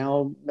are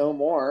now no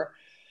more.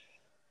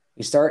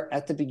 We start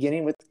at the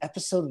beginning with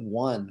episode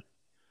 1.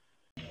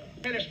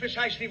 That is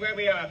precisely where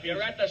we are.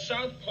 You're at the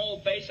South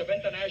Pole base of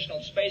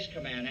International Space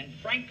Command, and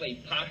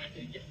frankly, Pop,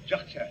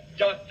 Doctor,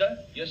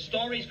 your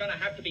story's going to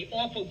have to be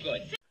awful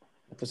good.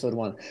 Episode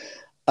 1.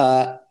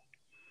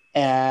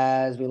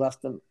 As we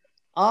left them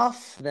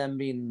off, them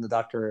being the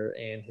Doctor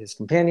and his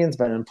companions,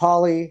 Ben and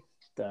Polly,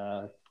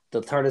 the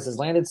TARDIS has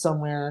landed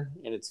somewhere,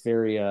 and it's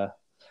very,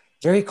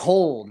 very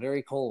cold,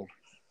 very cold.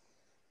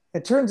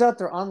 It turns out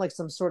they're on like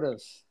some sort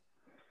of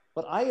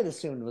what I had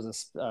assumed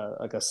was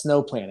like a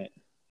snow planet.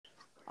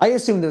 I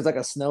assumed it was like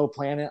a snow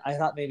planet. I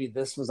thought maybe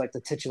this was like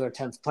the titular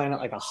 10th planet,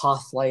 like a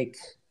Hoth-like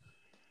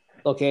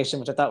location,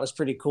 which I thought was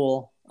pretty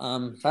cool. I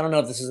don't know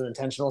if this is an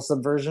intentional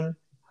subversion,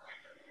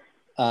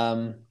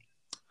 but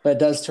it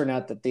does turn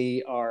out that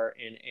they are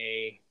in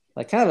a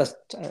like kind of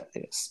a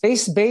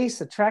space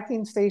base, a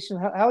tracking station.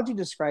 How would you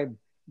describe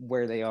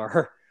where they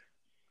are?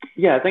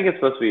 Yeah, I think it's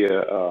supposed to be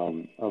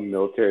a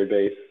military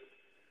base,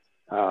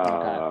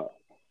 Okay.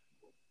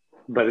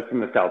 but it's in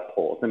the South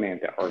Pole. It's in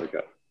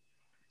Antarctica.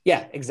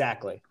 Yeah,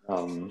 exactly.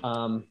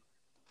 So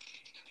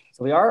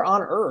we are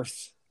on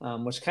Earth,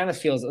 which kind of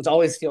feels, it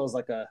always feels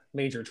like a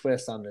major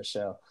twist on this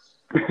show.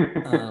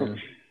 And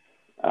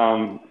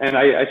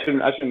I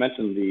should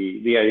mention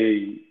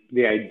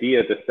the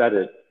idea to set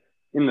it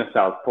in the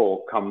South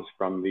Pole comes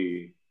from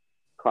the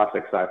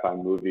classic sci-fi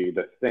movie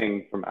The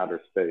Thing from Outer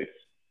Space,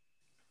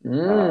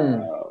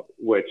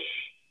 which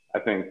I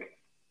think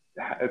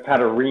it's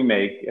had a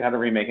remake. It had a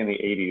remake in the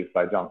 80s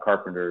by John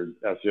Carpenter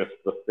as just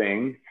The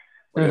Thing,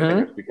 which I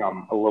think has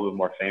become a little bit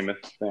more famous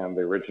than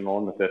the original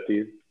in the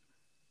 50s.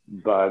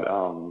 But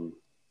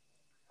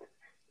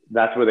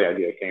that's where the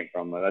idea came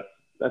from.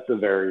 That's a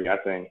very, I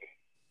think,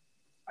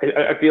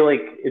 I feel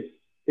like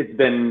it's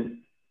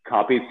been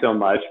copied so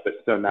much, but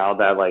so now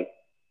that like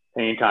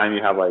anytime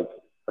you have like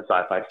a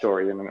sci-fi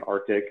story in an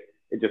Arctic,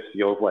 it just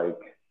feels like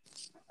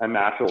a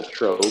natural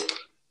trope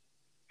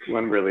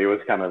when really it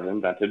was kind of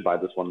invented by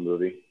this one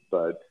movie.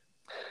 But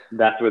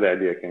that's where the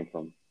idea came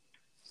from.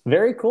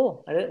 Very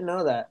cool. I didn't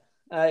know that.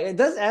 It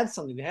does add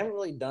something. They haven't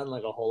really done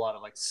like a whole lot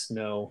of like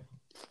snow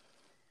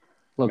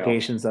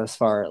locations thus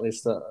far, at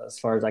least as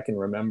far as I can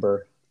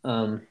remember.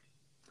 So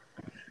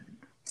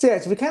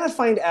we kind of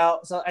find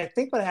out. So I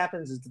think what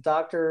happens is the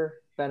Doctor,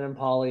 Ben, and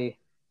Polly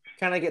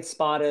kind of get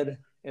spotted,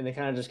 and they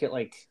kind of just get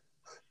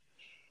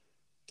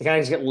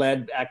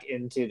led back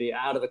into the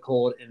out of the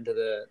cold into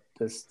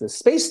the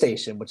space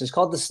station, which is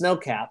called the Snow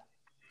Cap.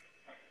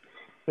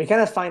 We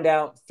kind of find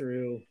out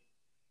through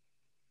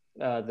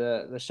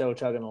the show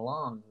chugging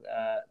along.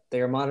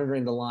 They are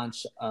monitoring the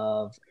launch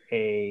of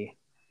a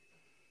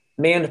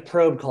manned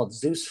probe called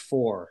Zeus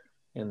 4,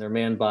 and they're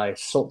manned by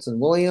Schultz and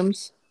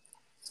Williams.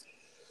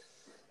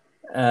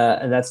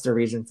 And that's their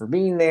reason for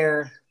being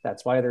there.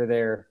 That's why they're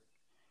there.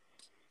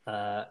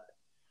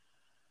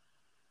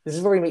 This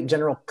is where we meet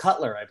General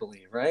Cutler, I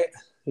believe, right?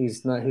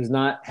 Who's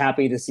not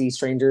happy to see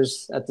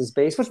strangers at this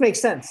base, which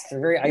makes sense. They're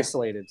very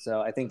isolated,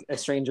 so I think a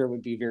stranger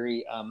would be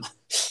very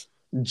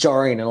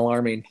jarring and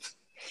alarming.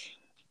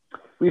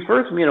 We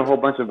first meet a whole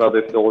bunch of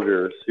other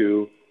soldiers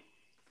who,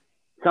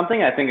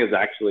 something I think is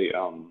actually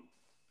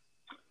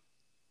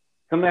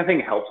something I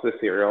think helps the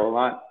serial a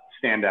lot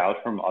stand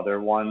out from other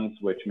ones,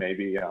 which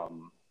maybe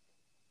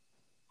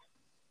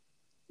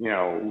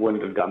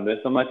wouldn't have done this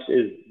so much,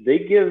 is they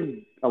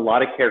give a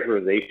lot of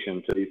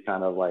characterization to these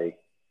kind of like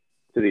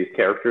to these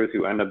characters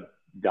who end up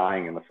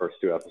dying in the first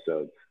two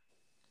episodes.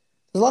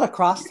 There's a lot of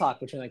crosstalk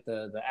between like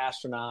the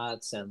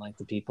astronauts and like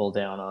the people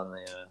down on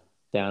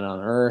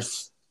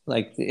Earth.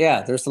 Like,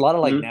 yeah, there's a lot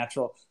of like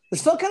natural.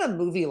 This felt kind of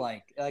movie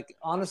like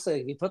honestly,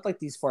 if you put like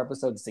these 4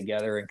 episodes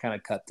together and kind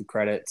of cut the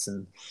credits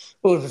and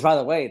by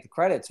the way, the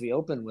credits we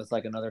open with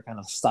like another kind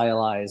of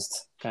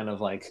stylized kind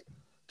of like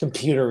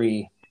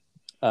computery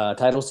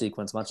title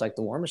sequence, much like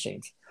the War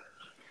Machines.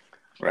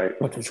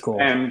 Right. Which is cool.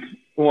 And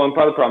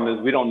part of the problem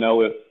is we don't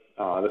know if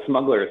the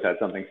smugglers had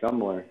something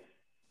similar.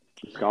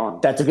 It's gone.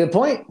 That's a good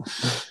point.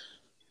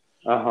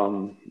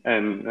 And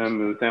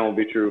the same will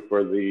be true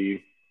for the.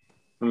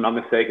 If I'm not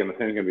mistaken, the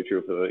same is going to be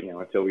true for the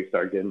until we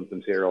start getting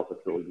some serials that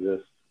still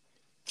exist.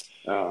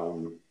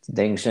 It's a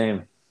dang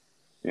shame.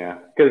 Yeah,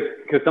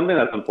 because something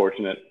that's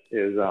unfortunate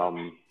is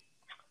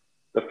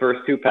the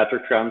first 2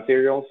 Patrick Troughton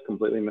serials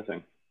completely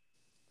missing.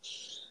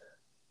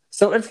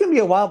 So it's going to be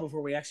a while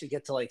before we actually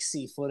get to like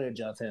see footage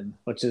of him,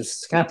 which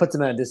is kind of puts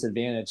him at a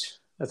disadvantage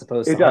as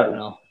opposed to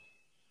Hartnell.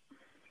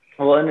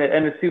 Well, and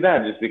it's too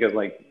bad just because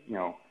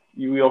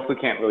we also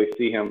can't really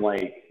see him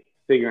like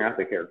figuring out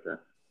the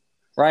character.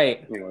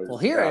 Right. We'll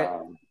hear it.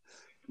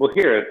 We'll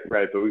hear it,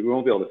 right? But we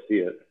won't be able to see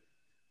it.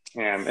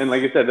 And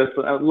like you said,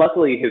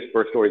 luckily his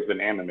first story's been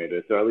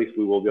animated, so at least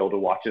we will be able to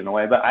watch it in a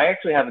way. But I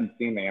actually haven't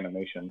seen the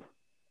animation,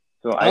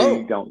 so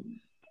I don't.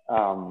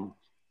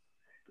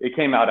 It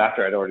came out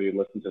after I'd already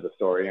listened to the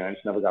story, and I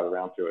just never got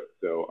around to it.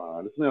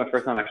 So this is my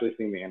first time actually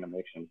seeing the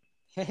animation.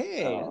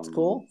 Hey, that's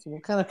cool. So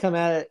we'll kind of come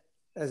at it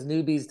as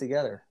newbies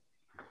together.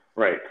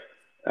 Right.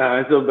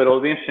 But it'll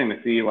be interesting to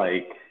see,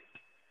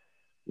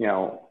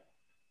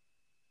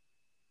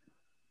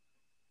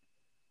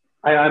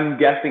 I'm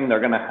guessing they're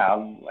going to have,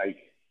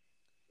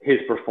 his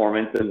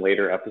performance in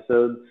later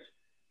episodes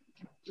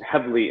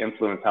heavily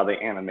influence how they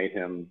animate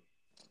him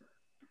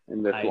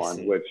in this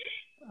one, which...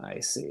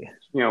 I see.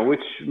 Which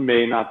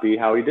may not be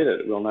how he did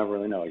it. We'll never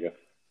really know, I guess.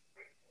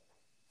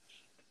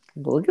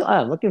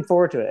 I'm looking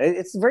forward to it.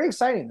 It's very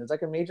exciting. It's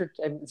like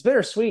it's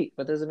bittersweet,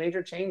 but there's a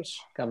major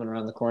change coming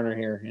around the corner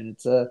here, and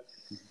it's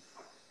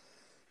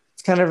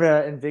kind of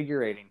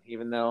invigorating.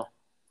 Even though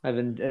I've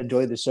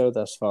enjoyed the show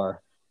thus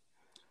far.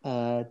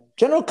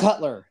 General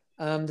Cutler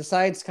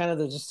decides kind of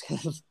to just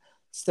kind of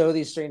stow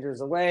these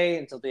strangers away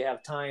until they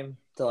have time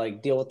to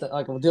like deal with it.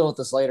 Like we'll deal with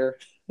this later.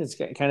 It's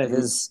kind of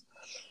his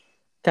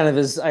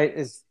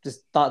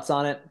just thoughts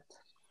on it.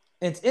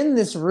 It's in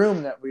this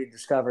room that we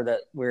discover that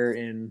we're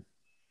in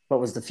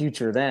what was the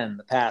future then,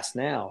 the past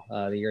now,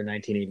 the year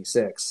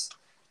 1986.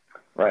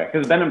 Right,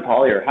 because Ben and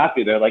Polly are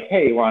happy. They're like,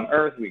 hey, we're on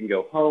Earth. We can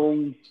go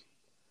home.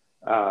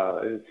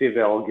 See if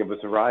they'll give us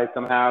a ride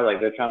somehow. Like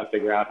they're trying to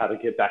figure out how to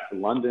get back to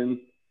London.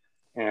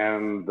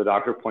 And the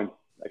doctor points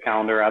a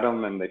calendar at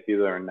them, and they see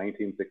they're in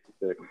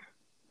 1966.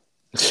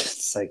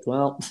 It's like,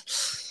 well,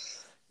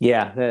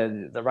 yeah,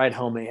 the ride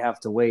home may have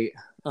to wait.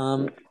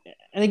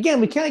 And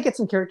again, we kind of get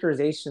some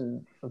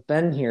characterization of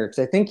Ben here because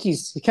I think he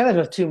kind of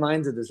have two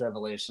minds of this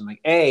revelation.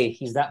 Like, A,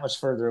 he's that much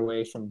further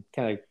away from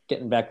kind of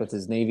getting back with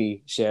his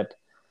Navy ship,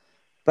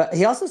 but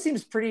he also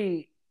seems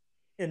pretty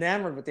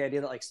enamored with the idea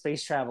that like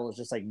space travel is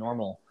just like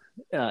normal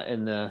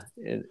in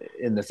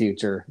the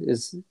future.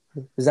 Is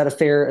that a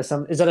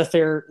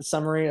fair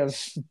summary of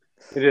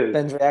it is.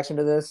 Ben's reaction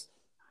to this?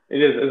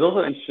 It is. It's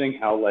also interesting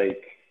how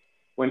like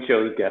when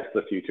shows guess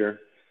the future.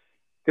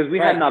 Because we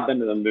had not been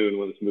to the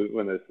moon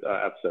when this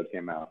episode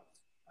came out,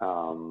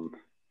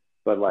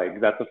 but like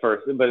that's the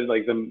first. But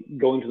like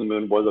going to the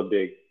moon was a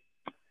big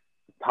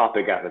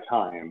topic at the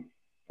time,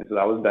 and so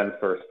that was Ben's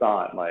first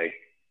thought. Like,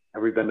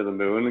 have we been to the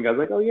moon? And guys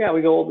like, oh yeah,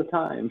 we go all the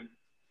time.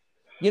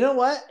 You know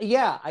what?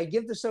 Yeah, I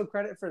give the show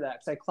credit for that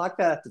because I clocked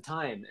that at the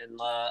time, and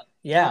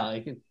yeah,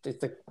 like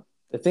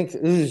I think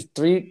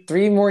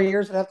three more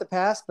years would have to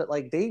pass, but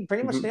like they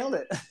pretty much nailed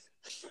it.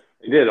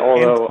 They did,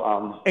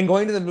 although and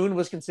going to the moon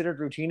was considered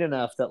routine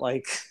enough that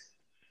like,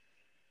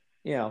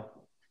 you know,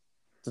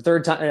 the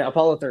third time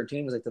Apollo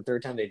 13 was like the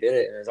third time they did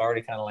it, and it was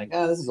already kind of like,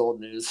 oh, this is old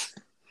news.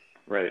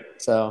 Right.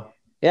 So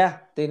yeah,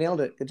 they nailed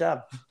it. Good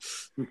job.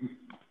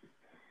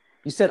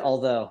 You said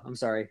although. I'm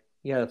sorry.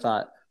 You had a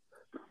thought.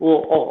 Well,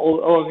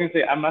 I was gonna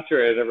say I'm not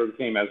sure it ever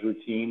became as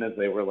routine as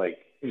they were like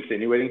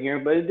insinuating here,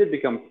 but it did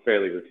become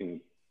fairly routine.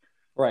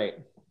 Right.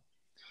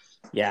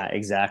 Yeah.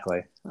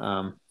 Exactly.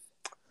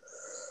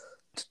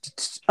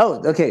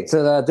 Oh, okay.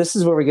 So this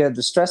is where we get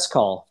the stress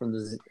call from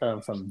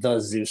the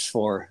Zeus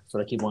 4. That's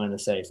what I keep wanting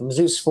to say. From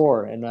Zeus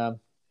 4, and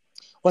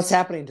what's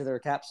happening to their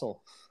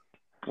capsule?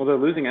 Well, they're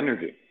losing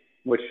energy,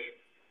 which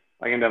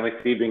I can definitely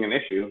see being an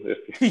issue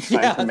if you're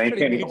trying to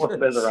maintain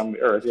orbit around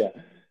the Earth. Yeah,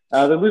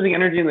 they're losing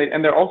energy,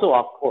 and they're also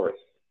off course.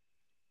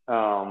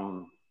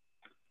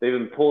 They've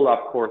been pulled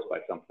off course by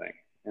something,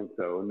 and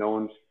so no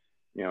one's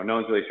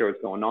really sure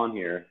what's going on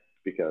here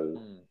because.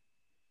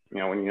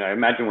 I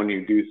imagine when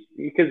you do,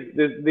 because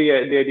the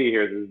idea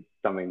here is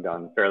something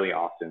done fairly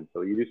often.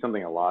 So you do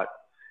something a lot,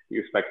 you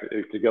expect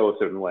it to go a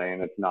certain way,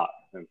 and it's not.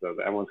 And so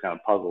everyone's kind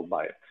of puzzled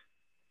by it.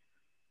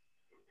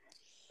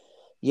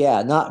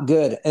 Yeah, not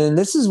good. And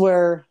this is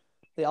where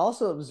they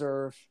also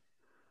observe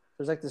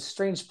there's like this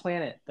strange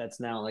planet that's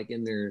now like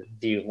in their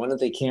view, one that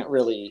they can't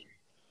really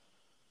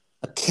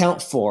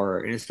account for.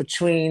 And it's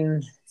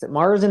between, is it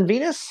Mars and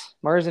Venus?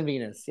 Mars and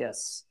Venus,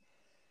 yes.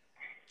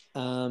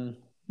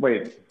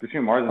 Wait,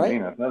 between Mars and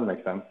Venus? That doesn't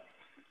make sense.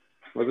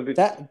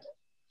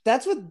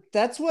 That's what.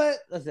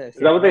 Is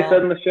that what they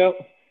said in the show?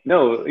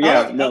 No,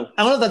 yeah, no.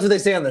 I don't know if that's what they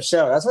say on the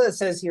show. That's what it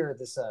says here.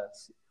 This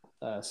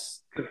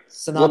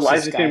synopsis. Well, why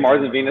is between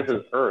Mars and Venus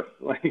is Earth?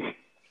 Like,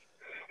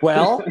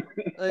 well,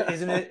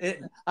 isn't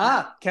it?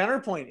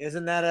 Counterpoint.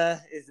 Isn't it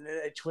a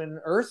twin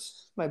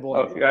Earth, my boy?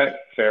 Okay,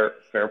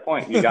 fair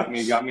point. You got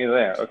me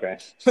there. Okay.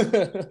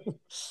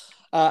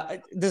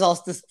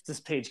 This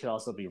page could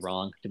also be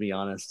wrong, to be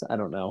honest. I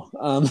don't know.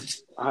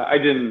 I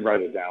didn't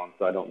write it down,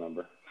 so I don't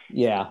remember.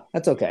 Yeah,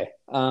 that's okay.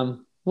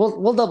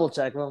 We'll double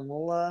check. We'll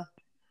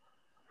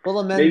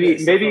amend.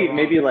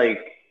 Maybe like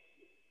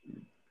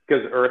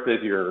because Earth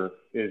is your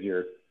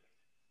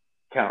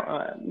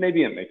count.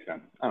 Maybe it makes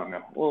sense. I don't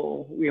know.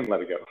 Well, we can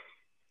let it go.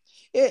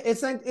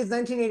 It's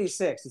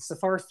 1986. It's the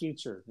far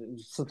future.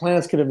 The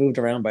planets could have moved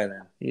around by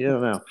then. You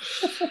don't know.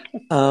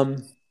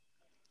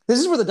 This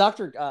is where the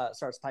doctor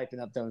starts piping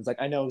up, though. It's like,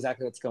 I know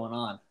exactly what's going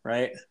on,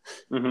 right?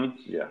 Mm-hmm.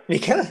 Yeah. He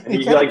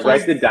like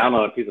writes it down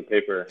on a piece of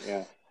paper.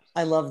 Yeah.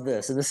 I love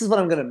this, and this is what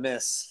I'm going to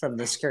miss from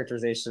this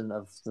characterization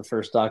of the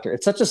first Doctor.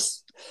 It's such a.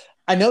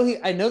 I know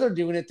they're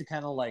doing it to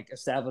kind of like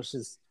establish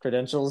his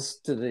credentials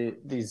to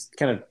these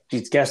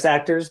guest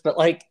actors, but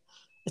like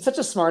it's such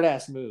a smart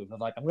ass move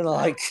of like I'm gonna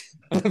like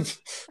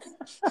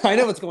I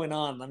know what's going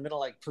on. I'm gonna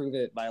like prove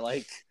it by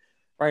like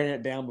writing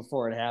it down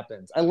before it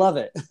happens. I love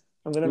it.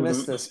 I'm gonna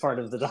miss this part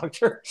of the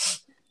Doctor.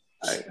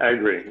 I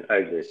agree.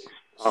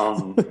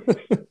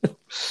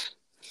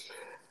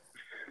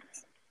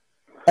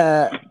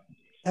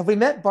 Have we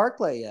met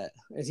Barclay yet?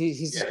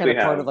 He's just kind of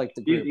part of like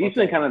the group. He's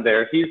been kind of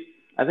there.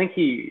 I think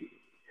he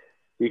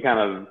kind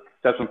of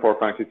steps in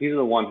forefront because he's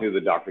the one who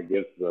the Doctor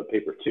gives the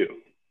paper to.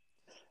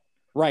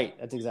 Right.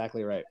 That's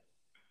exactly right.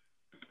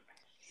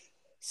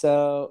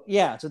 So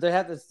yeah, so they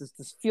have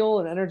this fuel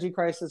and energy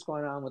crisis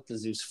going on with the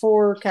Zeus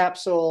 4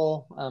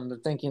 capsule. They're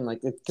thinking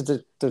like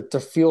because the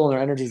fuel and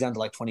their energy is down to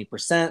like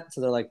 20%. So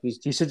they're like,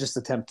 you should just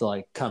attempt to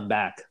like come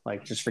back,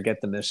 like just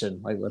forget the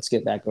mission, like let's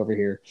get back over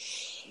here.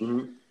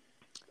 Mm-hmm.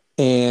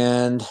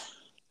 And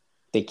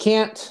they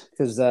can't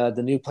because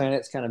the new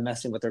planet's kind of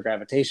messing with their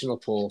gravitational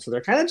pull. So they're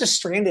kind of just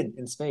stranded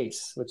in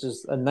space, which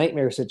is a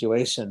nightmare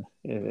situation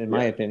in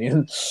my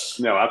opinion.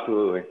 No,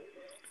 absolutely.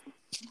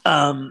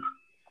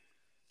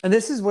 And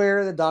this is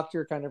where the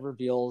Doctor kind of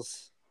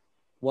reveals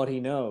what he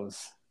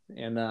knows.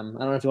 And I don't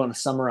know if you want to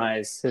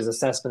summarize his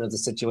assessment of the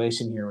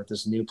situation here with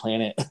this new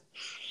planet.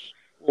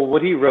 Well,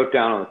 what he wrote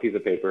down on a piece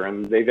of paper,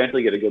 and they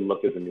eventually get a good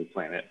look at the new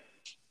planet.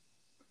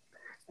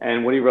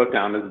 And what he wrote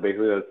down is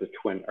basically that it's a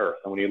twin Earth.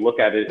 And when you look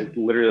at it, it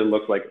literally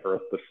looks like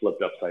Earth, but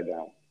flipped upside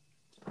down.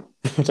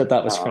 Which I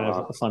thought was kind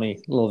of a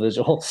funny little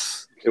visual.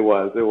 It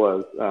was.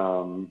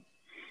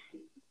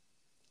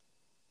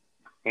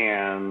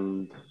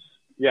 And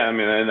yeah, I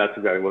mean, and that's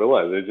exactly what it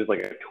was. It was just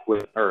like a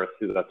twin Earth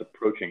that's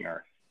approaching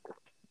Earth.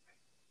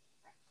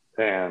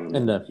 And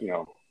you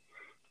know,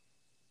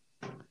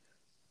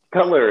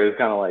 Cutler is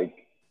kind of like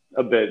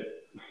a bit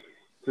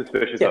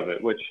suspicious of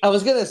it, which I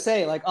was gonna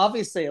say, like,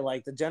 obviously,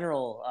 like the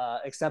general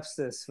accepts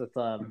this with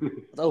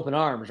open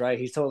arms, right?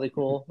 He's totally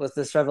cool with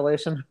this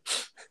revelation.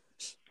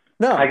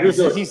 No,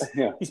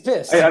 he's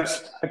pissed. I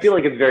feel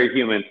like it's very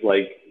human to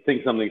like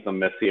think something's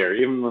amiss here,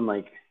 even when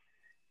like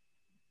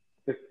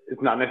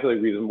it's not necessarily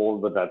reasonable,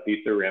 but that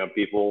these two random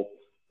people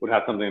would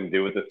have something to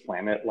do with this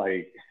planet.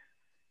 Like,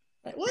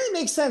 well, it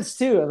makes sense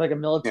too. Like a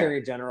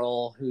military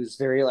general who's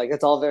very like,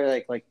 it's all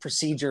very like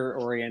procedure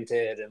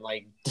oriented and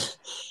like,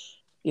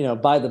 you know,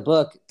 by the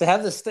book. To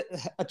have this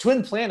a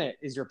twin planet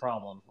is your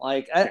problem.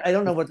 Like, I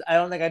don't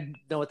think I'd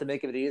know what to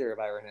make of it either if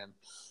I were him.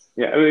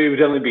 Yeah, I mean, it would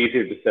definitely be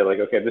easier to say like,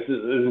 okay, this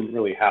isn't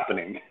really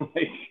happening.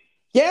 Like,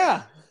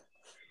 yeah.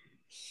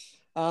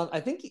 I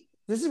think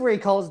this is where he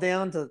calls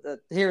down to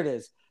here it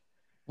is.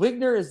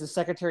 Wigner is the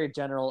Secretary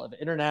General of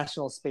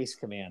International Space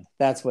Command.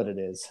 That's what it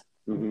is.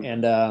 Mm-hmm.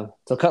 And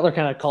so Cutler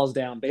kind of calls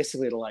down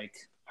basically to like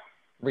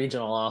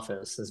regional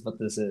office is what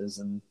this is.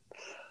 And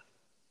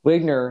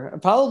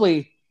Wigner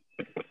probably,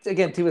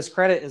 again, to his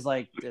credit, is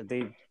like,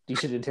 you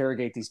should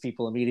interrogate these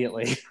people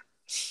immediately.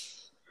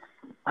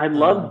 I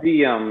love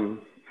the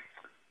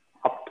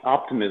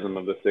optimism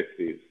of the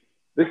 60s.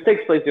 This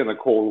takes place during the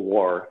Cold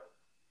War.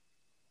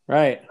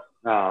 Right.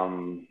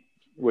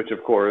 Which,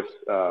 of course,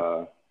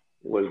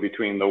 was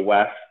between the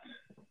West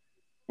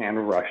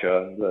and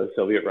Russia, the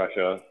Soviet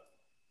Russia,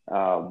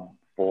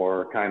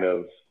 for kind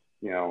of,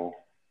 you know,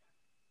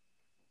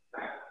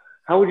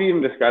 how would you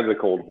even describe the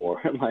Cold War?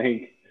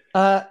 Like,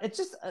 it's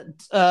just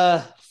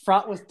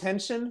fraught with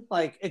tension.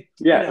 Like, it.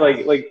 Yeah, you know.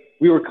 like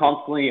we were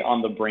constantly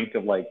on the brink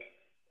of like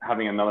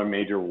having another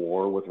major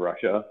war with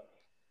Russia.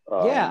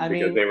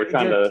 Because they were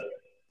trying to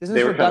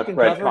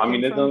spread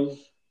communism.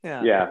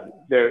 Yeah,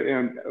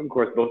 and of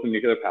course both the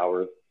nuclear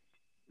powers.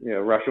 You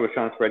know, Russia was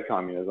trying to spread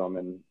communism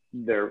and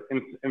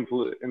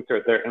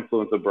insert their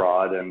influence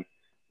abroad, and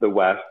the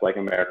West, like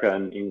America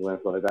and England,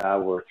 stuff like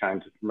that, were trying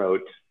to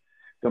promote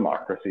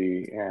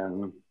democracy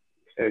and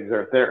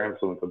exert their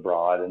influence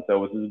abroad. And so it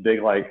was this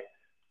big like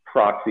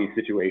proxy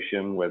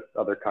situation with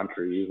other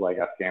countries like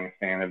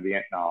Afghanistan and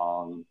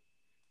Vietnam,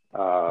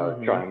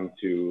 trying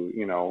to,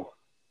 you know,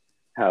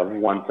 have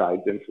one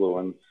side's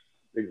influence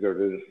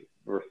exerted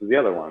versus the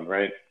other one,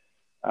 right?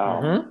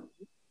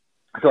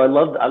 So I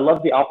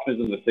love the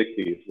optimism of the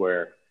 60s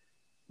where,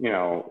 you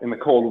know, in the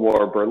Cold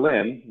War,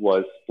 Berlin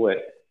was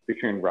split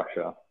between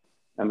Russia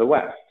and the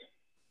West.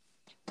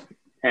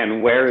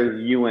 And where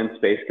is UN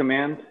Space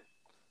Command?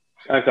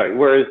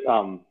 Where is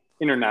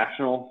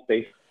International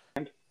Space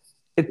Command?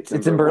 It's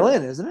in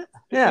Berlin, isn't it?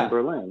 Yeah. It's in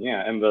Berlin,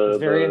 yeah. And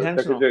very the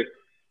intentional.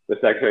 The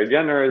Secretary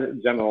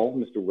General,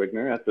 Mr.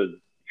 Wigner, that's a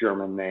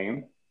German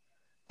name,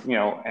 you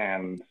know,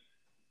 and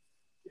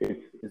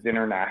it's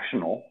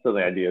international. So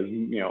the idea is,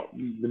 you know,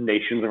 the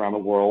nations around the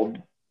world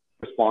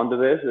respond to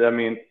this. I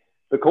mean,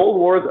 the Cold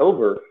War is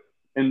over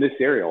in this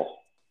serial.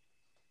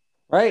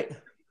 Right.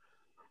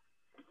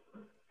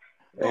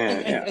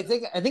 And, I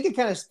think it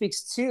kind of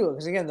speaks too,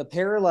 because again, the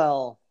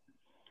parallel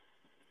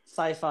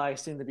sci-fi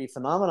soon to be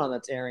phenomenon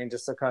that's airing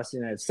just across the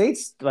United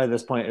States by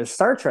this point is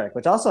Star Trek,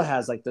 which also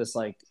has like this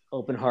like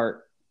open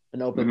heart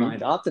and open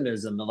mind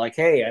optimism of like,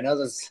 hey, I know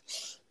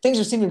things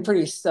are seeming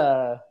pretty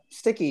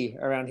sticky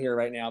around here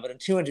right now, but in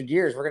 200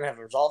 years we're gonna have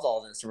resolved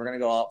all this, and we're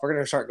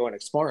gonna start going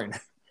exploring.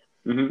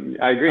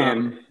 I agree.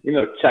 And you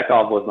know,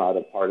 Chekhov was not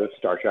a part of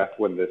Star Trek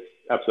when this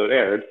episode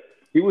aired.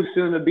 He was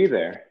soon to be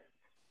there.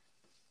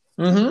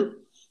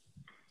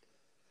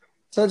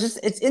 So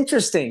it's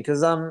interesting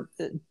because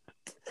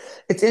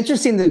it's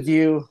interesting to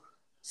view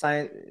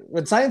science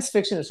when science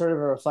fiction is sort of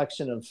a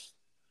reflection of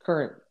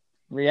current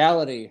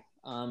reality.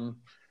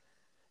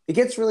 It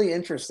gets really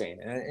interesting,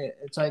 and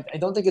it's like I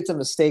don't think it's a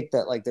mistake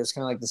that like there's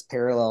kind of like this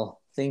parallel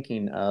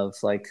thinking of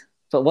like,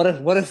 but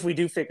what if we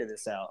do figure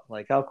this out?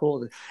 Like, how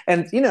cool?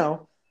 And you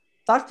know,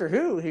 Doctor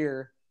Who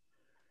here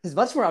is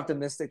much more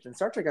optimistic than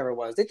Star Trek ever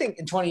was. They think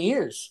in 20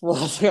 years we'll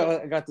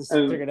have got this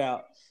figured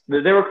out.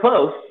 They were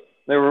close.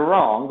 They were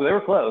wrong, but they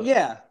were close.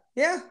 Yeah.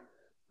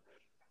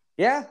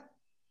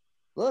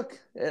 Look,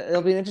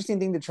 it'll be an interesting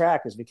thing to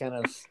track as we kind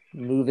of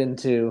move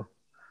into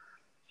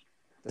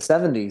the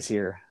 70s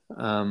here,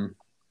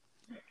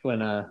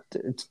 when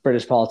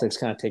British politics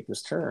kind of take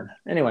this turn.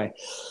 Anyway,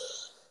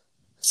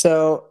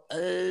 so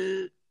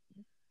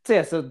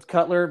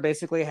Cutler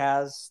basically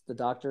has the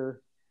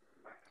Doctor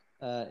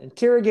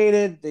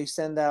interrogated. They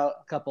send out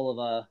a couple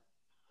of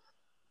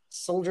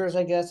soldiers,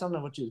 I guess. I don't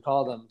know what you'd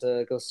call them,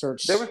 to go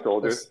search. They were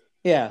soldiers.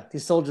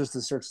 These soldiers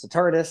to search the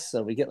TARDIS.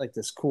 So we get like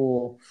this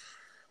cool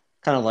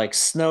kind of like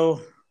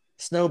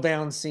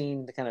snowbound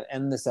scene to kind of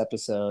end this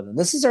episode. And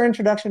this is our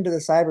introduction to the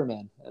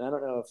Cybermen. And I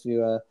don't know if you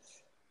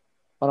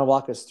want to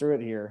walk us through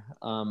it here.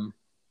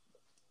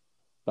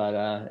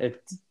 But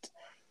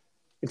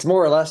it's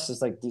more or less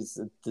just like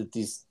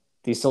these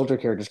soldier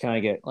characters kind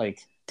of get like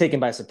taken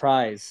by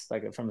surprise,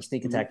 like from a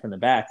sneak attack from the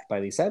back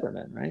by these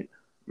Cybermen, right?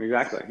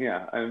 Exactly.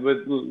 Yeah. And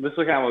this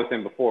was kind of what I was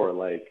saying before.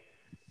 Like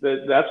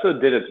the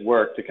episode did its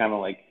work to kind of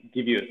like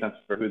give you a sense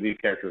for who these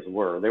characters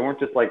were. They weren't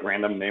just like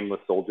random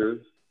nameless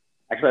soldiers.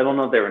 Actually, I don't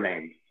know if they were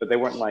named, but they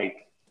weren't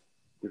like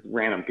just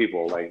random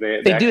people. Like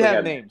they do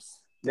have names.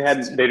 They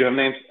do have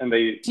names, and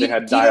they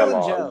had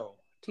dialogue.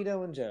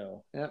 Tito and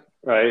Joe. Yep.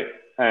 Right.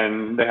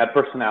 And they had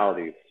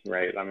personalities,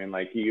 right? I mean,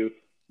 like you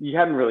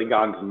hadn't really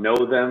gotten to know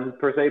them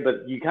per se,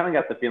 but you kind of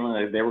got the feeling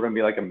like they were going to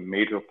be like a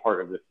major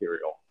part of the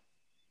serial.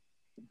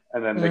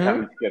 And then they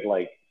kind of get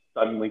like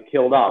suddenly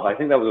killed off. I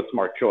think that was a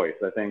smart choice.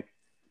 I think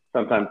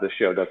sometimes the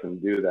show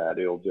doesn't do that.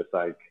 It'll just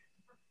like,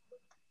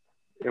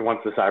 it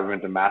wants the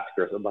Cybermen to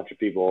massacre a bunch of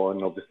people, and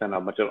they'll just send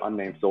out a bunch of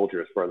unnamed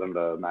soldiers for them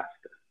to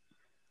massacre.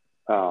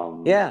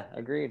 Yeah,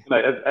 agreed.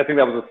 I think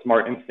that was a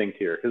smart instinct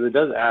here, because it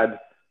does add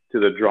to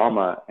the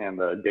drama and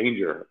the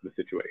danger of the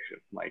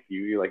situation. Like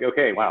you're like,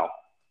 okay, wow.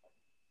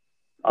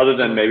 Other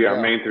than maybe our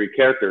main three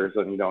characters,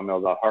 and you don't know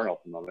about Hartnell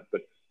at the moment,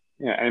 but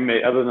yeah, and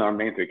other than our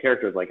main three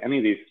characters, like any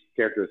of these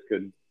characters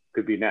could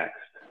be next.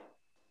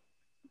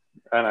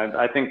 And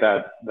I think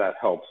that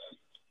helps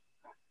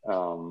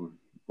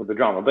with the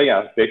drama. But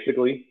yeah,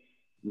 basically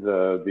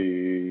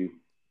they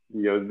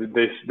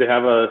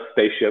have a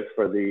spaceship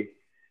for the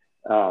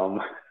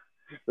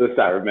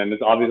Cybermen.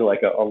 It's obviously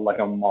like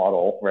a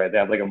model, right? They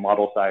have like a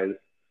model size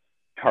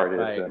TARDIS,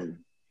 right. And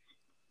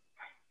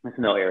it's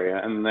no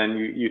area. And then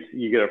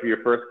you get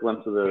your first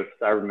glimpse of the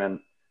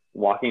Cybermen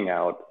walking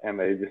out, and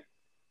they just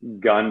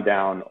gun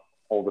down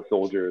all the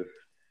soldiers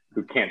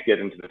who can't get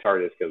into the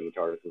TARDIS because the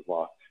TARDIS is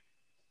locked.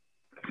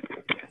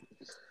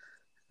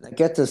 That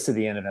gets us to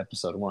the end of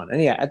episode 1.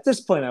 And yeah, at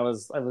this point, I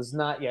was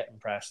not yet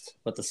impressed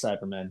with the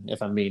Cybermen,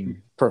 if I'm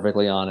being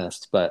perfectly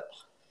honest. But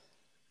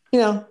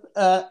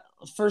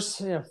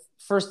first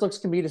looks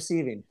can be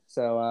deceiving.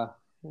 So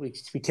we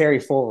carry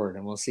forward,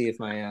 and we'll see if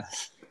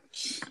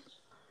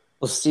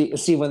we'll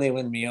see when they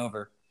win me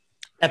over.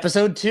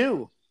 Episode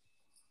 2.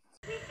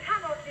 We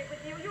cannot live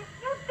with you. You're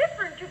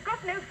different. You've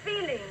got no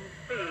feelings.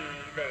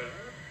 Feelings?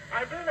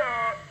 I do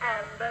not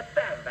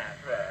understand that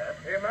word.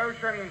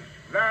 Emotions,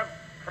 love,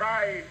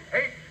 pride,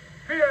 hate,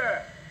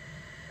 fear.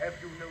 Have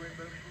you no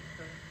emotions,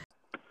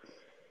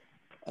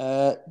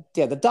 sir?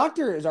 Yeah, the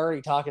Doctor is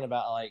already talking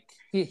about, like,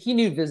 he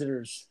knew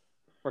visitors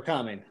were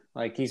coming.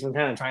 Like, he's been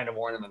kind of trying to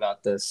warn him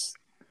about this.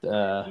 He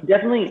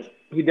definitely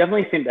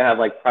seemed to have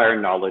like prior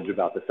knowledge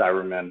about the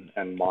Cybermen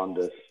and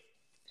Mondas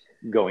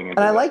going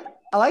into. And I like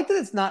that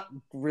it's not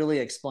really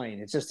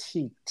explained. It's just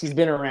he's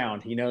been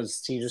around. He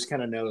knows. He just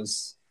kind of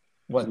knows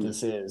what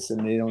this is,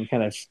 and they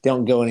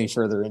don't go any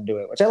further into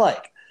it, which I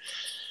like.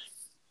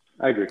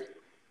 I agree.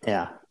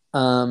 Yeah.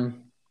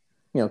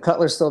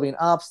 Cutler's still being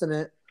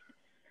obstinate.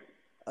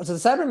 So the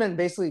Cybermen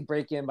basically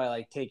break in by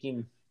like take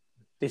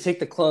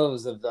the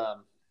clothes of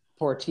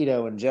poor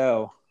Tito and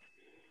Joe,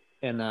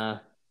 and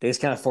they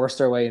just kind of force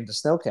their way into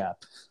Snowcap.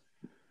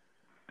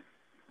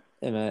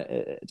 And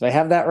do I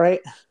have that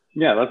right?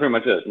 Yeah, that's pretty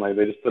much it. Like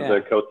they just put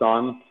the coats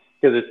on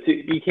because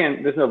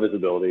there's no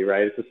visibility,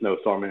 right? It's a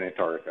snowstorm in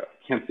Antarctica.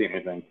 You can't see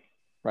anything.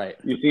 Right.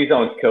 You see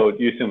someone's coat,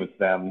 you assume it's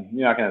them.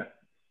 You're not gonna.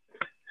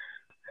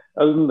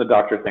 Other than the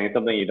Doctor thing, it's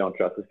something you don't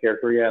trust his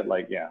character yet.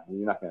 Like, yeah,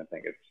 you're not gonna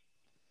think it's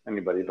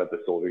anybody but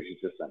the soldiers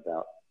she's just sent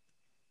out.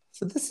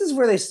 So this is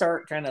where they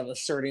start kind of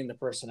asserting the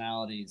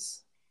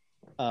personalities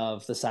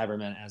of the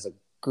Cybermen as a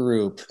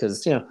group,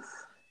 because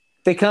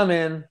they come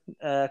in,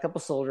 a couple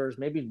soldiers,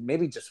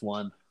 maybe just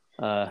one,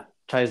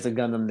 tries to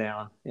gun them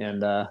down,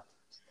 and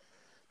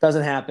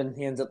doesn't happen.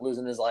 He ends up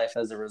losing his life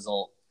as a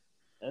result.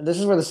 And this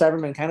is where the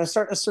Cybermen kind of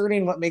start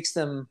asserting what makes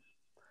them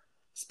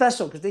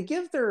special, because they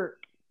give their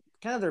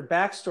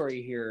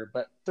backstory here,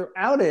 but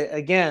throughout it,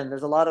 again,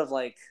 there's a lot of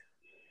like,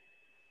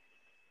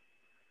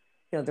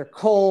 they're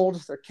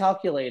cold, they're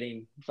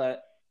calculating,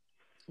 but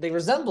they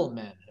resemble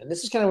men. And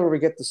this is kind of where we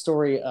get the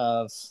story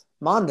of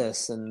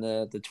Mondas and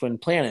the twin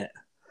planet.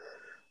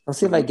 Let's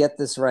see if I get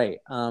this right.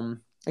 Again,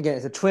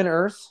 it's a twin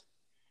Earth,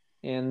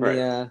 and right.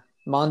 The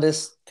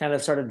Mondas kind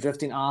of started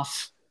drifting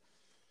off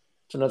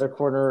to another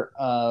corner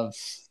of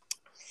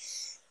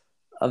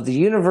of the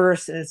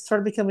universe, and it's sort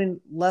of becoming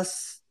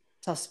less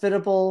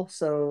hospitable.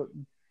 So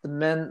the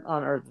men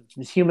on Earth,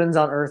 humans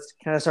on Earth,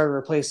 kind of started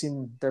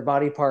replacing their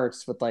body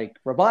parts with like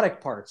robotic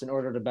parts in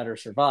order to better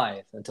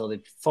survive until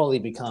they fully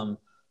become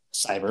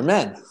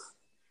Cybermen.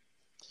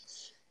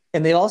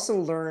 And they also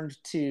learned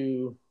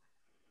to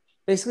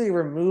basically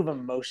remove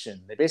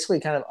emotion. They basically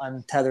kind of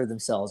untether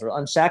themselves or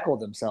unshackle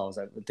themselves,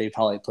 they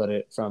probably put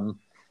it, from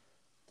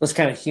those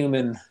kind of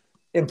human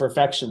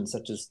imperfections,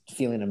 such as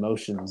feeling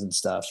emotions and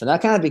stuff. And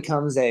that kind of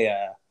becomes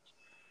not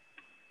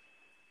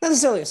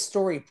necessarily a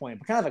story point,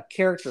 but kind of a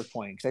character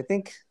point. Because I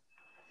think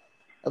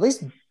at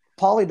least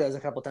Polly does a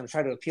couple of times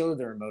try to appeal to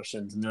their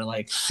emotions, and they're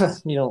like,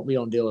 we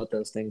don't deal with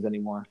those things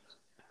anymore.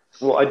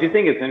 Well, I do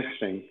think it's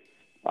interesting.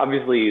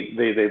 Obviously,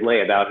 they lay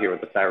it out here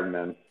with the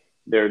Cybermen.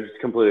 They're just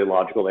completely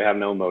logical. They have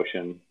no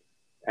emotion,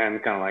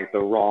 and kind of like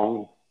the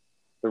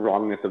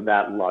wrongness of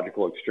that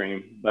logical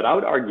extreme. But I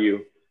would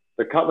argue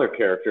the Cutler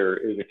character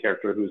is a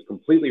character who's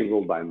completely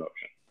ruled by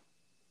emotion,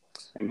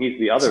 and he's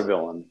the other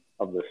villain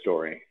of the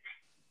story.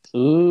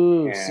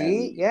 Ooh,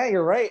 see? Yeah,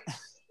 you're right.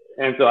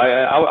 And so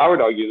I would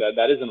argue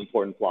that is an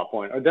important plot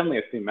point, or definitely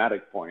a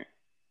thematic point,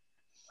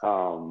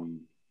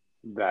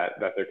 that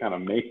they're kind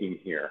of making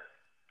here.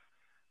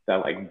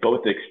 That like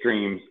both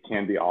extremes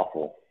can be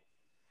awful.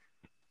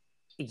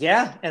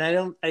 Yeah, and I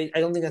don't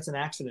think that's an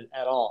accident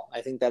at all.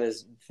 I think that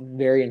is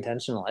very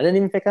intentional. I didn't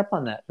even pick up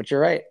on that, but you're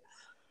right.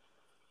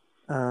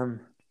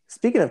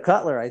 Speaking of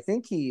Cutler, I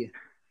think this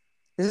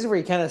is where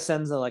he kind of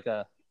sends like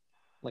an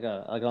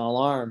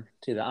alarm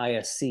to the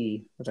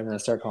ISC, which I'm going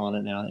to start calling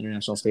it now,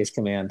 International Space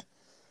Command.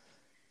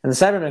 And the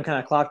Cybermen kind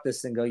of clock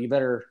this and go, you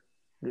better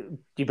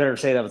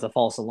say that was a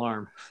false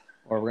alarm,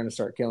 or we're going to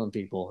start killing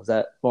people. Is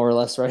that more or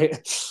less right?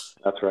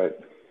 That's right.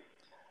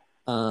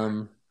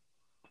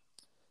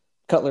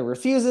 Cutler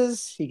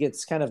refuses. He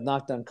gets kind of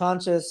knocked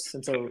unconscious,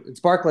 and so it's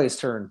Barclay's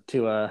turn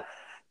to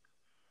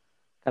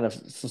kind of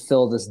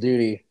fulfill this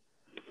duty.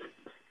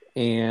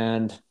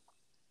 And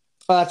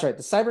that's right.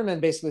 The Cybermen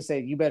basically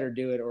say, you better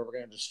do it or we're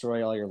going to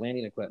destroy all your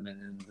landing equipment.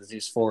 And the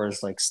Zeus 4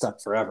 is like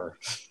stuck forever.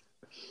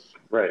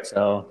 Right.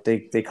 So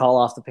they call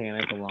off the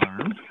panic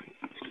alarm.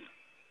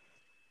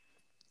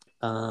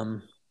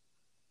 And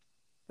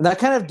that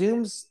kind of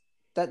dooms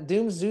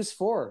Zeus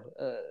 4,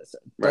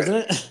 doesn't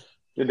it?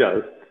 It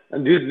does.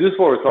 And Zeus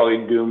 4 was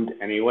probably doomed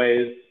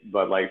anyways,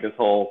 but like this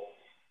whole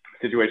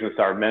situation with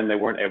Cybermen, they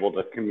weren't able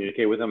to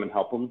communicate with them and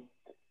help them.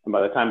 And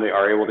by the time they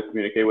are able to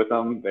communicate with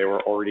them, they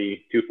were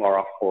already too far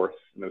off course,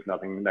 and there's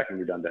nothing that can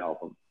be done to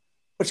help them.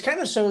 Which kind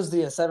of shows the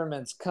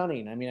Cybermen's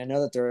cunning. I mean, I know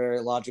that they're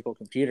very logical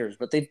computers,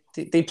 but they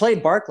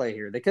played Barclay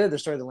here. They could have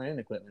destroyed the landing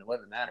equipment. It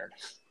wouldn't have mattered.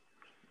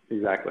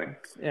 Exactly.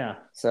 Yeah,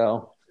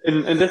 so...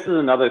 And this is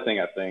another thing,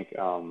 I think.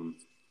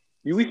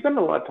 We spend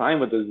a lot of time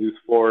with the Zeus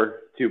 4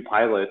 two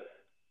pilots.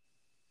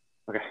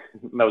 Okay,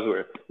 that was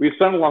weird. We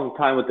spent a long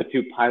time with the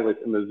two pilots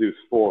in the Zeus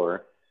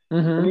 4.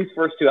 In these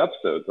first two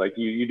episodes, like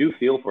you do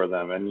feel for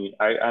them, and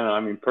I don't know. I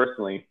mean,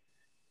 personally,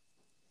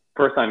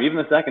 first time, even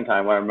the second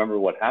time, when I remember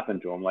what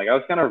happened to them, like I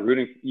was kind of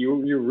rooting.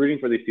 You're rooting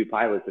for these two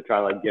pilots to try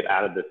to like get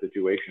out of this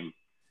situation,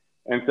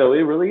 and so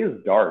it really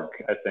is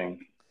dark, I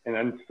think,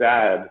 and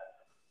sad.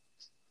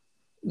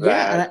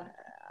 That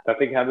I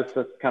think had this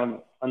kind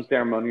of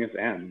unceremonious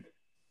end.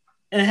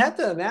 And I have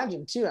to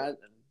imagine too. I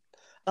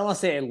don't want to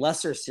say a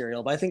lesser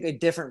serial, but I think a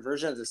different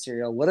version of the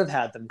serial would have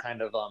had them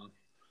kind of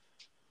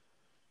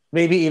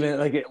maybe even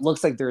like it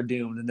looks like they're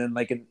doomed, and then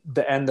like in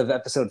the end of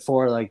episode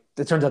 4, like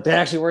it turns out they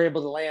actually were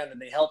able to land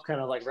and they help kind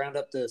of like round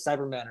up the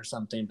Cybermen or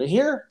something. But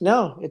here,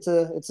 no, it's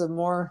a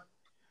more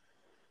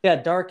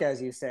dark,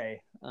 as you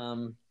say.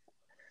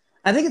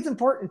 I think it's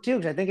important too,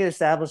 because I think it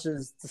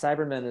establishes the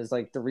Cybermen as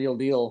like the real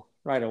deal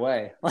right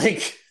away.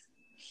 Like,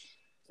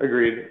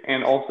 agreed,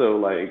 and also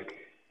like,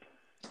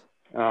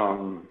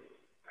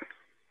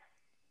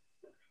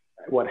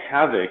 what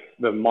havoc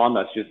the Mon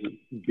that's just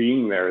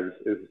being there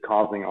is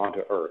causing onto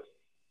Earth.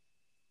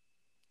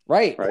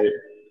 Right.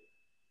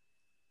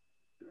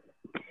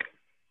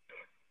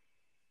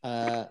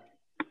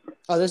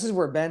 This is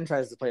where Ben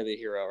tries to play the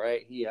hero,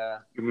 right? He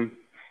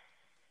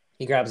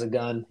grabs a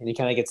gun and he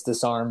kind of gets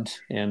disarmed,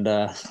 and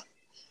this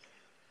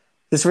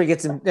is where he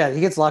gets him. Yeah, he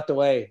gets locked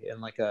away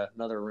in like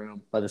another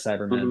room by the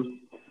Cybermen.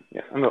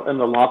 Yeah, and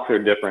the locks are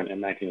different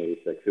in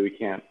 1986, so he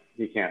can't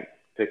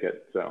pick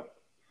it. So.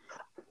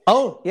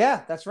 Oh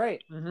yeah, that's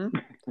right.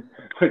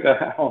 Like,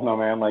 I don't know,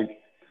 man. Like,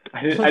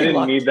 I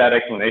didn't need that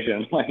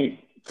explanation. Like,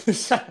 you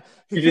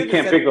just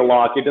can't pick the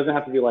lock. It doesn't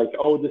have to be like,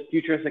 oh, this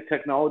futuristic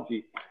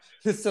technology.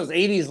 It's those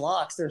 80s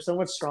locks. They're so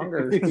much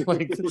stronger.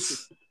 Like,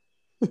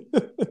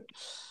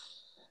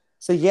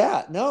 so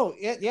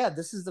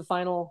this is the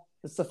final.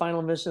 It's the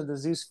final mission of the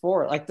Zeus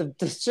 4. Like the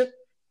ship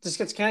just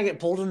gets kind of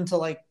get pulled into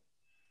like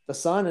the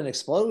sun and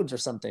explodes or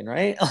something,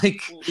 right?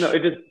 Like, no,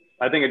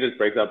 I think it just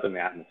breaks up in the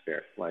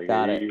atmosphere. Like, it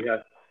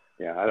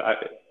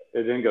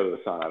didn't go to the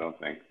sun, I don't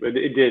think, but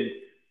it did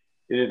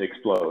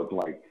explode.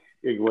 Like,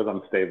 it was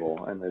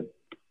unstable and it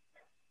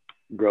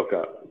broke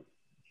up.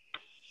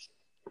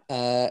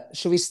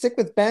 Should we stick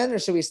with Ben or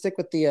should we stick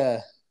with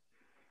the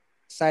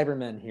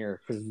Cybermen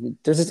here, because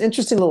there's this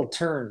interesting little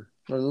turn,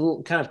 or a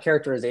little kind of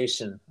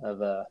characterization of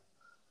the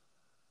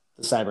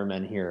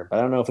Cybermen here. But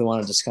I don't know if we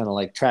want to just kind of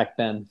like track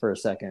Ben for a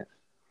second.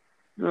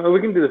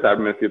 We can do the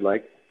Cybermen if you'd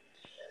like.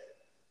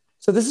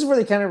 So this is where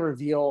they kind of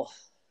reveal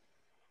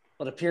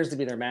what appears to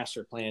be their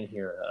master plan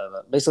here.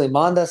 Basically,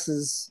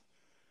 Mondas's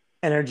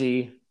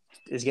energy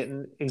is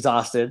getting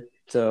exhausted,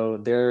 so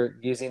they're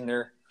using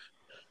their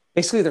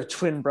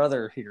twin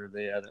brother here,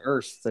 the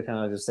Earth, to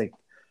kind of just like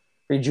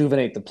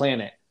rejuvenate the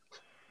planet.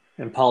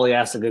 And Polly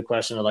asks a good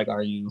question of like,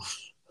 are you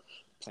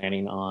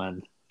planning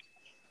on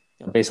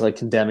basically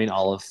condemning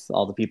all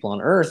the people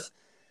on Earth?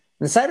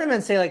 And the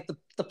Cybermen say like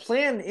the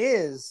plan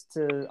is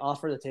to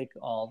offer to take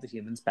all the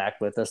humans back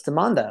with us to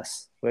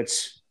Mondas,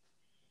 which,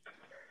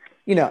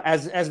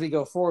 as we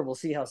go forward, we'll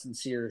see how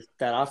sincere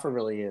that offer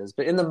really is.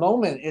 But in the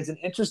moment, it's an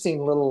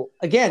interesting little.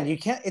 Again,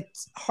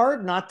 it's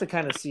hard not to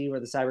kind of see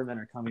where the Cybermen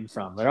are coming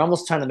from. They're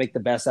almost trying to make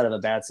the best out of a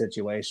bad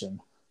situation,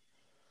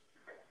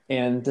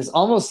 and this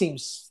almost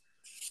seems.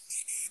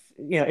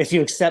 If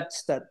you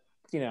accept that,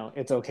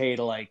 it's okay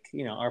to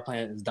our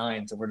planet is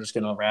dying, so we're just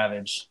going to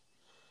ravage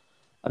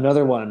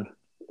another one.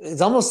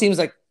 It almost seems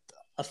like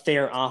a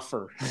fair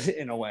offer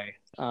in a way.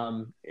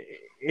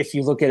 If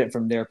you look at it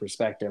from their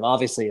perspective,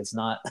 obviously it's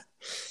not.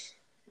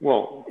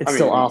 Well, it's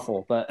still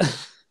awful, but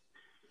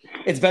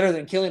it's better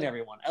than killing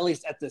everyone, at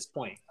least at this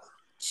point.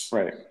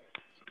 Right.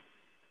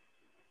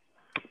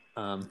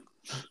 But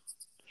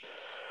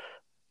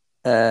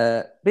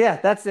yeah,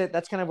 that's it.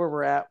 That's kind of where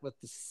we're at with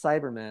the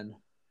Cybermen.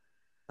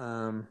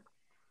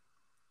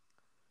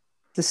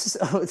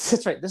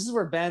 That's right. This is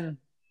where Ben.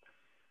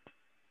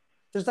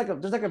 There's like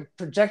a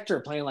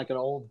projector playing like an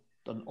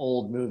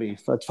old movie.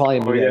 That's probably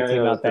a movie that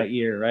came out that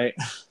year, right?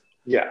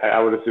 Yeah, I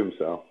would assume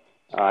so.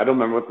 I don't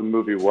remember what the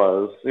movie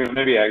was.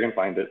 Maybe I can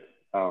find it.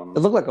 It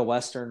looked like a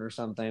Western or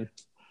something.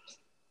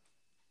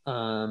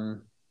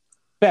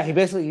 Yeah, he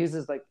basically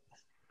uses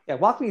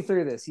walk me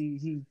through this.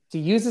 He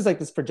uses like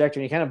this projector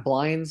and he kind of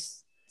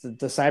blinds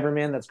the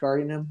Cyberman that's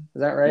guarding him.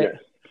 Is that right?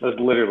 Yes, that's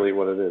literally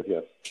what it is.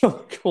 Yes.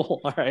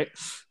 Cool. All right,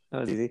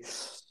 that was easy.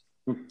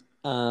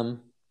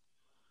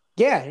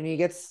 Yeah, and he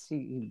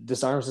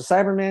disarms the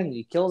Cyberman and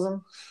he kills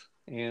him,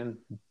 and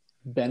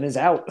Ben is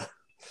out.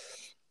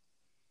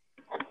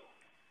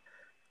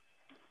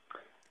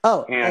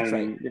 Oh, that's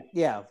right.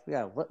 Yeah.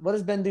 What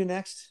does Ben do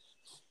next?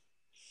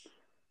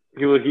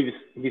 He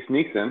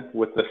sneaks in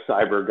with the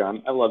cyber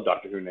gun. I love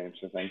Doctor Who names,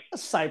 I think. The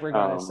cyber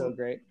gun is so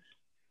great.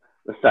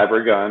 The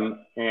cyber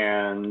gun,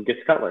 and gets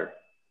Cutler,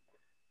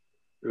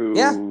 who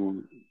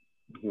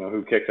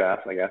kicks ass,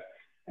 I guess.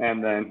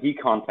 And then he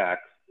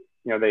contacts.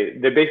 They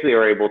basically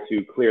are able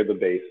to clear the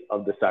base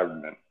of the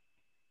Cybermen,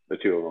 the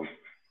two of them.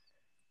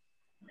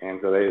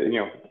 And so they,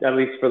 at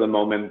least for the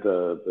moment,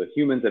 the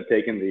humans have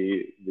taken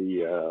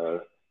the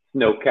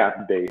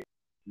snow-capped base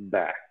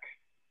back.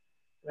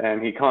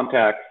 And he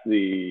contacts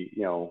the,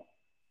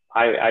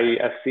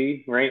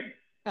 ISC, right?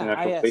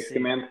 National Space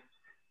Command.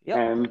 Yep.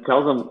 And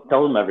tells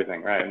them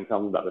everything, right? And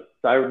tells them about the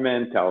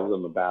Cybermen, tells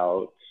them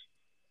about,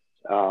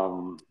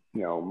 what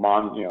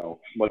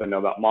they know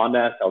about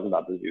Mondas, tells them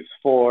about the Zeus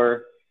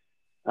 4,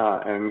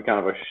 and kind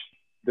of a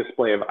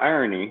display of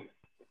irony,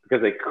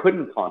 because they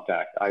couldn't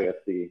contact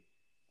ISC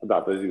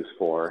about the Zeus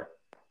 4.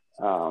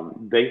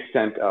 They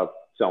sent up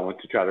someone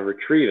to try to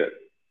retrieve it,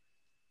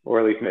 or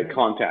at least make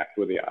contact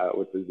with the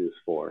Zeus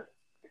 4.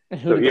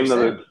 So even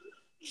though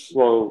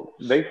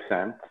they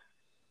sent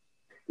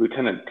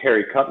Lieutenant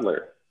Terry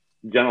Cutler,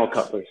 General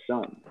Cutler's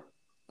son.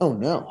 Oh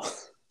no!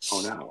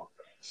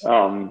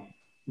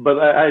 But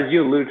as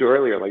you alluded to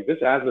earlier,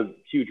 this adds a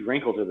huge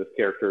wrinkle to this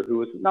character, who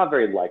was not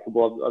very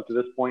likable up to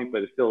this point,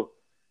 but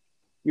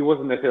he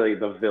wasn't necessarily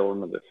the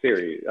villain of the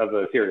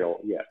serial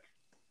yet.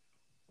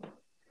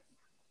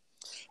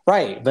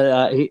 Right,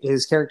 but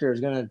his character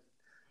is going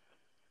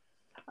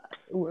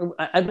to.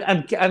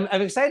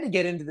 I'm excited to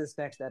get into this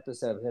next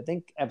episode. I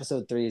think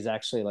episode 3 is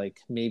actually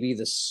maybe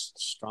the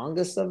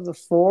strongest of the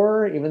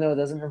 4, even though it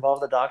doesn't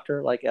involve the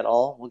Doctor at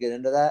all. We'll get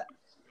into that,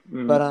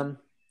 but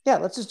yeah,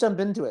 let's just jump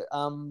into it.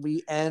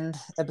 We end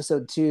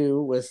episode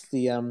 2 with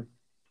the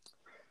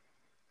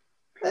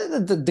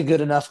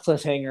good enough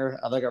cliffhanger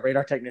of a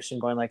radar technician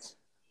going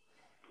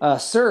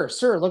sir,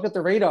 look at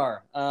the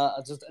radar.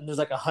 And there's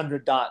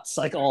 100 dots,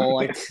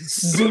 all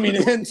zooming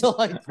in to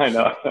I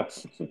know.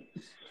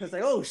 It's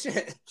oh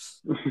shit.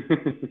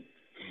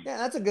 Yeah,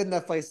 that's a good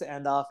enough place to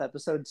end off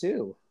episode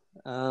 2.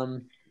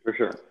 For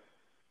sure.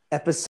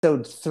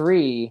 Episode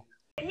 3.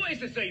 What is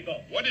the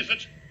saber? What is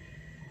it?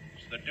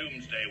 It's the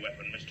doomsday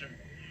weapon, mister.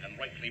 And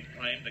rightly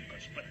primed, it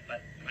could split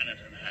that planet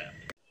in half.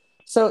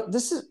 So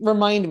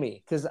remind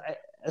me, because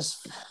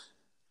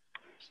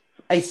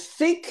I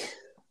think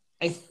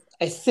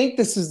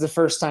this is the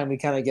first time we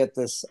kind of get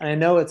this. I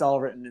know it's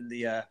all written in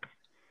the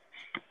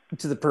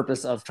to the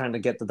purpose of trying to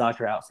get the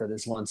Doctor out for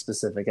this one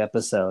specific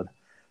episode.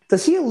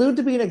 Does he allude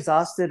to being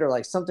exhausted,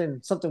 or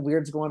something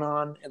weird's going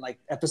on in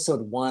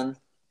episode 1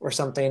 or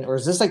something? Or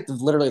is this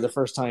literally the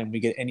first time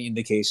we get any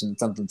indication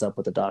something's up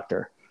with the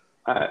Doctor?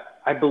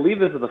 I believe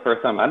this is the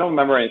first time. I don't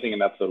remember anything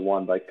in episode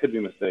 1, but I could be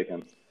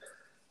mistaken.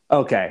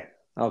 Okay.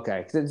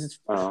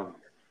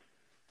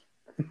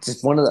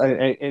 Just one of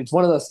it's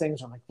one of those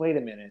things where I'm like, wait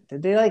a minute,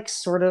 did they like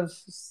sort of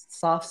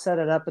soft set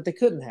it up? But they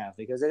couldn't have,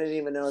 because they didn't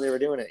even know they were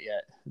doing it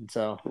yet. And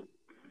so,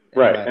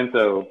 right. anyway. And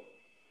so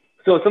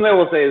something I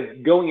will say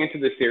is, going into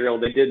the serial,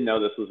 they did know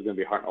this was going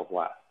to be Hartnell's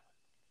last.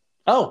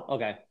 Oh,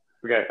 okay.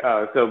 Okay.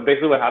 So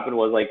basically, what happened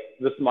was, like,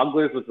 the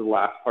Smugglers was the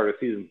last part of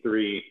season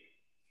 3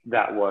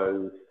 that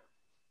was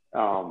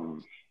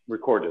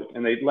recorded,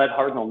 and they let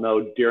Hartnell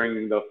know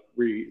during the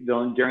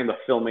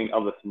filming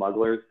of the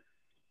Smugglers.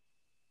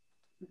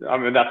 I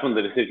mean, that's when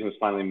the decision was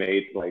finally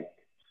made, like,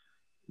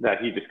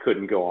 that he just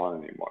couldn't go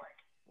on anymore.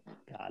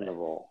 Got it.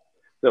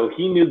 So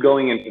he knew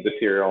going into the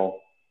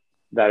serial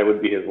that it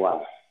would be his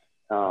last.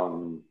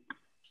 And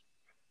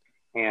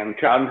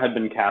Troughton had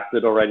been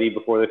casted already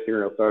before the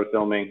serial started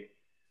filming.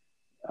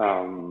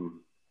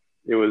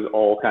 It was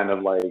all kind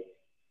of like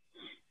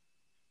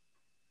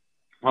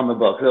on the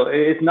book. So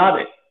it's not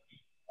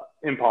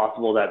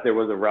impossible that there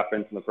was a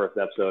reference in the first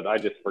episode I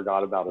just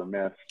forgot about or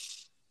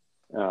missed.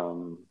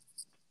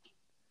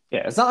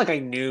 Yeah, it's not like I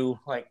knew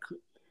like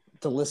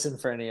to listen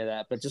for any of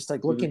that, but just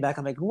like looking back,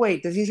 I'm like,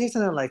 wait, did he say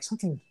something like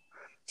something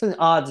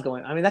odd's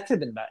going? I mean, that could have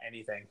been about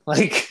anything.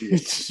 Like,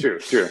 true.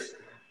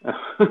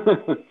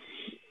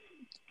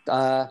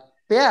 But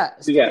yeah.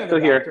 So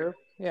here,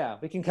 yeah,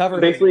 we can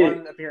cover basically his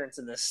one appearance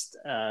in this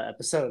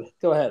episode.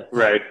 Go ahead.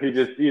 Right, he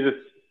just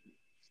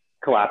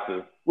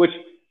collapses, which,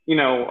 you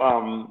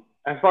know,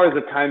 as far as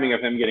the timing of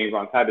him getting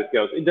bronchitis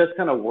goes, it does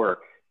kind of work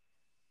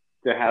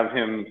to have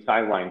him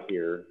sidelined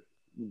here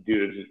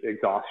due to just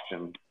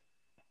exhaustion,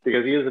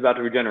 because he is about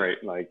to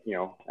regenerate. Like, you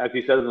know, as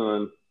he says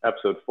in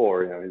episode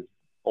 4, you know, his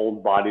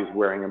old body's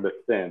wearing a bit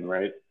thin,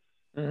 right?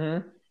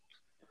 Mm-hmm.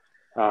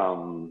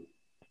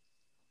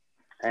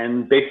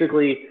 And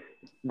basically,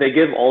 they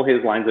give all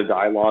his lines of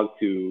dialogue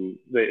to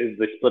they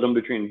split them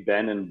between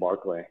Ben and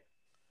Barclay.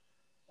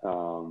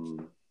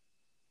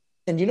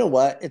 And you know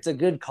what? It's a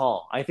good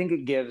call. I think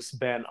it gives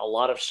Ben a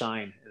lot of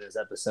shine in this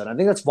episode. I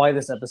think that's why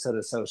this episode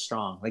is so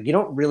strong. Like, you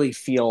don't really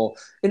feel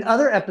in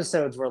other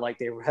episodes where like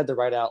they had to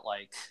write out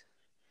like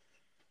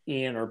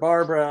Ian or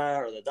Barbara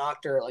or the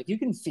doctor, like you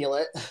can feel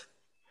it.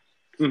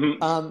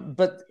 Mm-hmm.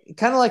 But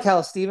kind of like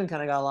how Steven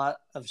kind of got a lot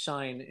of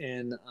shine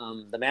in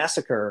the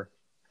Massacre.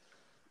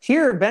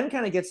 Here, Ben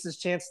kind of gets this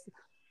chance.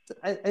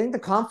 I think the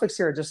conflicts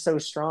here are just so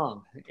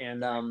strong,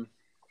 and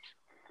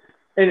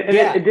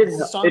it did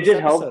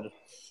help. Episode.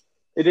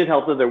 It did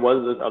help that there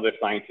was this other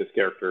scientist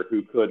character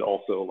who could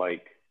also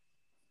like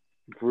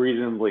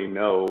reasonably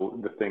know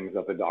the things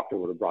that the doctor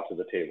would have brought to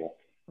the table.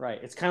 Right.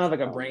 It's kind of like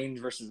a brain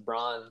versus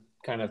brawn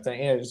kind of thing,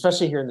 and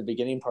especially here in the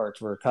beginning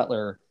parts where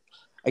Cutler,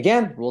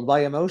 again, ruled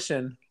by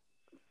emotion.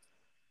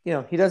 You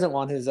know, he doesn't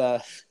want his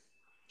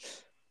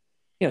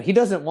he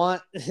doesn't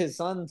want his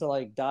son to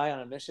like die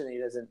on a mission that he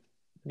doesn't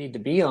need to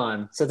be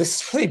on. So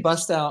this really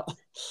busts out.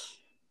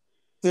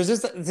 This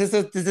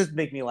just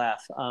make me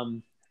laugh.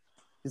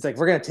 He's like,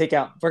 we're gonna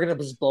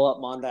just blow up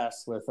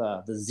Mondas with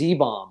the Z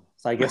bomb.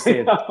 So I guess they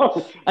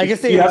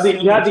had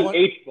the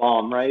H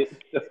bomb, right?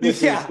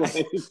 Yeah.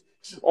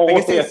 All the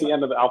way at the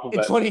end of the alphabet.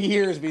 In 20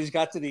 years, we just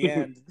got to the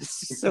end.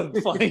 It's so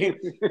funny.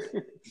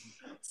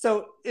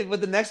 So would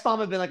the next bomb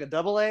have been like a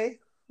AA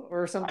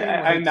or something?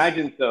 I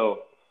imagine so.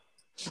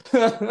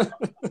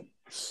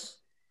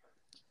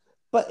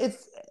 But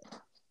it's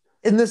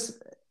in this.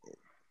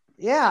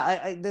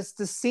 Yeah, this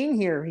scene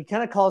here, he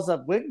kind of calls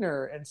up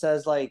Wigner and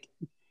says, like,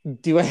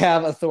 do I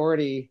have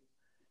authority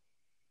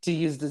to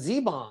use the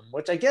Z-bomb?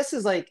 Which I guess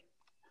is like,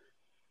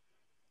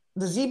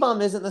 the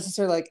Z-bomb isn't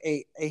necessarily like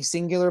a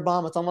singular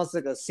bomb. It's almost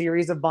like a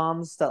series of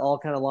bombs that all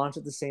kind of launch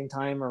at the same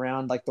time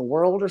around like the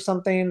world or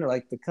something, or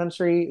like the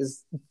country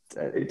is.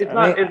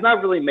 It's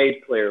not really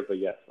made clear, but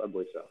yes, I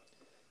believe so.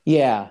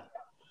 Yeah.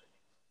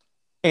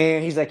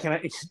 And he's like,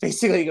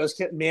 basically he goes,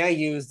 may I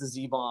use the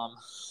Z-bomb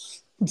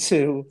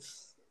to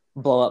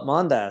blow up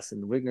Mondas?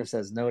 And Wigner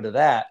says no to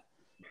that.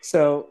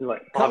 So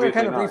like, Cutler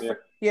kind of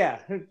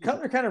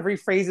Cutler kind of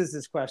rephrases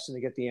his question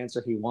to get the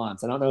answer he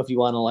wants. I don't know if you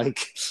want to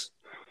like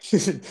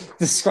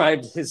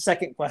describe his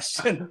second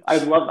question. I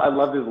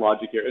love his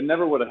logic here. It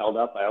never would have held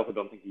up. I also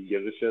don't think he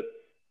gives a shit.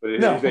 But he's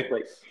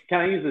basically,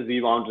 can I use the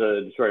Z-bomb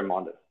to destroy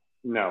Mondas?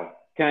 No.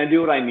 Can I do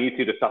what I need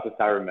to stop the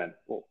Cybermen?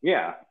 Well,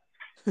 yeah.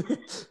 So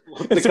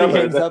he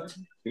hangs up.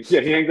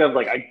 Yeah, he hangs up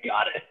like, I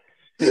got it.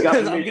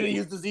 I'm going to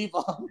use the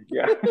Z-bomb.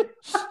 Yeah.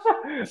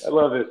 I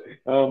love it.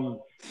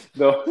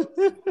 Though,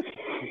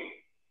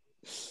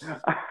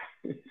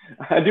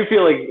 I do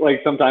feel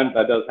like sometimes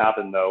that does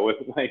happen, though, with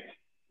like,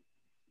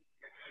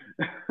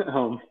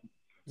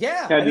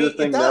 yeah, can I do this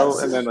thing? No,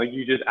 and then like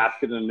you just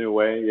ask it in a new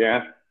way.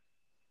 Yeah.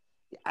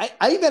 I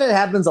bet it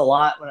happens a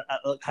lot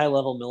at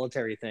high-level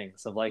military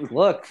things of like,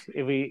 look,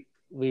 if we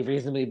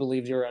reasonably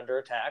believe you're under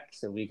attack,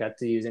 so we got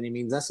to use any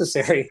means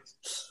necessary.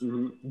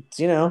 Mm-hmm.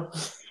 You know.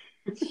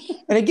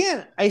 And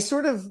again, I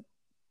sort of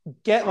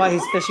get why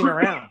he's fishing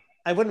around.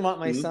 I wouldn't want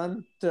my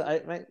son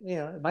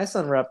to. My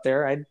son were up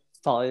there. I'd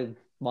probably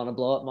want to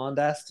blow up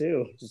Mondas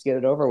too. Just get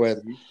it over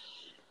with.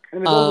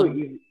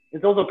 And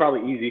it's also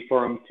probably easy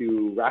for him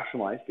to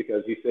rationalize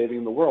because he's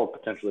saving the world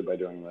potentially by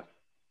doing this.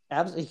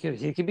 Absolutely,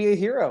 he could be a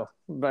hero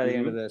by the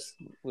end of this.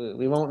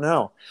 We won't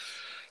know.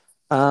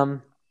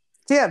 So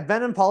yeah,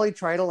 Ben and Polly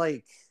try to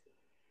like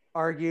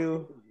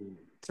argue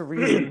to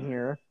reason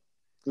here,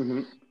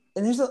 and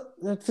there's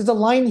a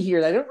line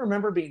here that I don't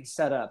remember being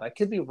set up. I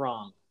could be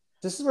wrong.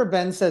 This is where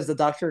Ben says the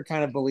Doctor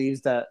kind of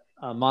believes that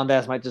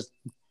Mondas might just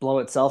blow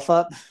itself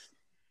up,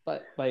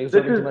 by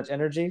absorbing too much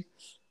energy.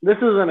 This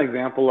is an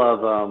example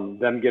of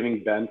them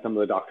giving Ben some of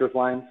the Doctor's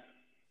lines.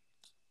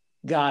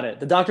 Got it.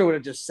 The Doctor would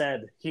have just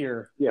said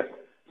here. Yes.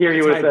 Here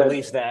he would have said.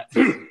 Belief that.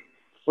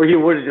 Or he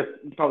would have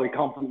just probably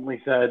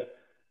confidently said,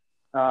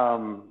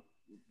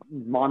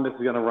 Mondas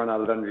is going to run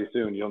out of energy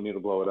soon. You'll need to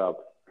blow it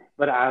up.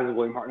 But as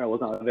William Hartnell was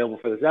not available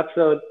for this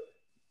episode,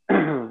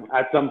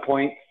 at some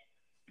point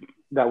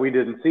that we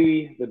didn't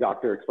see, the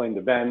Doctor explained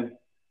to Ben,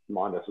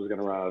 Mondas was going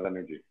to run out of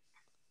energy.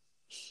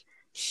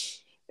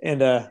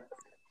 And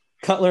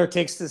Cutler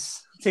takes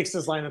this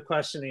line of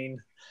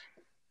questioning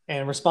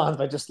and responds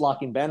by just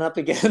locking Ben up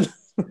again.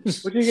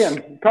 Which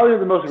again, probably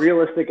the most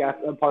realistic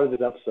part of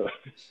this episode.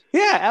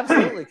 Yeah,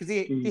 absolutely, because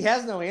he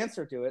has no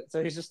answer to it,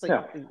 so he's just like.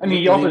 Yeah. I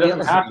mean, he also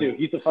doesn't have to.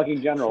 He's a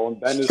fucking general, and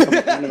Ben is some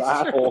kind of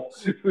asshole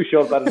who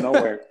shows up out of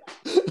nowhere.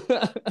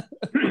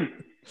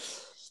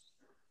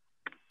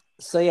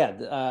 So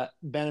yeah,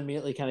 Ben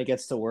immediately kind of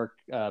gets to work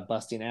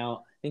busting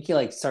out. I think he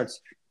like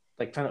starts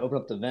like trying to open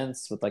up the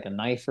vents with like a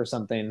knife or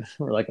something,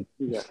 or like a.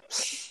 Yeah.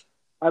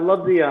 I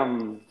love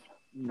the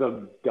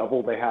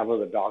double they have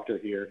of the Doctor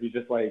here. He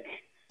just like.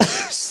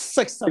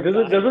 Like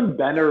doesn't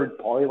Ben or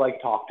Polly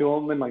like talk to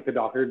him and like the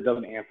Doctor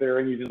doesn't answer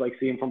and you just like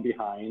see him from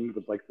behind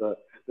with like the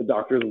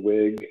Doctor's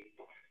wig?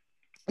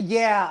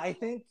 Yeah, I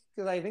think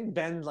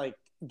Ben like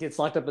gets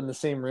locked up in the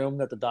same room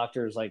that the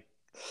Doctor is like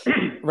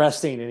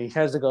resting, and he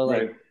tries to go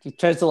like he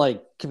tries to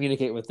like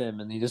communicate with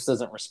him, and he just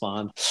doesnn't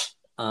respond.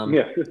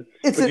 Yeah,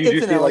 it's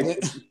an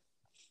elegant.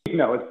 Like,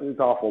 no, it's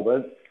awful,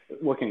 but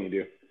what can you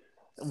do?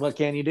 What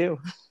can you do?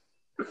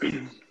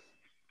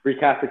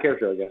 Recast the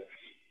character, I guess.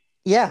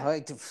 Yeah,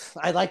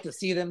 I'd like to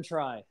see them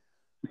try.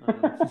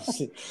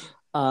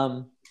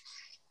 So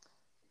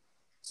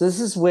this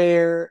is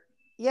where,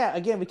 yeah,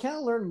 again, we kind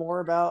of learn more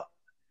about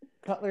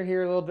Cutler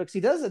here a little bit, because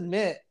he does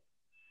admit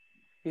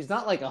he's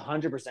not like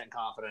 100%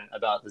 confident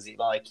about the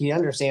Z-Bomb. Like he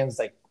understands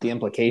like the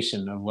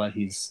implication of what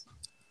he's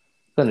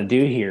going to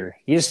do here.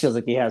 He just feels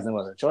like he has no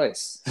other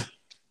choice,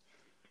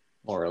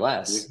 more or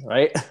less,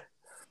 right?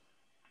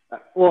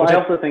 Well, I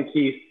also think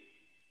he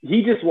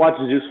just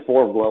watched Zeus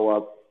 4 blow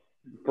up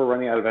for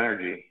running out of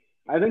energy.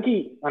 I think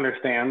he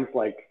understands,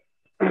 like,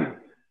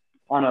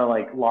 on a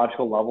like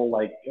logical level,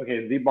 like,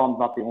 okay, Z-Bomb's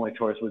not the only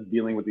choice with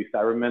dealing with these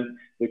Cybermen.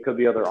 There could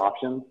be other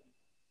options.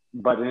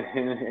 But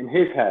in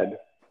his head,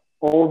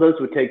 all of those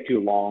would take too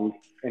long,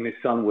 and his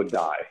son would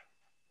die.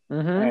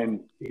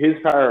 And his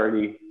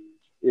priority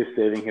is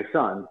saving his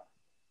son,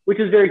 which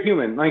is very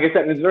human. Like I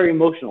said, it's very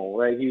emotional,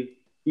 right?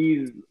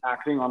 He's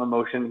acting on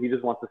emotion. He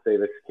just wants to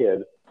save his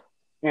kid.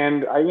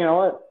 And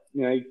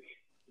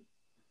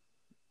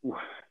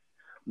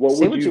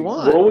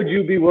what would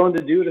you be willing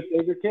to do to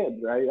save your kid,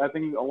 right? I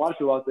think a lot of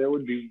people out there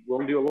would be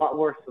willing to do a lot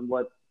worse than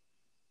what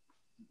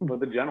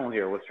the general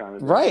here was trying to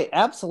do. Right,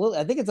 absolutely.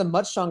 I think it's a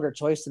much stronger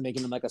choice than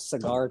making him like a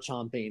cigar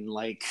chomping,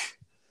 like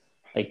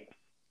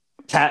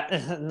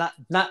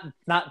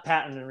not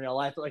Patton in real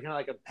life, but like kind of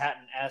like a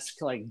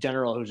Patton-esque like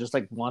general who just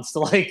like wants to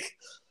like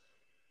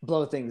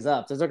blow things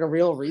up. There's like a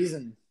real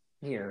reason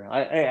here.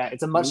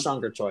 It's a much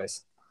stronger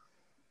choice.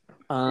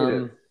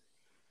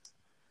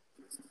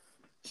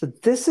 So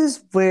this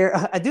is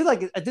where I do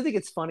think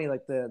it's funny,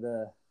 like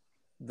the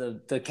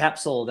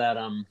capsule that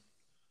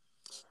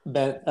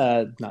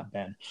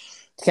the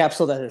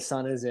capsule that his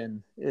son is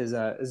in is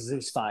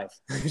Zeus 5.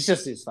 It's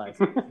just Zeus 5.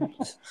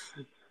 It's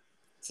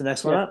the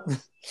next one up.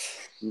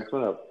 Next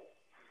one up.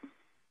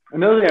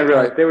 Another thing I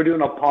realized, they were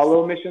doing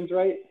Apollo missions,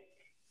 right?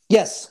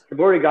 Yes. They've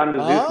already gotten to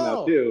Zeus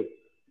now too.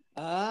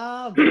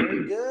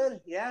 Very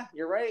good. Yeah,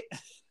 you're right.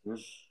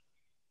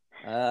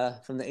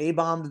 From the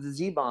A-bomb to the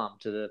Z-bomb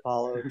to the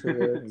Apollo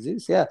to the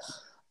Zeus. Yeah.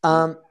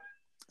 So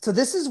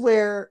this is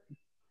where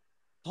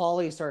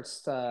Polly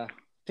starts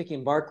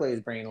picking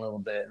Barclay's brain a little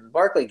bit, and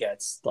Barclay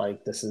gets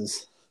like this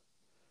is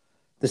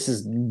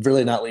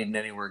really not leading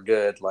anywhere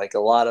good. Like a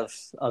lot of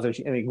other,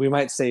 I mean, we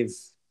might save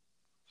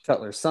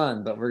Cutler's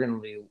son, but we're going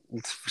to be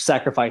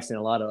sacrificing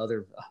a lot of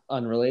other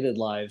unrelated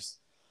lives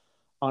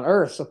on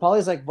Earth. So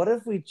Polly's like, what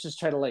if we just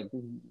try to like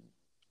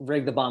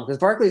rig the bomb? Because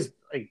Barclay's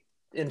like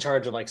in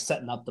charge of like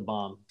setting up the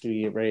bomb to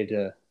get ready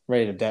to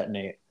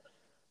detonate.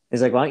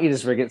 He's like, why don't you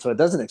just rig it so it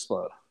doesn't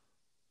explode?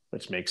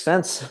 Which makes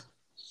sense.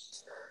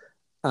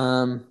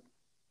 What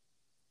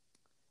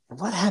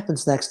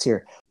happens next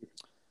here?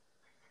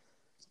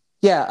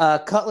 Yeah,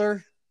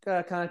 Cutler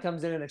kind of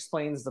comes in and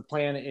explains the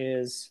plan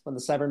is when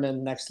the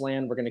Cybermen next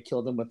land, we're going to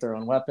kill them with their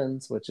own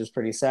weapons, which is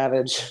pretty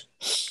savage.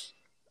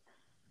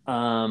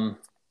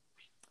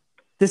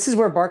 This is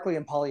where Barclay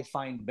and Polly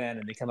find Ben,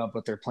 and they come up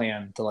with their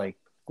plan to like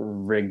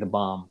rig the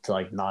bomb to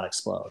like not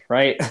explode,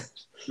 right?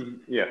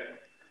 Yeah.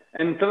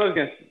 And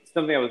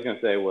something I was gonna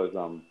say was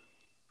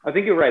I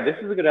think you're right. This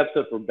is a good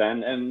episode for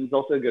Ben, and it's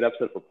also a good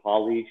episode for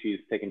Polly. She's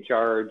taking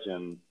charge,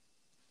 and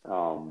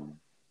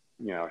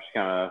she's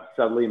kind of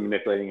subtly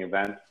manipulating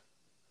events.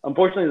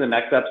 Unfortunately, the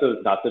next episode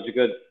is not such a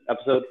good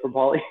episode for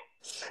Polly.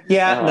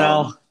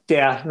 Yeah,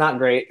 not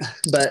great.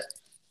 But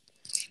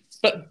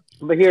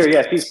here,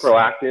 yeah, she's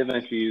proactive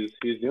and she's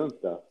doing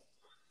stuff.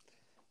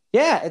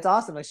 Yeah, it's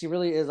awesome. Like she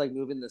really is like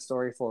moving the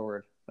story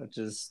forward, which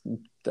is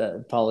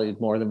probably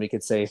more than we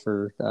could say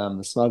for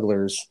the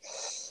smugglers.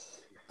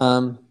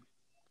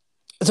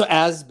 So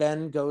as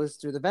Ben goes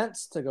through the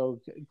vents to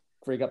go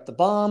rig up the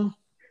bomb,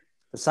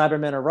 the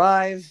Cybermen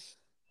arrive,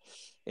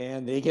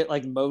 and they get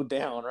like mowed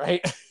down,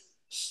 right?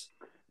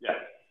 Yeah,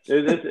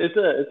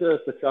 it's a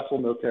successful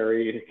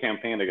military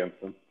campaign against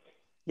them.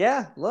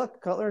 Yeah,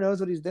 look, Cutler knows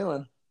what he's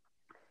doing.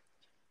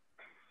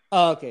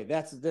 Oh, okay,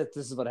 this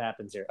is what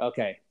happens here.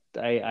 Okay,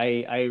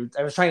 I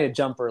was trying to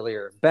jump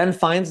earlier. Ben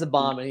finds the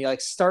bomb and he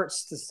like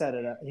starts to set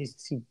it up.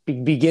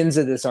 He begins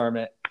to disarm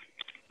it.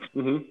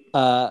 Mm-hmm.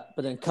 But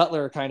then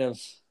Cutler kind of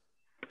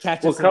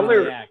catches him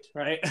in the act,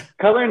 right?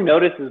 Cutler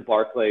notices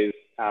Barclay's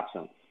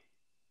absence.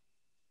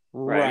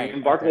 Right.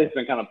 And Barclay's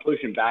been kind of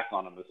pushing back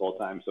on him this whole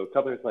time. So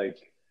Cutler's like,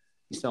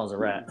 he smells a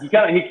rat. He's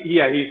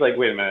like,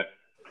 wait a minute,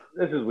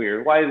 this is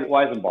weird. Why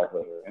isn't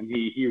Barclay here? And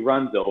he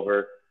runs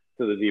over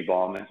to the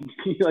Z-bomb and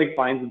he like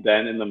finds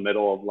Ben in the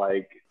middle of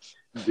like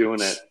doing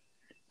it.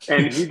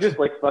 And he just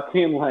like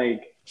fucking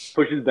like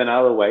pushes Ben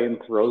out of the way and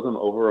throws him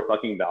over a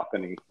fucking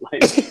balcony.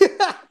 Like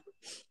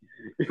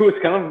it was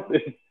kind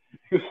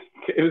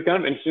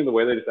of interesting the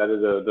way they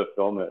decided to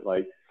film it.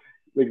 Like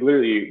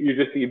literally, you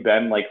just see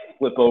Ben like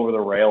flip over the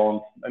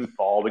rail and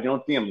fall, but you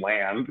don't see him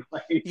land.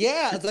 Like,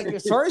 yeah, it's like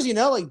as far as you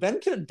know, like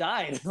Ben could have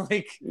died.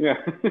 Like, yeah,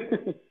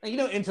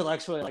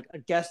 intellectually, like a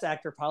guest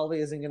actor probably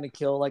isn't going to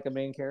kill like a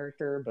main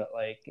character, but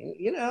like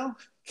yeah,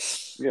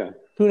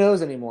 who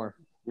knows anymore?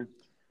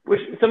 Which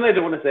something I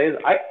do want to say is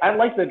I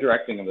like the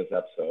directing of this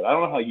episode. I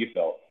don't know how you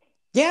felt.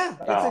 Yeah,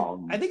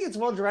 I think it's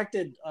well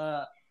directed.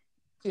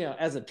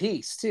 As a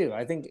piece too.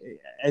 I think,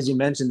 as you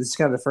mentioned, this is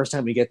kind of the first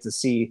time we get to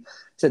see.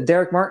 Is it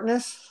Derek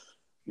Martinez?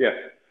 Yeah.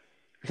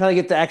 We kind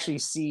of get to actually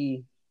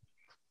see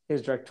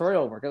his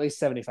directorial work, at least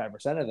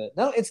 75% of it.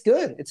 No, it's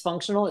good. It's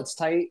functional. It's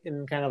tight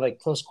and kind of like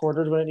close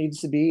quarters when it needs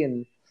to be,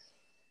 and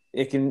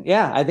it can.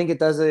 Yeah, I think it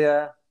does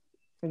a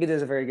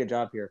very good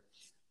job here.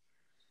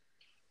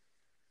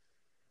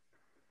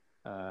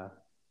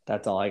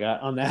 That's all I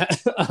got on that.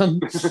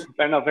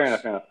 Fair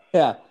enough.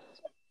 Yeah.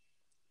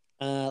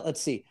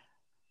 Let's see.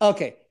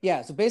 Okay,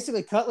 yeah. So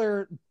basically,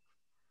 Cutler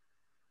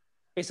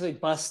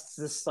busts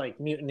this like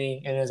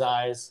mutiny in his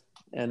eyes,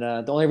 and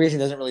the only reason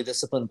he doesn't really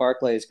discipline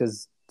Barclay is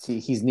because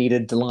he's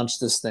needed to launch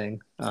this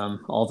thing.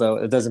 Although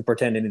it doesn't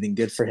portend anything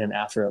good for him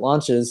after it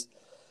launches.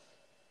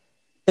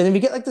 And then we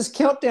get like this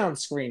countdown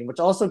screen, which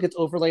also gets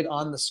overlaid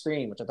on the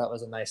screen, which I thought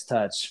was a nice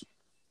touch.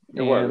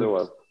 It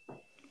was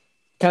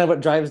kind of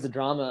what drives the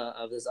drama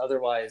of this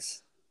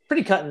otherwise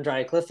pretty cut and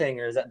dry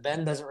cliffhanger is that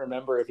Ben doesn't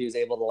remember if he was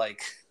able to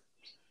like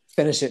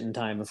finish it in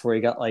time before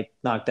he got like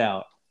knocked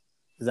out.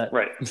 Is that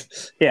right?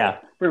 Yeah,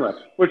 pretty much,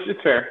 which is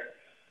fair.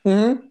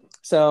 Mm-hmm.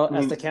 So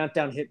as the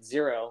countdown hits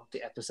 0,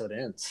 the episode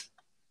ends.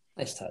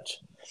 Nice touch.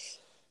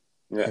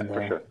 Yeah, and,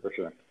 for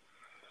sure.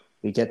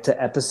 We get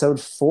to episode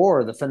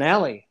 4, the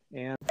finale,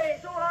 and Hey,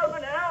 it's all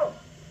over now.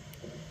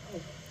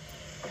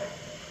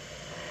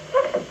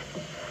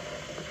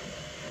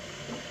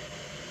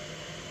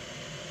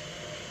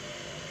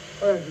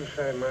 What did you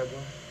say, my boy?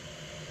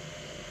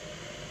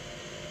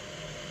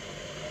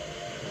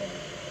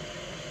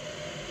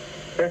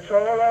 It's all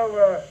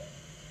over.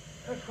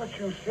 That's what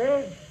you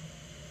said.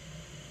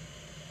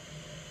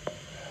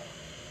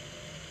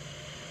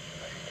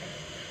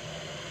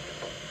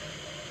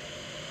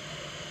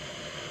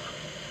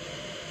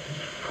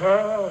 It's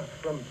far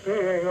from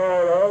being all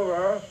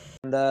over.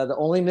 And the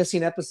only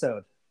missing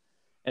episode,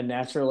 and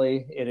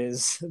naturally, it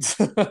is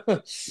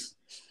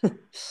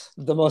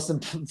the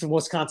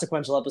most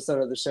consequential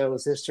episode of the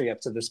show's history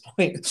up to this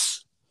point.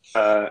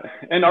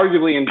 And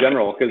arguably in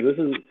general, because this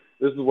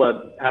is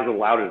what has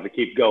allowed it to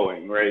keep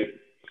going, right?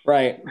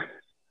 Right.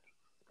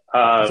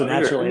 So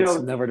naturally, it's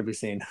never to be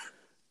seen.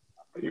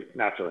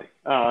 Naturally.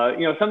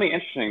 Something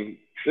interesting.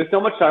 There's so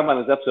much talking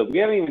about this episode. We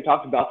haven't even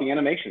talked about the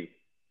animation.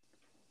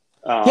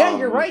 Yeah,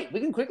 you're right. We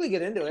can quickly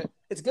get into it.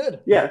 It's good.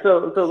 Yeah,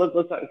 so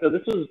let's talk. So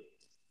this was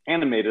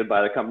animated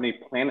by the company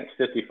Planet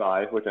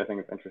 55, which I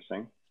think is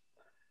interesting.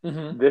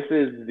 Mm-hmm. This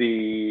is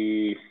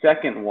the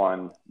second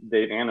one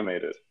they've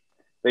animated.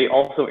 They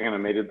also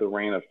animated The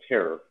Reign of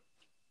Terror.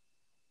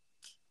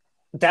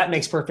 That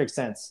makes perfect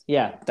sense.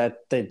 Yeah,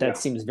 that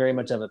seems very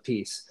much of a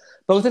piece,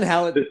 both in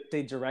how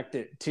they direct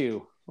it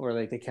too, or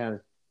like they kind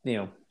of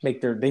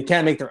make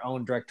their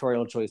own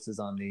directorial choices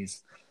on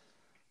these,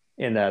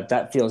 and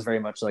that feels very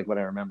much like what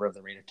I remember of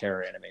the Reign of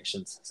Terror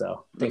animations.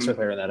 So thanks for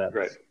clearing that up.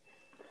 Right.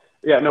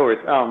 Yeah, no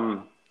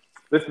worries.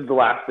 This is the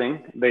last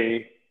thing.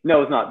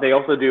 No, it's not. They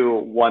also do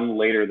one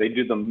later. They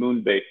do the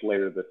moon base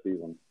later this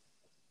season.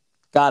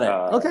 Got it.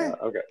 Okay.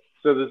 Okay.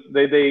 So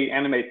they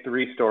animate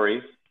 3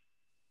 stories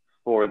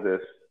for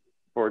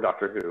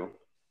Doctor Who.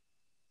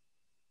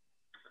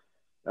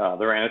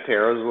 The Reign of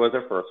Terror was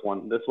their first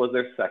one. This was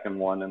their second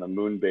one, and the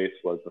Moon Base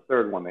was the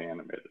third one they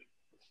animated.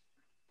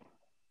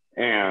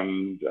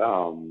 And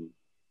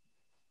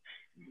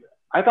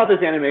I thought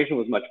this animation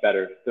was much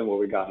better than what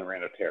we got in the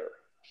Reign of Terror.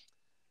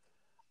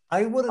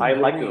 I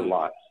liked it a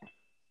lot.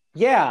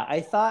 Yeah,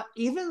 I thought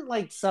even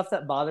like stuff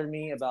that bothered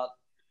me about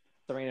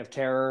the Reign of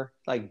Terror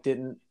like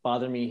didn't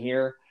bother me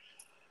here.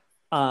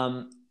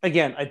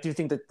 Again, I do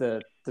think that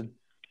the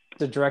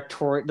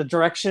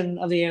direction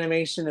of the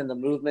animation and the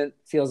movement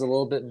feels a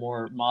little bit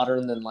more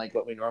modern than like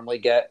what we normally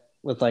get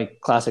with like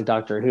classic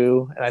Doctor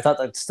Who, and I thought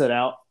that stood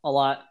out a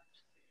lot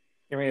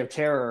in Reign of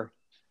Terror.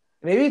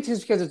 Maybe it's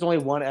just because it's only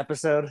one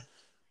episode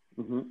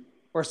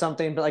or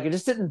something, but like it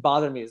just didn't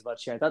bother me as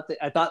much here.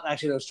 I thought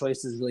actually those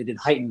choices really did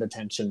heighten the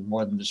tension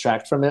more than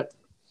distract from it.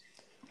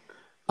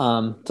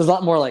 There's a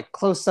lot more like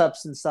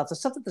close-ups and stuff. The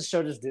stuff that the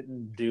show just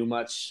didn't do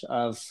much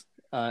of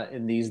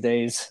in these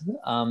days.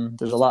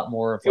 There's a lot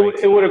more of like,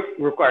 it would have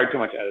required too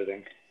much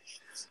editing.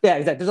 Yeah,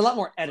 exactly. There's a lot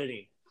more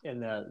editing in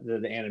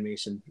the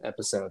animation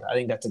episode. I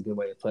think that's a good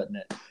way of putting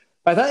it.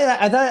 But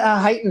I thought it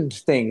heightened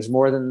things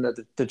more than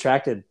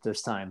detracted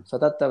this time. So I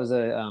thought that was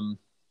a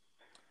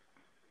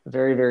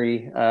very,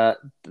 very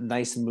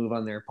nice move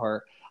on their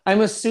part.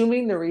 I'm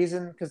assuming the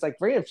reason, because like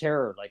Reign of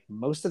Terror, like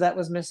most of that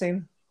was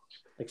missing,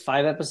 like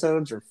 5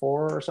 episodes or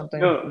 4 or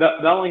something. No,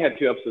 that only had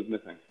 2 episodes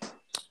missing.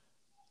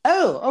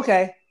 Oh,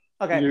 okay.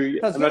 Okay.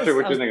 I'm not sure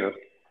what you're thinking of.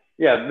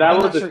 Yeah, that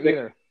was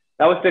either.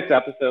 That was 6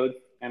 episodes,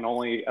 and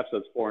only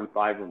episodes 4 and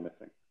 5 were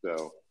missing.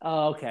 So.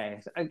 Oh,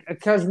 okay. I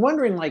was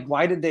wondering, like,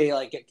 why did they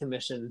like get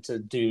commissioned to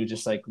do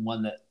just like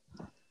one that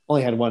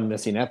only had 1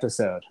 missing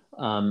episode?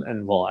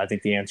 And well, I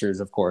think the answer is,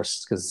 of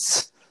course,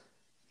 because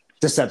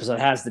this episode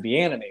has to be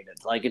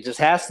animated. Like, it just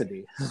has to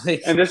be.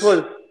 And this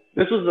was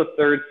the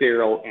 3rd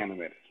serial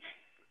animated.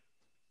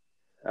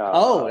 It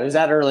was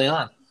that early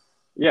on.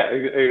 Yeah,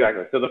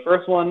 exactly. So the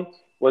first one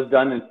was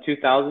done in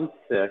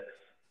 2006.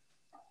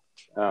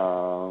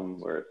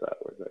 Where is that?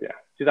 Yeah,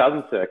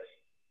 2006.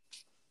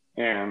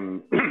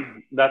 And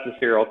that's a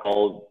serial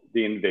called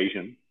The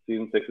Invasion.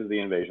 Season 6 is The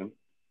Invasion.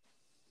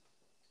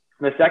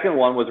 The second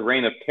one was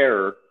Reign of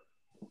Terror,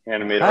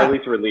 animated, or at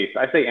least released.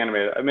 I say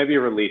animated, maybe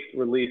released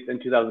in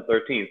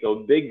 2013. So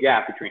a big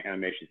gap between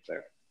animations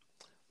there.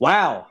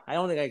 Wow. I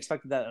don't think I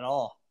expected that at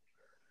all.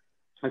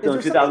 And so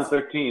in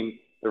 2013,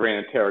 The Reign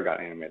of Terror got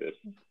animated.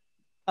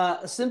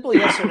 Simple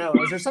yes or no.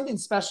 Is there something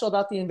special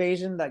about The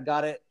Invasion that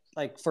got it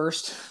like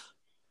first?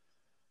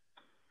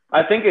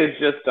 I think it's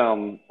just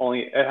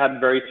it had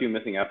very few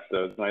missing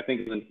episodes, and I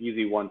think it's an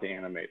easy one to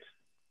animate.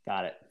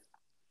 Got it.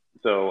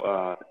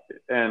 So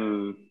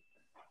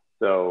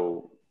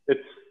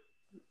it's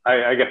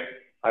I guess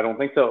I don't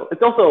think so.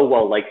 It's also a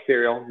well-liked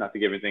serial, not to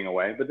give anything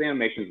away, but the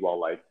animation is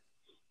well-liked.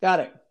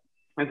 Got it.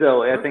 And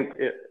so I think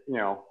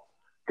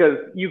because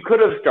you could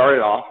have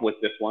started off with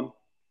this one,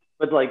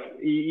 but like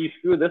you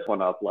screw this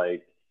one up,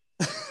 like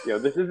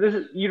this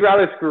is you'd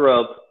rather screw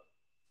up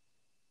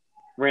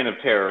Reign of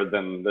Terror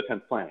than the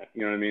 10th Planet.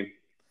 You know what I mean?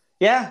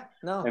 Yeah.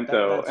 No. And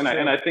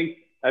I think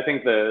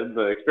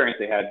the experience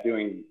they had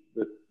doing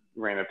the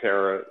Reign of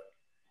Terror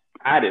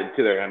added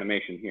to their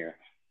animation here.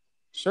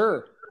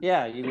 Sure.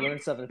 Yeah, you learn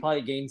stuff and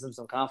probably gains them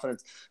some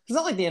confidence. It's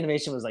not like the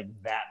animation was like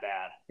that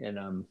bad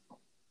in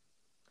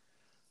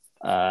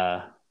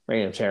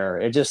Reign of Terror.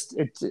 It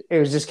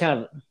was just kind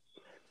of,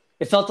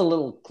 it felt a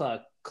little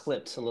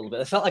clipped a little bit.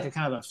 It felt like a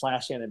kind of a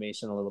flash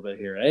animation a little bit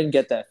here. I didn't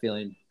get that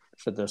feeling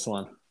for this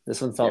one. This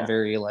one felt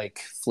very like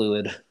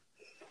fluid.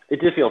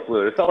 It did feel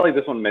fluid. It felt like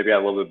this one maybe had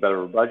a little bit better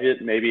of a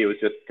budget. Maybe it was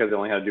just because they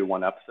only had to do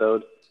 1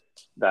 episode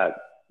that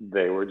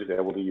they were just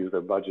able to use their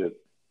budget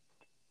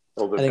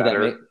a little bit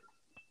better.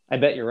 I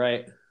bet you're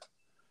right.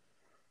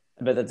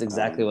 I bet that's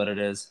exactly what it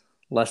is.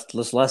 Less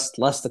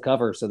to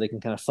cover, so they can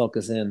kind of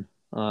focus in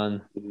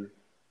on.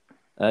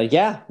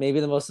 Maybe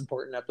the most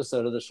important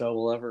episode of the show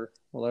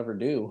we'll ever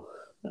do.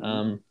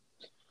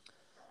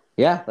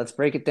 Let's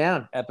break it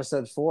down.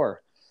 Episode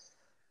 4.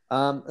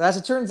 As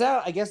it turns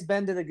out, I guess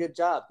Ben did a good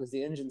job because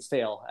the engines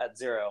fail at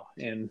 0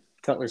 and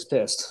Cutler's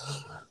pissed.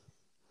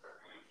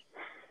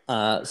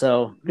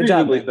 So good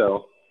job, Ben.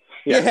 So.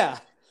 Yeah.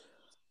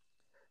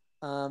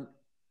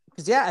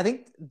 Because I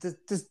think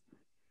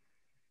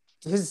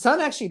his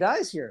son actually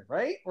dies here,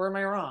 right? Or am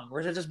I wrong? Or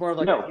is it just more of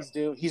like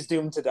he's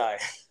doomed to die?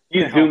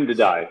 He's doomed to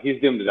die.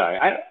 He's doomed to die.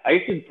 I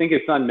actually think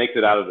his son makes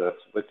it out of this,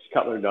 which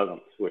Cutler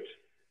doesn't. Which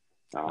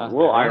a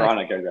little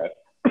ironic, I guess.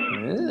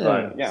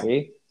 But yeah.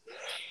 See?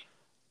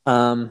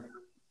 So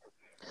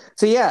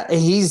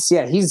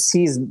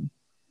he's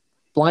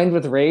blind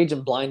with rage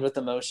and blind with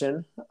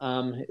emotion.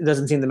 It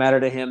doesn't seem to matter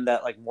to him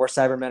that like more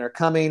Cybermen are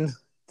coming,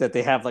 that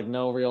they have like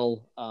no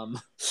real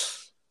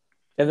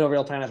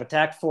plan of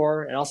attack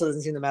for. It also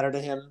doesn't seem to matter to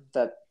him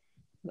that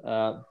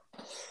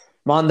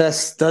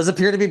Mondas does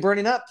appear to be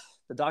burning up.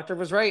 The doctor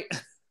was right.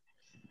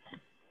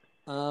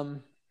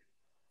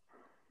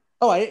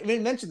 Oh, I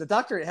didn't mention the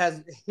doctor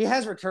has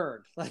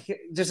returned, like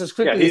just as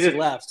quickly he as just he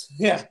left.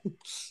 Yeah.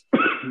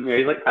 Yeah,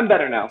 he's like, I'm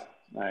better now.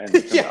 And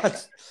he comes Yeah.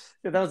 out.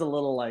 Yeah, that was a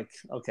little like,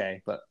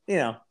 okay, but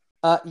yeah,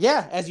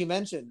 as you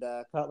mentioned,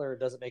 Cutler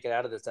doesn't make it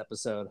out of this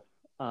episode.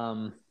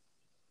 But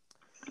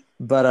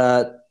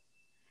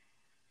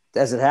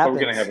as it But happens,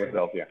 we're gonna have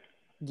ourselves, yeah.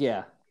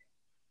 yeah.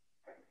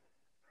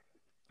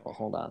 Well,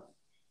 hold on.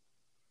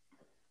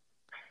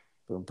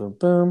 Boom, boom,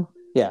 boom.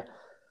 Yeah.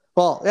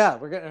 Well, yeah,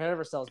 we're getting ahead of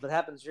ourselves, but it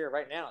happens here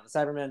right now. The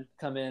Cybermen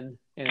come in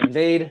and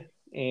invade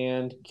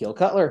and kill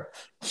Cutler.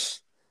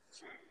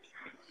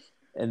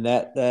 And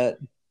that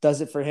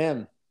does it for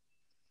him.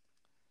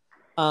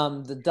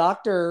 The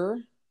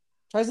doctor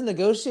tries to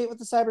negotiate with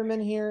the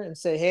Cybermen here and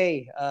say,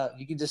 hey,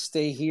 you can just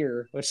stay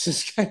here, which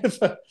is kind of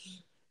an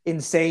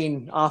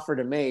insane offer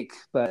to make.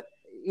 But,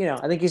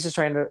 I think he's just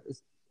trying to,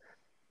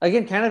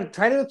 again, kind of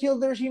try to appeal to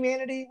their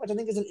humanity, which I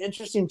think is an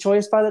interesting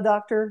choice by the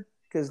doctor,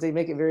 because they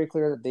make it very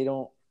clear that they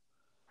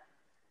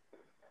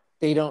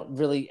don't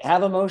really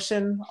have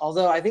emotion.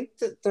 Although I think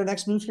that their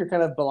next move here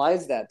kind of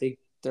belies that.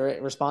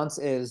 Their response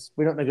is,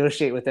 we don't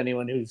negotiate with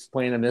anyone who's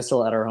pointing a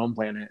missile at our home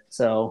planet.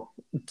 So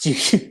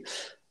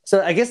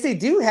I guess they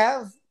do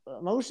have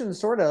emotion,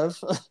 sort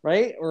of,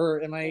 right? Or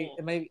am I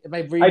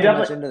reading too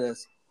much into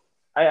this?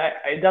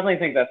 I definitely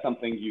think that's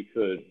something you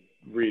could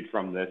read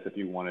from this if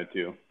you wanted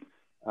to.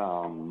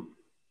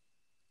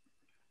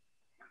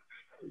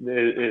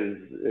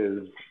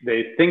 Is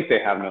they think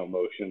they have no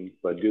emotion,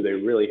 but do they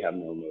really have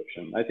no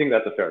emotion? I think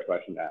that's a fair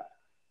question to ask.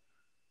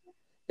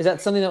 Is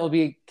that something that will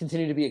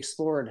continue to be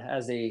explored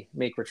as they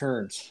make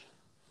returns,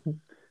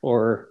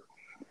 or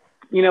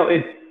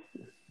it's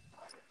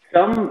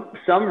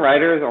some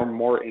writers are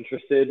more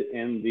interested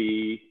in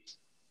the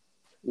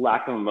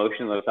lack of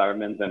emotion of the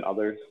Cybermen than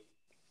others.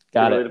 It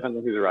really depends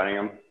on who's writing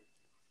them.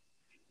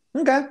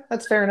 Okay,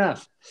 that's fair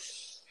enough.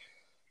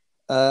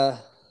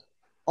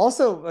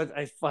 Also,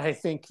 I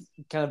think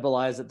kind of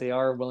belies that they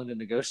are willing to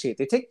negotiate.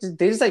 They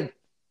just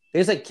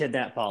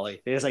kidnap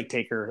Polly. They just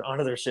take her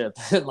onto their ship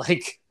and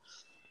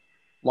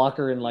lock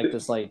her in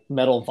this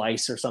metal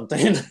vice or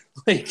something.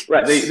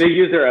 Right, they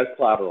use her as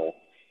collateral.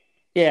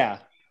 Yeah.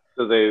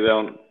 So they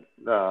don't.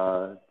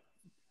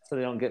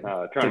 Get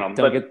turn them.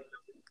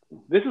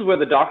 This is where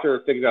the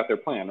doctor figures out their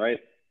plan, right?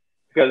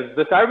 Because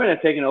the Cybermen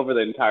have taken over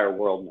the entire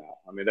world now.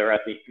 I mean, they're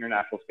at the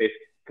International Space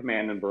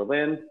Command in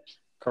Berlin.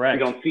 Correct.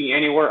 We don't see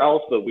anywhere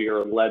else, but we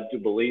are led to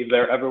believe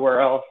they're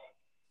everywhere else.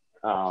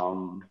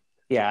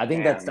 I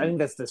think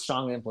that's the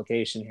strong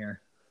implication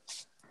here.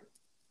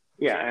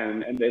 Yeah,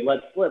 and they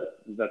let slip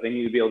that they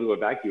need to be able to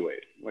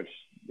evacuate, which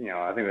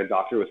I think the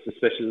doctor was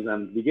suspicious of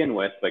them to begin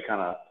with, but kind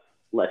of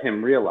let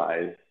him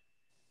realize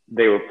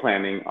they were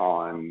planning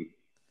on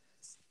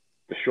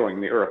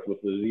destroying the Earth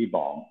with the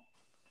Z-bomb.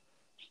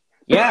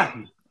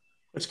 Yeah,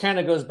 which kind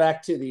of goes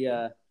back to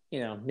the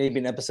maybe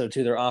in episode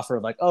 2 their offer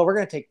of we're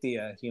going to take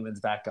the humans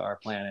back to our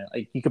planet.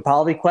 You could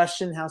probably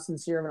question how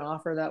sincere of an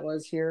offer that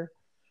was here.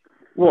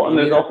 Well, and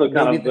there's also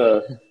kind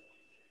of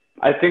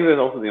I think there's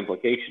also the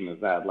implication is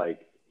that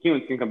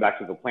humans can come back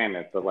to the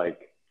planet, but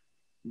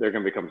they're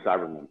going to become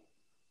Cybermen.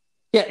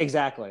 Yeah,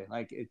 exactly.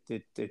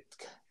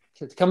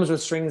 It comes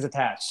with strings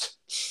attached.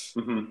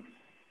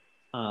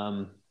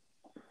 Mm-hmm.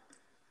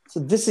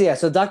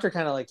 So Doctor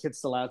kind of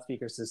hits the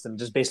loudspeaker system,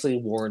 just basically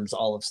warns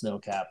all of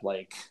Snowcap,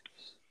 the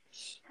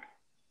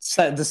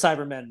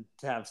Cybermen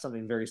to have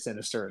something very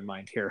sinister in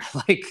mind here.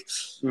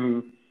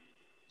 Mm-hmm.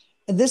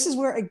 And this is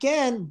where,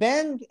 again,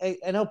 Ben,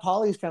 I know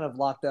Polly's kind of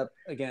locked up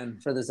again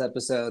for this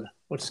episode,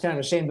 which is kind of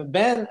a shame. But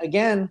Ben,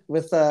 again,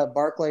 with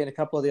Barclay and a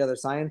couple of the other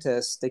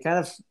scientists, it's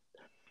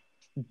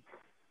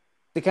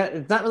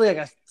not really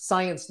a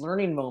science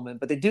learning moment,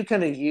 but they do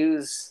kind of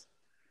use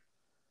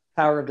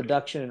power of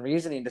deduction and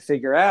reasoning to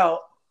figure out,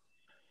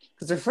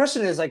 because their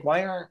question is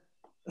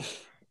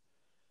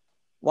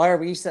why are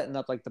we setting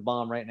up the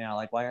bomb right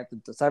now? Why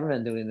aren't the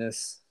Cybermen doing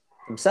this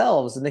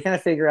themselves? And they kind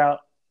of figure out,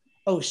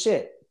 oh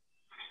shit,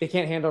 they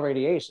can't handle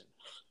radiation.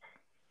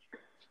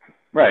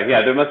 Right.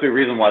 Yeah. There must be a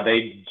reason why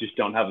they just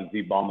don't have a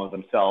Z-bomb of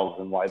themselves,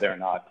 and why they're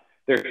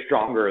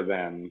stronger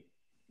than,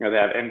 they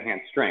have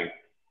enhanced strength.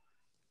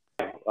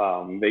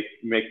 They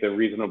make the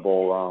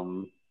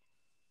reasonable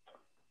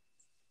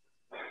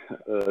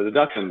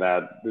deduction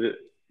that the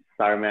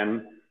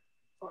Cybermen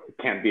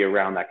can't be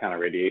around that kind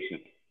of radiation.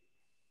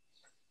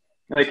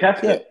 And they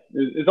test it.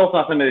 It's also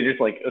not something they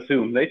just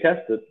assume. They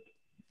test it.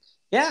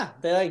 Yeah,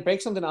 they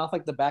break something off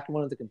the back of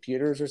one of the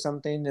computers or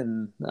something,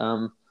 and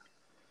the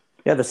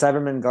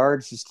Cybermen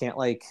guards just can't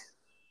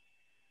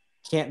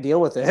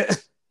deal with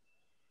it.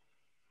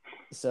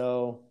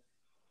 So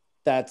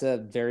that's a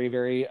very,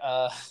 very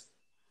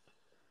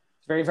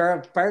very,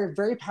 very, very,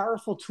 very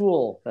powerful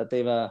tool that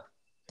they've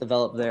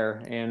developed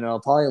there, and it'll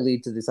probably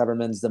lead to the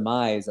Cybermen's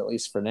demise, at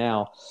least for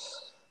now.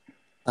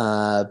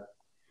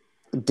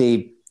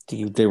 They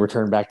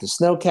return back to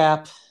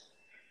Snowcap.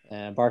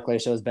 Barclay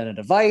shows Ben a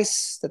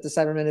device that the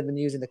Cybermen have been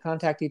using to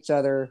contact each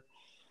other,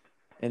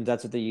 and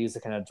that's what they use to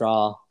kind of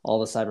draw all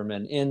the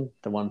Cybermen in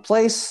to one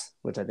place,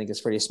 which I think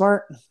is pretty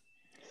smart.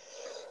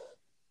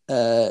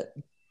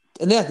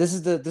 And yeah, this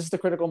is the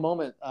critical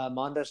moment.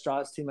 Mondas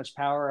draws too much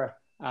power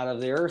out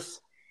of the Earth,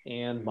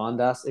 and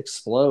Mondas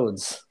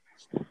explodes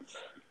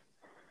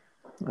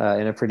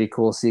in a pretty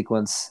cool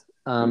sequence.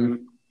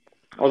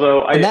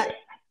 Although I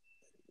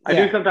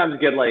do sometimes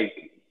get like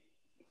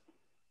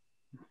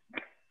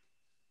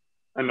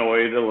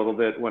annoyed a little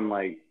bit when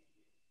like,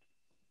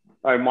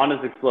 all right,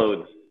 Mondas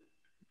explodes.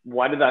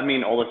 Why did that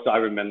mean all the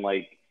Cybermen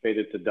like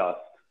faded to dust?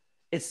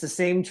 It's the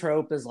same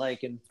trope as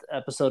like in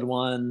episode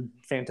 1,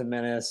 Phantom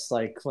Menace,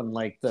 like when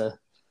like the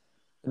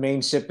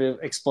main ship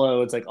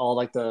explodes, like all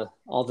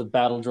the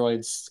battle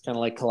droids kind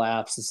of like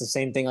collapse. It's the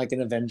same thing like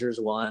in Avengers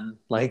 1.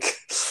 Like,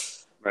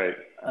 right.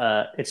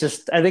 I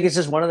think it's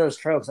just one of those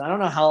tropes. I don't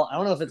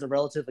know if it's a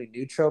relatively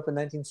new trope in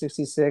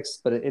 1966,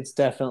 but it's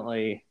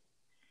definitely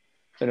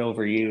been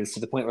overused to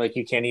the point where like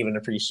you can't even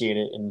appreciate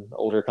it in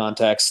older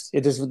context.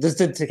 It just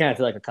did to kind of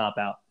feel like a cop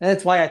out, and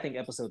that's why I think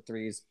episode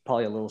 3 is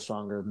probably a little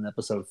stronger than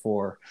episode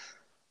 4,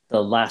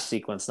 the last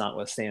sequence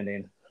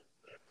notwithstanding.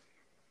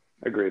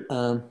 Agreed.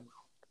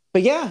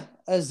 But yeah,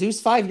 Zeus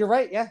 5, you're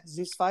right. Yeah,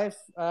 Zeus 5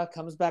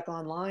 comes back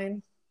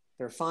online.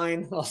 They're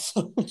fine.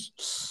 Also,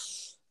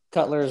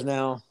 Cutler is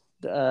now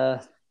down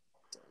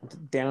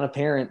a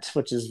parent,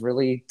 which is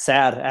really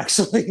sad,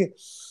 actually.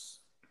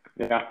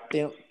 Yeah.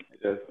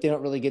 They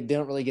don't really get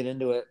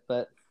into it,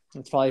 but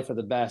it's probably for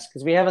the best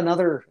because we have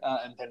another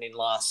impending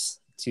loss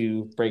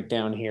to break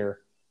down here.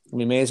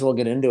 We may as well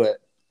get into it.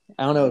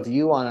 I don't know if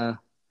you want to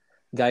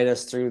guide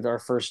us through our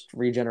first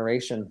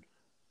regeneration.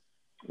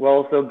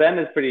 Well, so Ben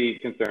is pretty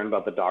concerned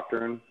about the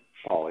Doctor and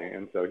Polly,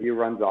 and so he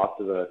runs off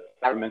to the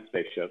Cybermen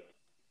spaceship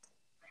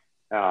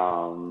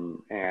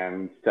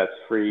and sets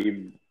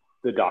free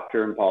the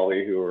Doctor and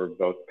Polly, who are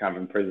both kind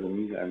of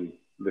imprisoned and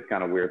this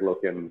kind of weird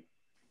looking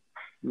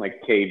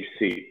like cage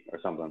seat or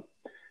something.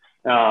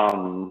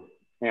 And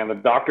the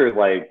Doctor is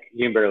like,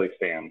 he can barely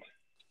stand.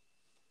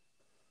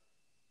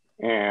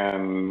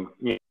 And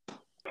he's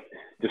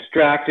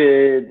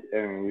distracted,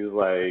 and he's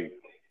like,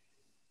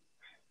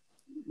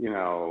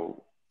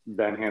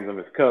 Ben hands him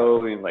his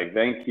coat, and he's like,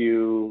 thank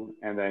you.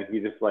 And then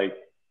he just like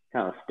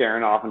kind of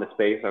staring off into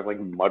space, like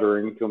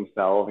muttering to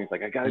himself. He's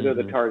like, I gotta go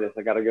to the TARDIS,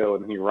 I gotta go.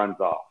 And then he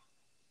runs off.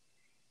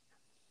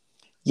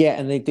 Yeah,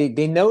 and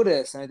they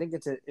notice, and I think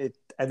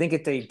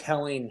it's a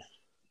telling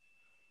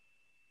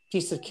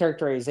piece of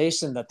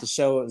characterization that the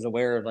show is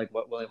aware of, like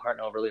what William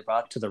Hartnell really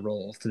brought to the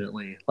role.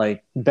 Ultimately,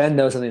 like Ben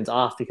knows something's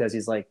off because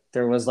he's like,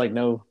 there's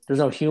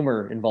no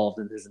humor involved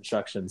in his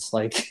instructions.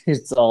 Like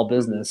it's all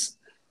business.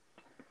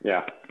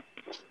 Yeah.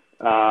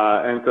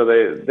 And so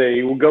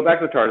they will go back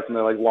to the TARDIS, and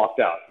they're like locked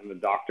out, and the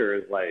Doctor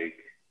is like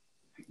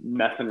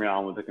messing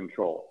around with the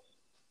controls.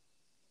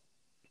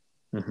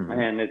 Mm-hmm.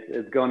 And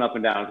it's going up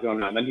and down,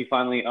 And then he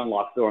finally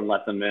unlocks the door and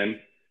lets them in,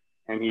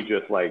 and he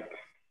just like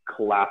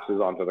collapses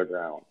onto the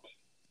ground.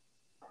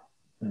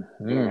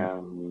 Mm-hmm.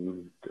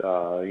 And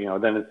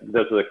then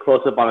there's a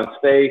close up on his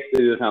face. They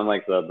just have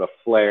like the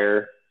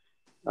flare,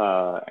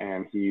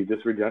 and he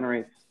just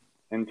regenerates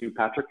into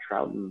Patrick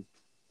Troughton.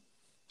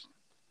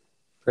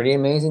 Pretty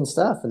amazing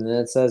stuff. And then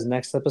it says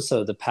next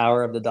episode, the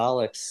power of the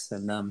Daleks.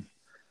 And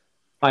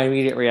my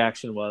immediate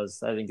reaction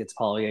was, I think it's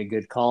probably a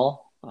good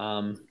call.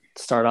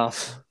 Start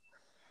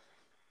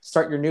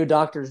your new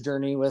Doctor's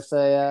journey with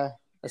a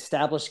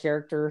established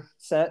character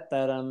set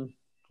that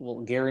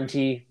will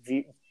guarantee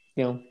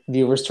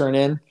viewers turn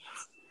in.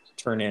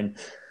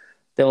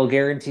 They will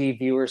guarantee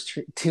viewers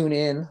tune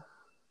in.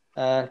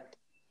 I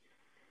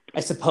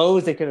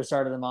suppose they could have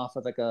started them off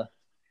with like a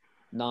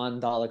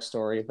non-Dalek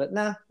story, but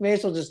nah, may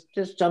as well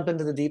just jump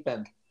into the deep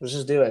end. Let's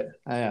just do it.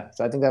 Yeah,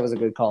 so I think that was a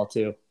good call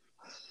too,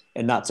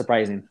 and not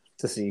surprising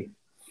to see.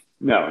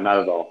 No, not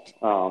at all.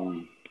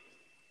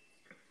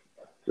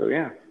 So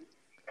yeah.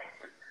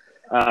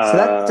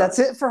 So that's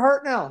it for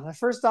Hartnell. My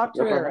first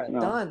Doctor era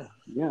done.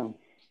 Yeah.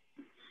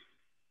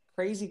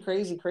 Crazy.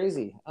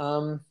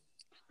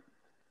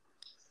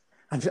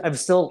 I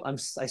still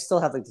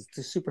have like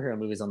the superhero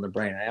movies on the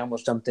brain. I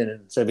almost jumped in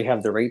and said we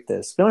have to rate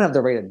this. We don't have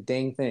to rate a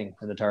dang thing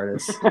in the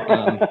TARDIS.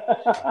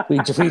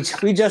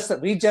 We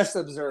just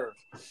observed.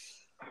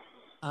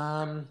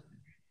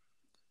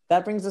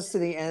 That brings us to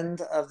the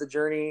end of the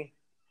journey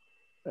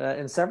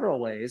in several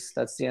ways.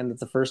 That's the end of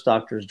the first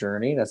Doctor's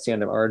journey. That's the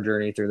end of our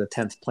journey through the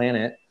 10th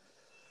planet.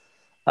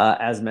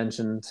 As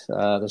mentioned,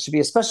 there should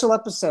be a special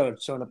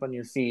episode showing up on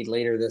your feed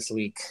later this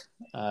week.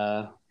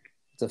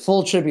 It's a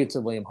full tribute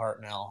to William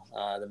Hartnell,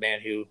 the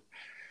man who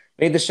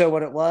made the show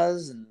what it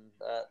was and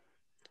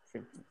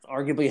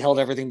arguably held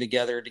everything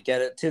together to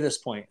get it to this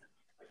point.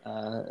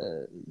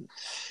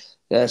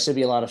 It should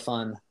be a lot of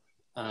fun.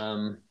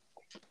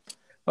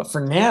 But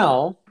for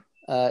now,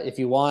 if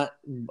you want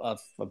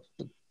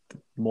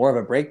more of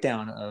a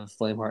breakdown of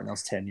William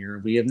Hartnell's tenure,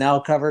 we have now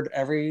covered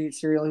every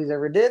serial he's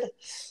ever did.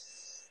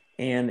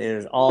 And it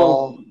is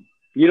all... Well,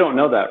 you don't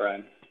know that,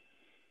 Ryan.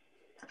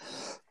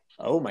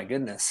 Oh, my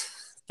goodness.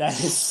 That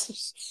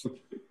is...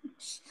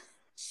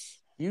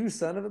 You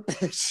son of a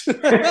bitch.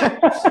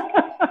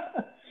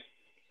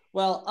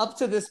 Well, up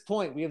to this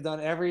point, we have done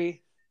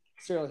every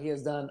serial he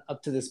has done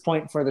up to this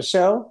point for the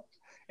show.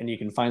 and you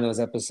can find those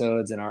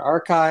episodes in our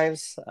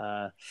archives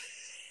on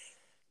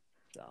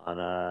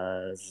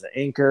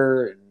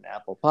Anchor and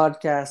Apple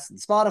Podcasts and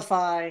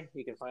Spotify.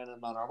 You can find them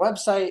on our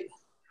website,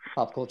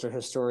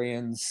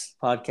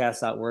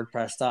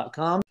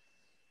 popculturehistorianspodcast.wordpress.com.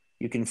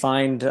 You can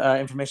find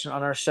information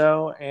on our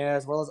show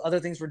as well as other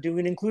things we're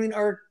doing, including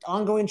our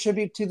ongoing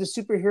tribute to the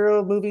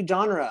superhero movie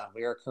genre.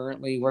 We are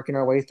currently working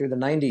our way through the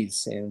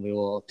 90s, and we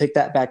will pick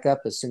that back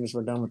up as soon as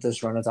we're done with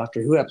this run of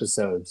Doctor Who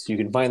episodes. You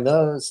can find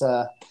those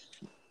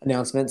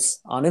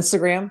announcements on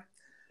Instagram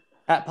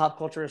at Pop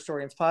Culture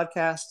Historians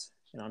Podcast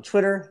and on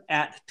Twitter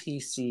at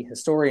PC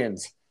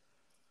Historians.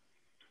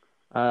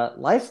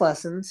 Life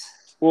lessons.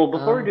 Well,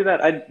 before we do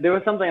that, there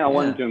was something I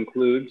wanted to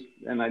include,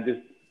 and I just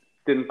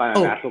didn't find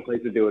a natural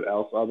place to do it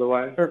else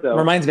otherwise. So.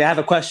 Reminds me, I have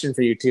a question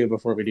for you too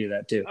before we do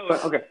that too. Oh,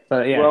 okay.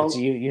 But yeah, well,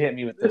 you hit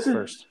me with this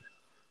first.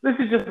 This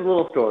is just a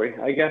little story.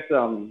 I guess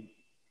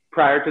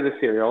prior to the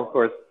serial, of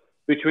course,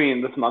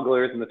 between the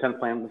smugglers and the 10th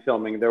Planet of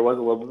filming, there was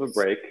a little bit of a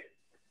break.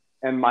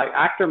 And my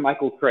actor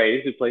Michael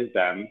Craze, who plays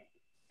Ben,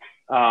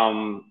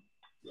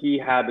 he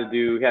had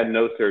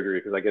nose surgery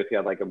because I guess he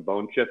had like a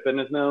bone chip in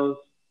his nose.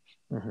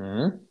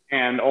 Mm-hmm.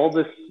 And all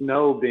this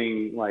snow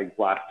being like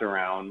blasted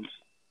around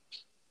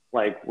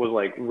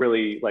was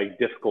really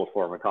difficult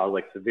for him. It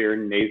caused severe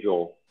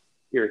nasal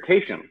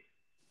irritation.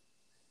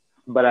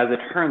 But as it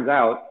turns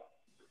out,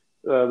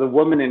 the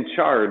woman in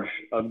charge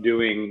of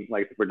doing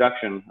the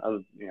production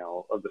of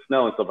the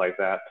snow and stuff like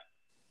that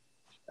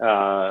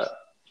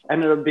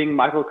ended up being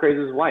Michael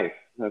Craze's wife.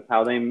 That's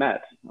how they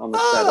met on the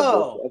set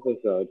of this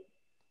episode.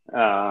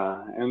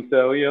 And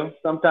so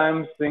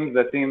sometimes things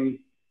that seem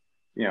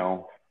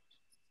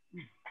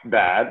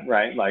bad,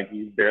 right? Like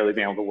you barely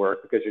being able to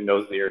work because your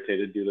nose is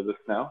irritated due to the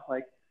snow.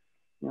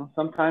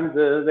 Sometimes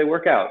they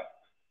work out.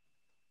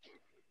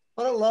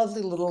 What a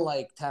lovely little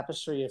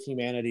tapestry of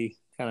humanity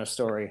kind of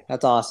story.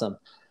 That's awesome.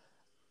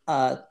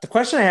 The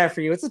question I have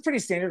for you, it's a pretty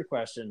standard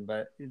question,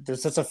 but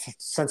there's such a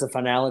sense of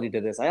finality to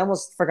this. I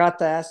almost forgot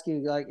to ask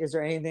you, is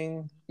there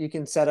anything you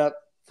can set up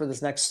for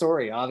this next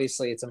story?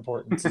 Obviously it's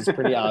important. It's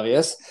pretty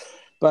obvious,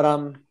 but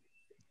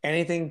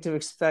anything to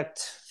expect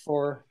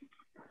for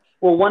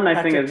Well, one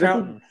nice thing is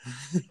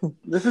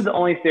this is the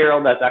only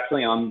serial that's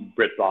actually on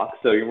BritBox,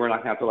 so we're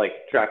not going to have to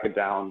track it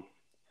down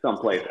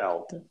someplace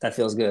else. That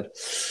feels good.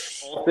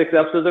 All 6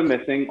 episodes are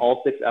missing.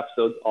 All 6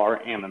 episodes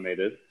are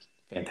animated.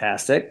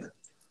 Fantastic.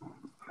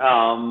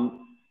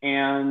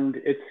 And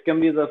it's going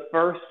to be the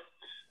first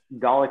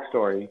Dalek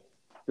story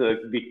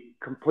to be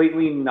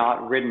completely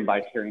not written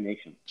by Terry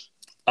Nation.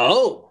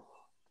 Oh.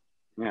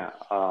 Yeah.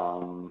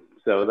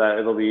 So that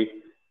it'll be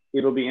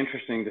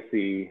interesting to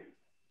see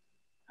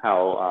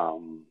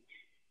how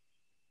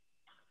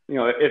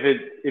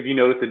if you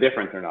notice a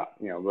difference or not,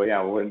 but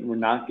yeah, we're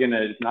not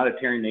it's not a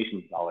Terry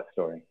Nation Dalek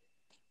story,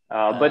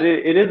 but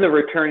it is a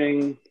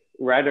returning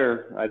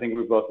writer. I think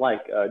we both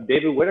like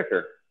David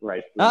Whittaker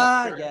writes.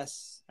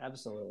 Yes,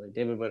 absolutely,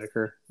 David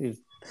Whittaker. He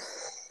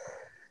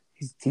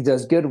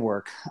does good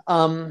work.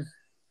 So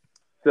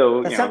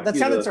that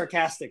sounded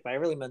sarcastic, but I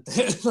really meant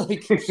that.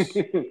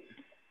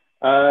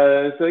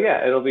 So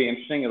yeah, it'll be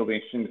interesting. It'll be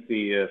interesting to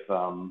see if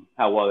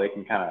how well they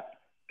can kind of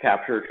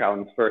capture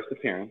Troughton's first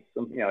appearance.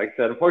 Like I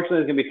said, unfortunately,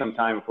 there's going to be some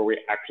time before we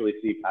actually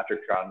see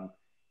Patrick Troughton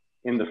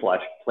in the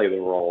flesh play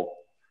the role.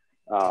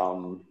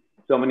 So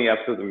many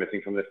episodes are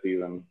missing from this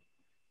season.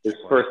 His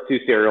first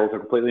 2 serials are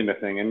completely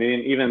missing. I mean,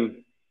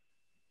 even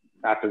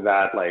after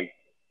that,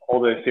 all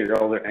the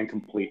serials are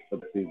incomplete for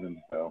the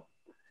season. So,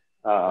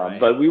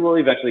 but we will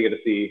eventually get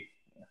to see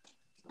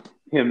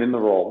him in the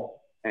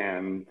role.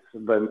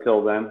 But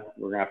until then,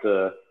 we're going to have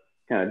to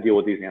kind of deal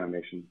with these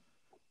animations.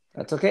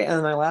 That's okay.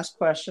 And my last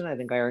question, I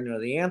think I already know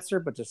the answer,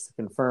 but just to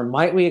confirm,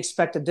 might we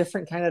expect a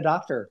different kind of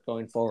Doctor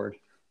going forward?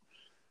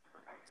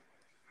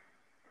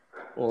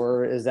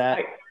 Or is that...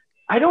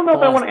 I don't know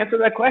if I want to answer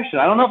that question.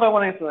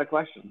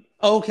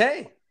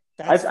 Okay.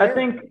 I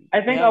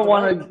think I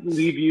want to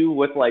leave you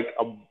with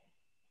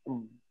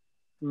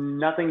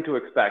nothing to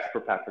expect for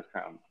Patrick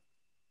Troughton.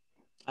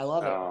 I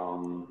love it.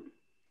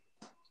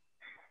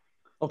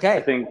 Okay.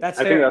 I think that's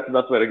the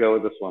best way to go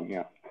with this one.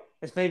 Yeah.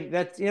 That's maybe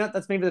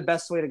the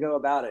best way to go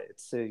about it.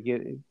 It's to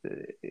get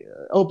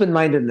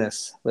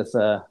open-mindedness with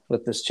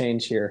this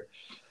change here.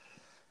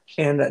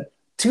 And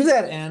to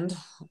that end,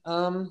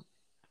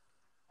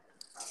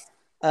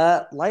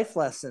 life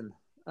lesson.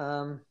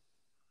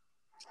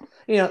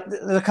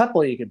 There's a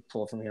couple you could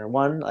pull from here.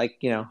 One,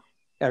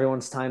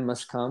 everyone's time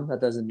must come.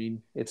 That doesn't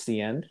mean it's the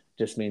end. It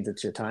just means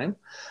it's your time.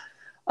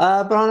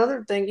 But on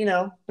another thing,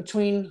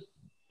 between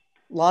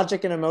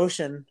logic and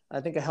emotion,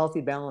 I think a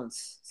healthy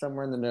balance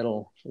somewhere in the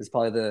middle is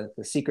probably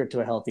the secret to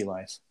a healthy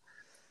life.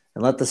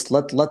 And let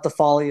the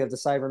folly of the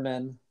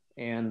Cybermen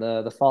and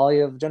the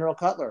folly of General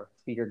Cutler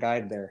be your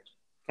guide there.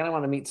 Kind of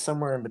want to meet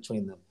somewhere in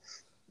between them.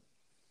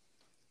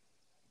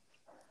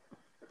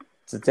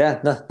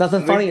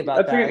 Nothing funny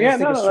about that.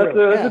 That's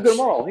a good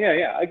moral.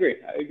 Yeah, I agree.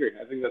 I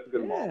think that's a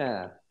good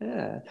moral.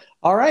 Yeah.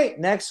 All right,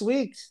 next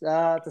week,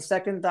 the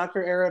second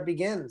Doctor era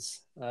begins.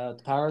 The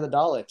power of the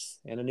Daleks,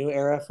 and a new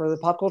era for the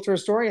pop culture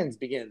historians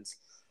begins.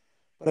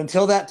 But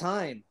until that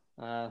time,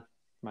 I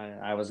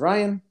was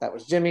Ryan. That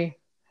was Jimmy.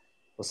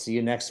 We'll see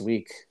you next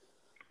week.